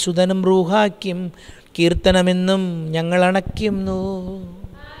 താതനുമേവം സുതനും റൂഹാക്കും കീർത്തനമെന്നും ഞങ്ങൾ അണയ്ക്കുന്നു.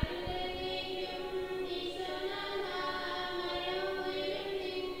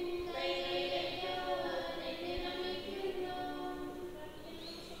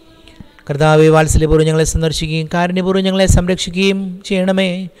 കർത്താവേ, വാത്സല്യപൂർവ്വം ഞങ്ങളെ സന്ദർശിക്കുകയും കാരുണ്യപൂർവ്വം ഞങ്ങളെ സംരക്ഷിക്കുകയും ചെയ്യണമേ.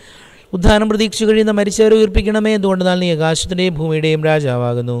 ഉദ്ധാനം പ്രതീക്ഷിച്ചു കഴിയുന്ന മരിച്ചവരെ ഉയർപ്പിക്കണമേ. എന്തുകൊണ്ടെന്നാൽ നീ ആകാശത്തിൻ്റെയും ഭൂമിയുടെയും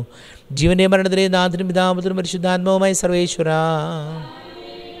രാജാവാകുന്നു. ജീവൻ്റെയും മരണത്തിൻ്റെയും നാഥനും പിതാപുത്രനും പരിശുദ്ധാത്മാവുമായി സർവേശ്വര.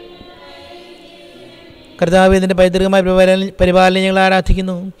 കർത്താവേ, നിന്റെ പൈതൃകമായ പരിപാലനം ഞങ്ങൾ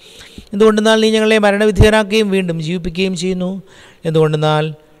ആരാധിക്കുന്നു. എന്തുകൊണ്ടെന്നാൽ നീ ഞങ്ങളെ മരണവിധേയരാക്കുകയും വീണ്ടും ജീവിപ്പിക്കുകയും ചെയ്യുന്നു. എന്തുകൊണ്ടെന്നാൽ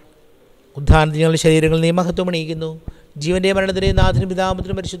ഉദ്ധാനത്തിൽ ഞങ്ങളുടെ ശരീരങ്ങൾ നീ മഹത്വം അണിയിക്കുന്നു. ജീവൻ്റെയും മരണത്തിൻ്റെയും നാഥനും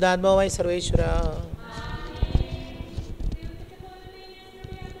പിതാപുത്രനും പരിശുദ്ധാത്മാവുമായി സർവേശ്വര.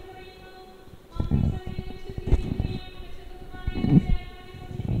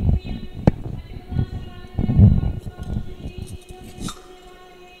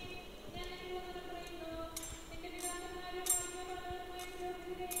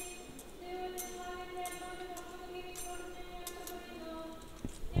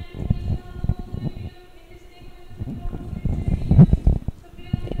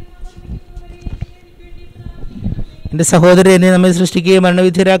 എൻ്റെ സഹോദരൻ, എന്നെ നമ്മെ സൃഷ്ടിക്കുകയും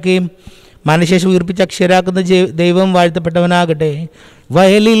മരണവിധേയരാക്കുകയും മനുശേഷം ഉയർപ്പിച്ച് അക്ഷരാക്കുന്ന ദൈവം വാഴ്ത്തപ്പെട്ടവനാകട്ടെ.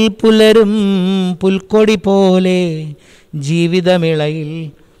 വയലിൽ പുലരും പുൽക്കൊടി പോലെ ജീവിതമിളയിൽ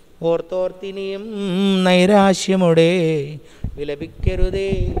ഓർത്തോർത്തിനിയും നൈരാശ്യമോടെ വിലപിക്കരുതേ.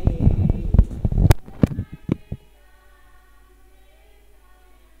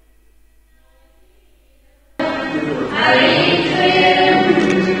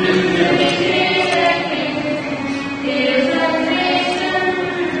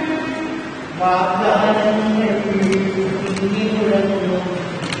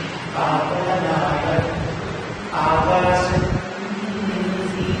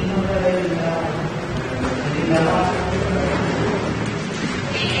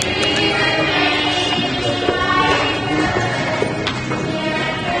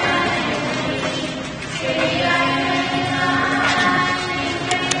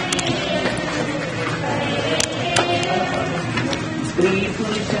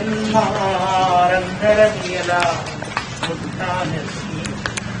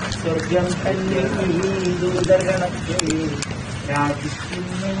 സ്വർഗം തന്നെ ദൂതഗണത്തിൽ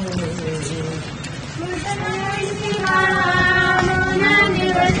രാജിക്കുന്നു.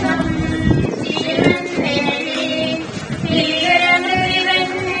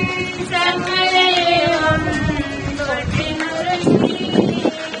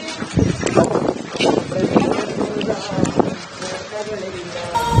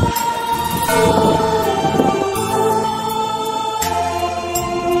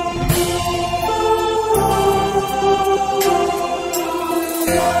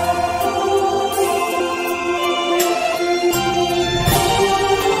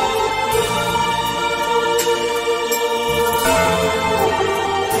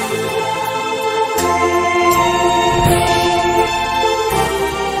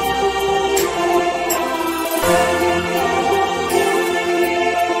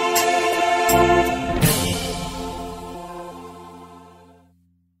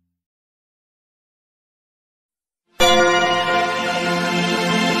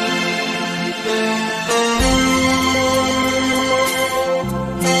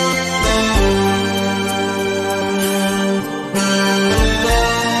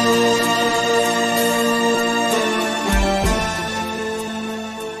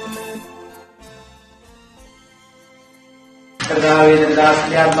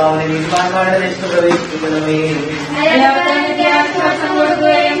 ദാസന്റെ ആത്മാവിനെ നീതിമാന്മാരുടെ ദേശത്ത് പ്രവേശിപ്പിക്കണമേ.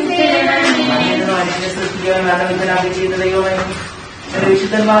 സൃഷ്ടിക്കാൻ മരണവിധനാക്കി ചെയ്ത ദൈവമേ, എന്റെ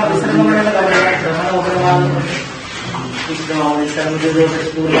വിശുദ്ധന്മാർക്ക് ശ്രമങ്ങളുള്ള ശ്രമണോപരമാകുന്നു. വിശുദ്ധമാവുന്ന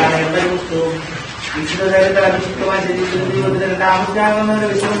വിശുദ്ധ തരത്തിൽ അഭിഷിക്തമായി ശരീരത്തിൽ ദൈവത്തിന് താമസിക്കാവുന്നവരുടെ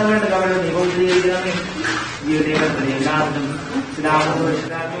വിശ്രമങ്ങളുടെ കവല നിബോധീകരിക്കണമേ. ജീവനെ എല്ലാത്തിനും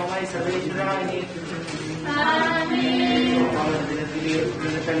സുധാമമായി സർവേശ്വരമായി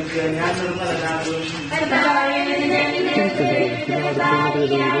കളിക്കുക. ഞാൻ നിർമ്മലനാകും.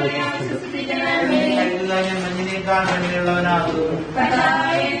 ഞാൻ മഞ്ഞിനേക്കാൾ മഞ്ഞുള്ളവനാകും.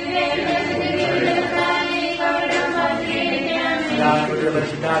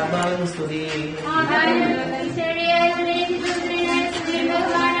 പരിശുദ്ധാത്മാവിന് സ്തുതി.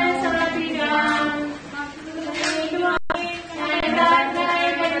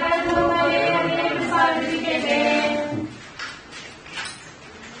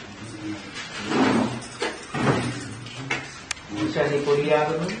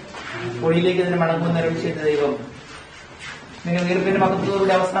 പൊടിയാകുന്നു, പൊടിയിലേക്ക് ഇതിന് മടങ്ങുന്ന അഭിഷേക ദൈവം നിങ്ങൾ വീർപ്പിന്റെ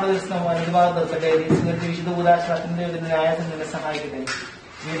മകത്തൂരുടെ അവസാന ദിവസം അനുഭാഗം നിർത്തട്ടെ. വിശുദ്ധ ഭൂതാശ്വാസത്തിന്റെ ആയാസം നിന്നെ സഹായിക്കട്ടെ.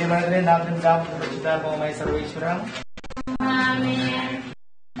 വീര്യമഴത്തിലെ നാമത്തിനും പിതാവിനും പരിശുദ്ധാത്മാവുമായ സർവേശ്വര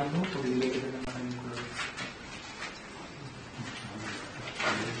പൊടിയിലേക്ക് ഇതിന് മടങ്ങിക്കൊള്ളും.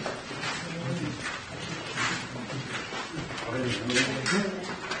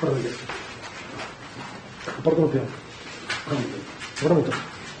 അപ്പുറത്ത് നോക്കിയാ ഇവിടെ നോക്കാം.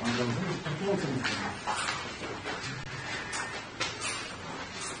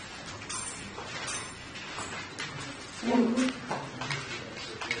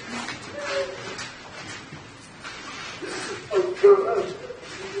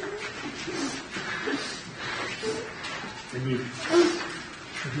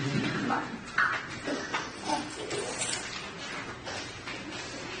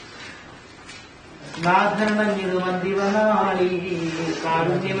 നാഥനമന്ദിവനാളി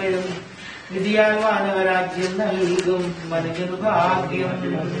കാരുണ്യമെഴും വിധിയാൽ വാനവരാജ്യം നൽകും മനുഷ്യനു ഭാഗ്യം.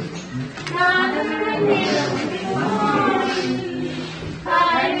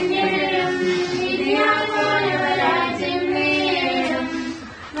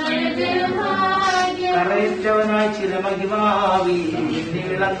 കറയറ്റവനായി ചില മഹിമാവി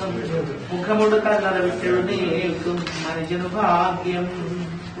വിളങ്ങും മുഖമൊടു കണ്ണട വിട്ടെഴുന്നേൽക്കും മനുഷ്യനു ഭാഗ്യം.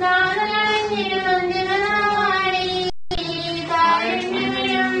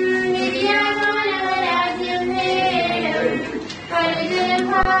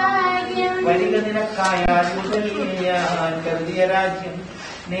 വരിക നിനക്കായാൽ മുതൽ ഞാൻ കരുതിയ രാജ്യം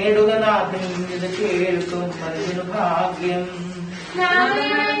നേടുക നാഥൻ ഇത് കേൾക്കും മനുഷ്യനു ഭാഗ്യം.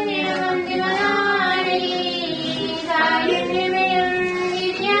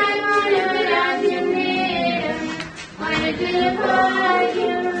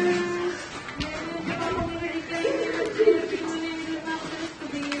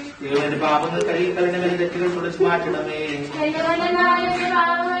 ദൈവത്തിന്റെ പാപങ്ങൾ കഴുകി കളഞ്ഞ തെറ്റുകൾ തുടച്ചു മാറ്റണമേ.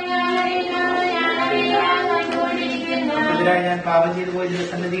 ഞാൻ പാപം ചെയ്തു പോയ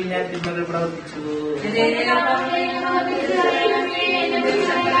സന്നദ്ധിയിൽ ഞാൻ തിന്മകൾ പ്രവർത്തിച്ചു.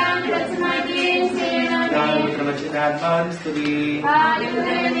 ആത്മാവിന് സ്തുതി.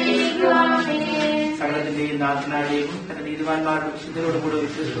 സകലത്തിന്റെയും നാഥനാടെയും തന്റെ നീതിമാന്മാരുടെ വിശുദ്ധരോടുകൂടെ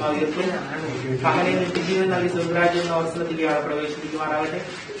വിശ്വസിക്കും. മകനെ നിത്യജീവൻ നൽകി സ്വർഗ്ഗരാജ്യം എന്ന അവസരത്തിലേക്ക് പ്രവേശിപ്പിക്കുമാറാകട്ടെ.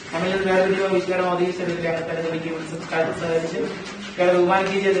 നമ്മളിൽ വേർതിരിവോ വിശ്വരമോ അതീശ്വരത്തിൽ അങ്ങനെ വിളിക്കും സംസ്കാരത്തിൽ സഹകരിച്ച് കേരള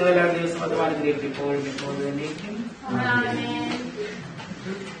ബഹുമാനിക്കുകയും ചെയ്തു എല്ലാ ദിവസം അധ്വാനത്തിലേക്ക് ഇപ്പോഴും ഇപ്പോൾ തന്നെയും.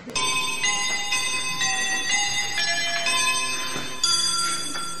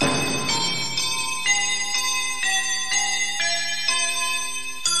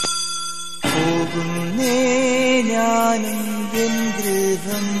 പോകുന്നേ ഞാനും എൻ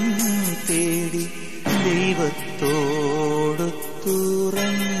ഗൃഹം തേടി ദൈവത്തോടു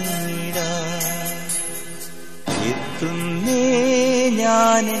തുറന്നിടാൻ. എത്തുന്നേ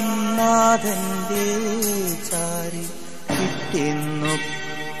ഞാനെൻ നാഥന്റെ ചാരി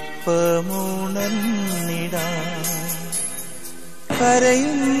കിട്ടിയെന്നൊപ്പമുണർന്നിടാൻ.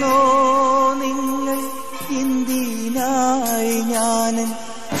 കരയുന്നോ നിങ്ങൾ എന്തിനായി ഞാനൻ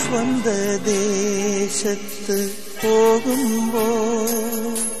സ്വന്ത ദേശത്ത്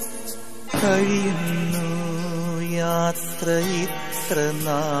പോകുമ്പോൾ? കഴിയുന്നു യാത്ര ഇത്ര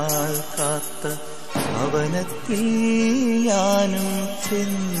നാൾ കാത്ത ഭവനത്തിൽ ഞാനും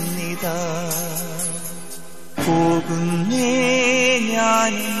ചെന്നിതാ. പോകുന്നേ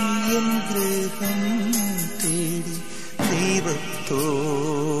ഞാനും എൻ ഗൃഹം തേടി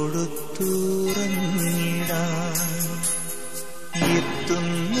ദൈവത്തോടു തുറന്നിടാൻ.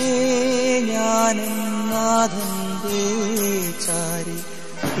 എത്തുന്നേ ഞാനും നാഥന്റെ ചാരി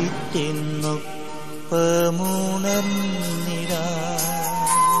പിറ്റെന്നൊപ്പമുണർന്നിടാ.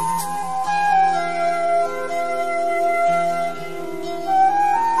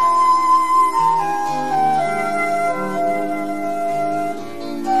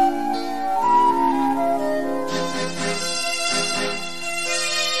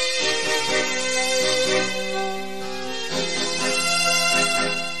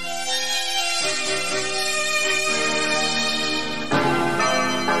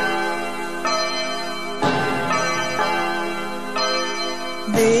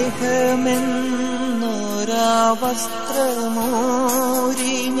 ദേഹമെന്നൊരാ വസ്ത്രമോരി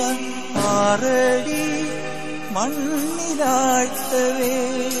ഞാൻ ആറടി മണ്ണിലാഴ്ത്തവേ,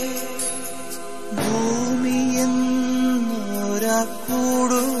 ഭൂമിയെന്നൊരാ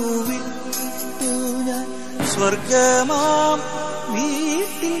കൂടുവിട്ടു ഞാൻ സ്വർഗമാം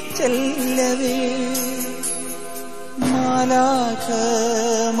വീട്ടിൽ ചെല്ലവേ, മാലാഖമാരും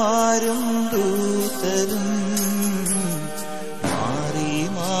ദൂതരും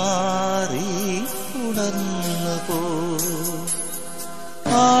ഉണർന്നു പോ.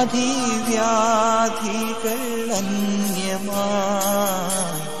 ആധിവ്യാധികൾ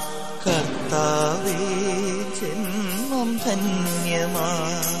അന്യമായി കർത്താവേ ജന്മം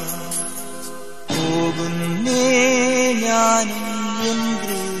ധന്യമായി. പോകുന്നേ ഞാനും എൻ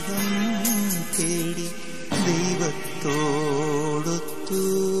ഗൃഹം തേടി ദൈവത്തോടൊത്തുറങ്ങിടാൻ.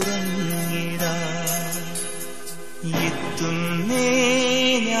 എത്തുന്നേ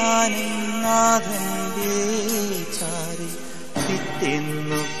ഞാനും നാഥന്റെ ചാരി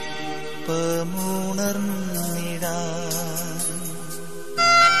പിറ്റെന്നൊപ്പമുണർന്നിടാൻ.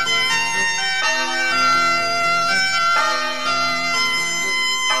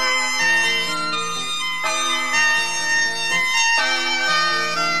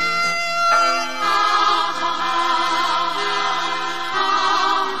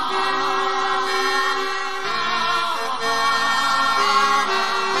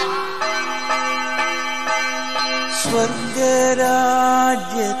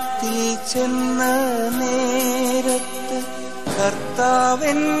 സ്വർഗരാജ്യത്തിൽ ചെന്ന നേരത്ത്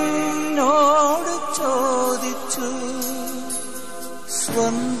കർത്താവെന്നോട് ചോദിച്ചു,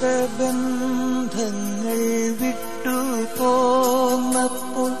 സ്വന്ത ബന്ധങ്ങൾ വിട്ടു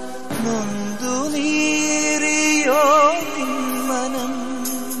പോന്നപ്പോൾ നൊന്തു നീറിയോ നിന്മനം?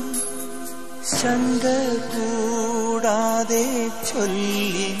 ശങ്ക കൂടാതെ ചൊല്ലി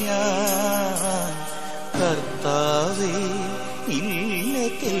ഞാൻ, കർത്താവേ ഇല്ല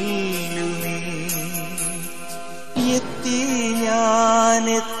തെല്ലുമേ. എത്തി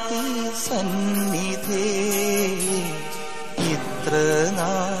ഞാനെത്തി സന്നിധേ, ഇത്ര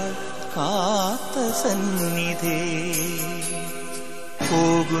നാൾ കാത്ത സന്നിധേ.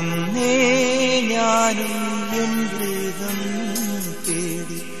 പോകുന്നേ ഞാനും എൻ ഗൃഹം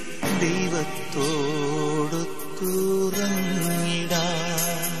തേടി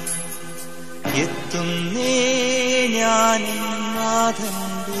ദൈവത്തോടൊത്തുറങ്ങിടാൻ. എത്തുന്നേ ഞാനും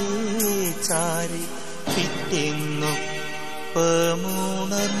നാഥന്റെ ചാരി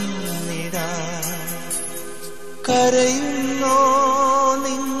പിറ്റെന്നൊപ്പമുണർന്നിടാൻ. കരയുന്നോ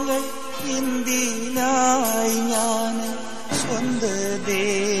നിങ്ങൾ എന്തിനായി ഞാൻ സ്വന്ത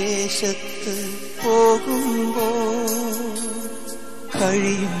ദേശത്ത് പോകുമ്പോൾ?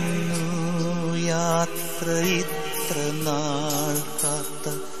 കഴിയുന്നു യാത്ര ഇത്ര നാൾ കാത്ത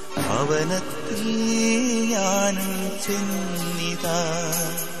ഭവനത്തിൽ ഞാനും ചെന്നിതാ.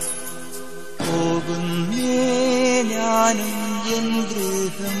 പോകുന്നേ ഞാനും എൻ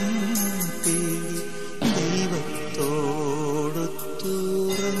ഗൃഹം തേടി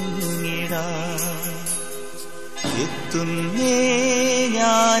ദൈവത്തോടൊത്തുറങ്ങിടാൻ. എത്തുന്നേ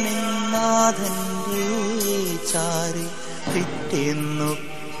ഞാനും നാഥന്റെ ചാരി പിറ്റെന്നൊപ്പമുണർന്നിടാൻ.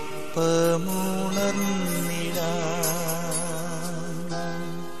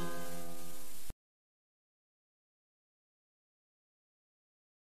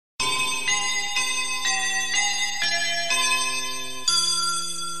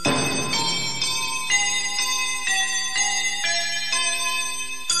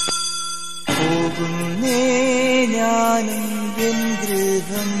 പോകുന്നേ ഞാനും എൻ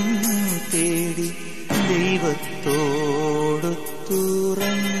ഗൃഹം തേടി ദൈവത്തോടൊത്തുറങ്ങിടാൻ.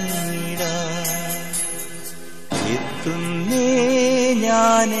 എത്തുന്നേ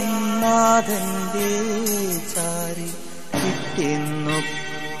ഞാനെൻ നാഥന്റെ ചാരി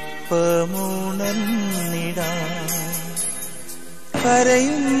പിറ്റെന്നൊപ്പമുണർന്നിടാൻ.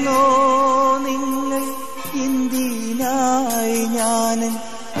 കരയുന്നോ നിങ്ങൾ എന്തിനായി ഞാൻ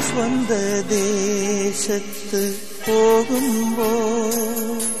സ്വന്ത ദേശത്ത്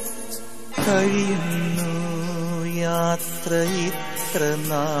പോകുമ്പോൾ? കഴിയുന്നു യാത്ര ഇത്ര എത്ര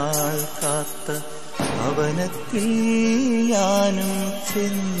നാൾ കാത്ത ഭവനത്തിൽ ഞാനും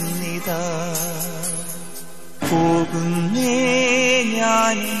ചെന്നിതാ. പോകുന്നേ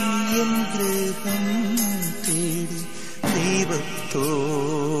ഞാനും എൻ ഗൃഹം തേടി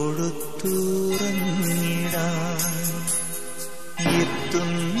ദൈവത്തോടൊത്തു.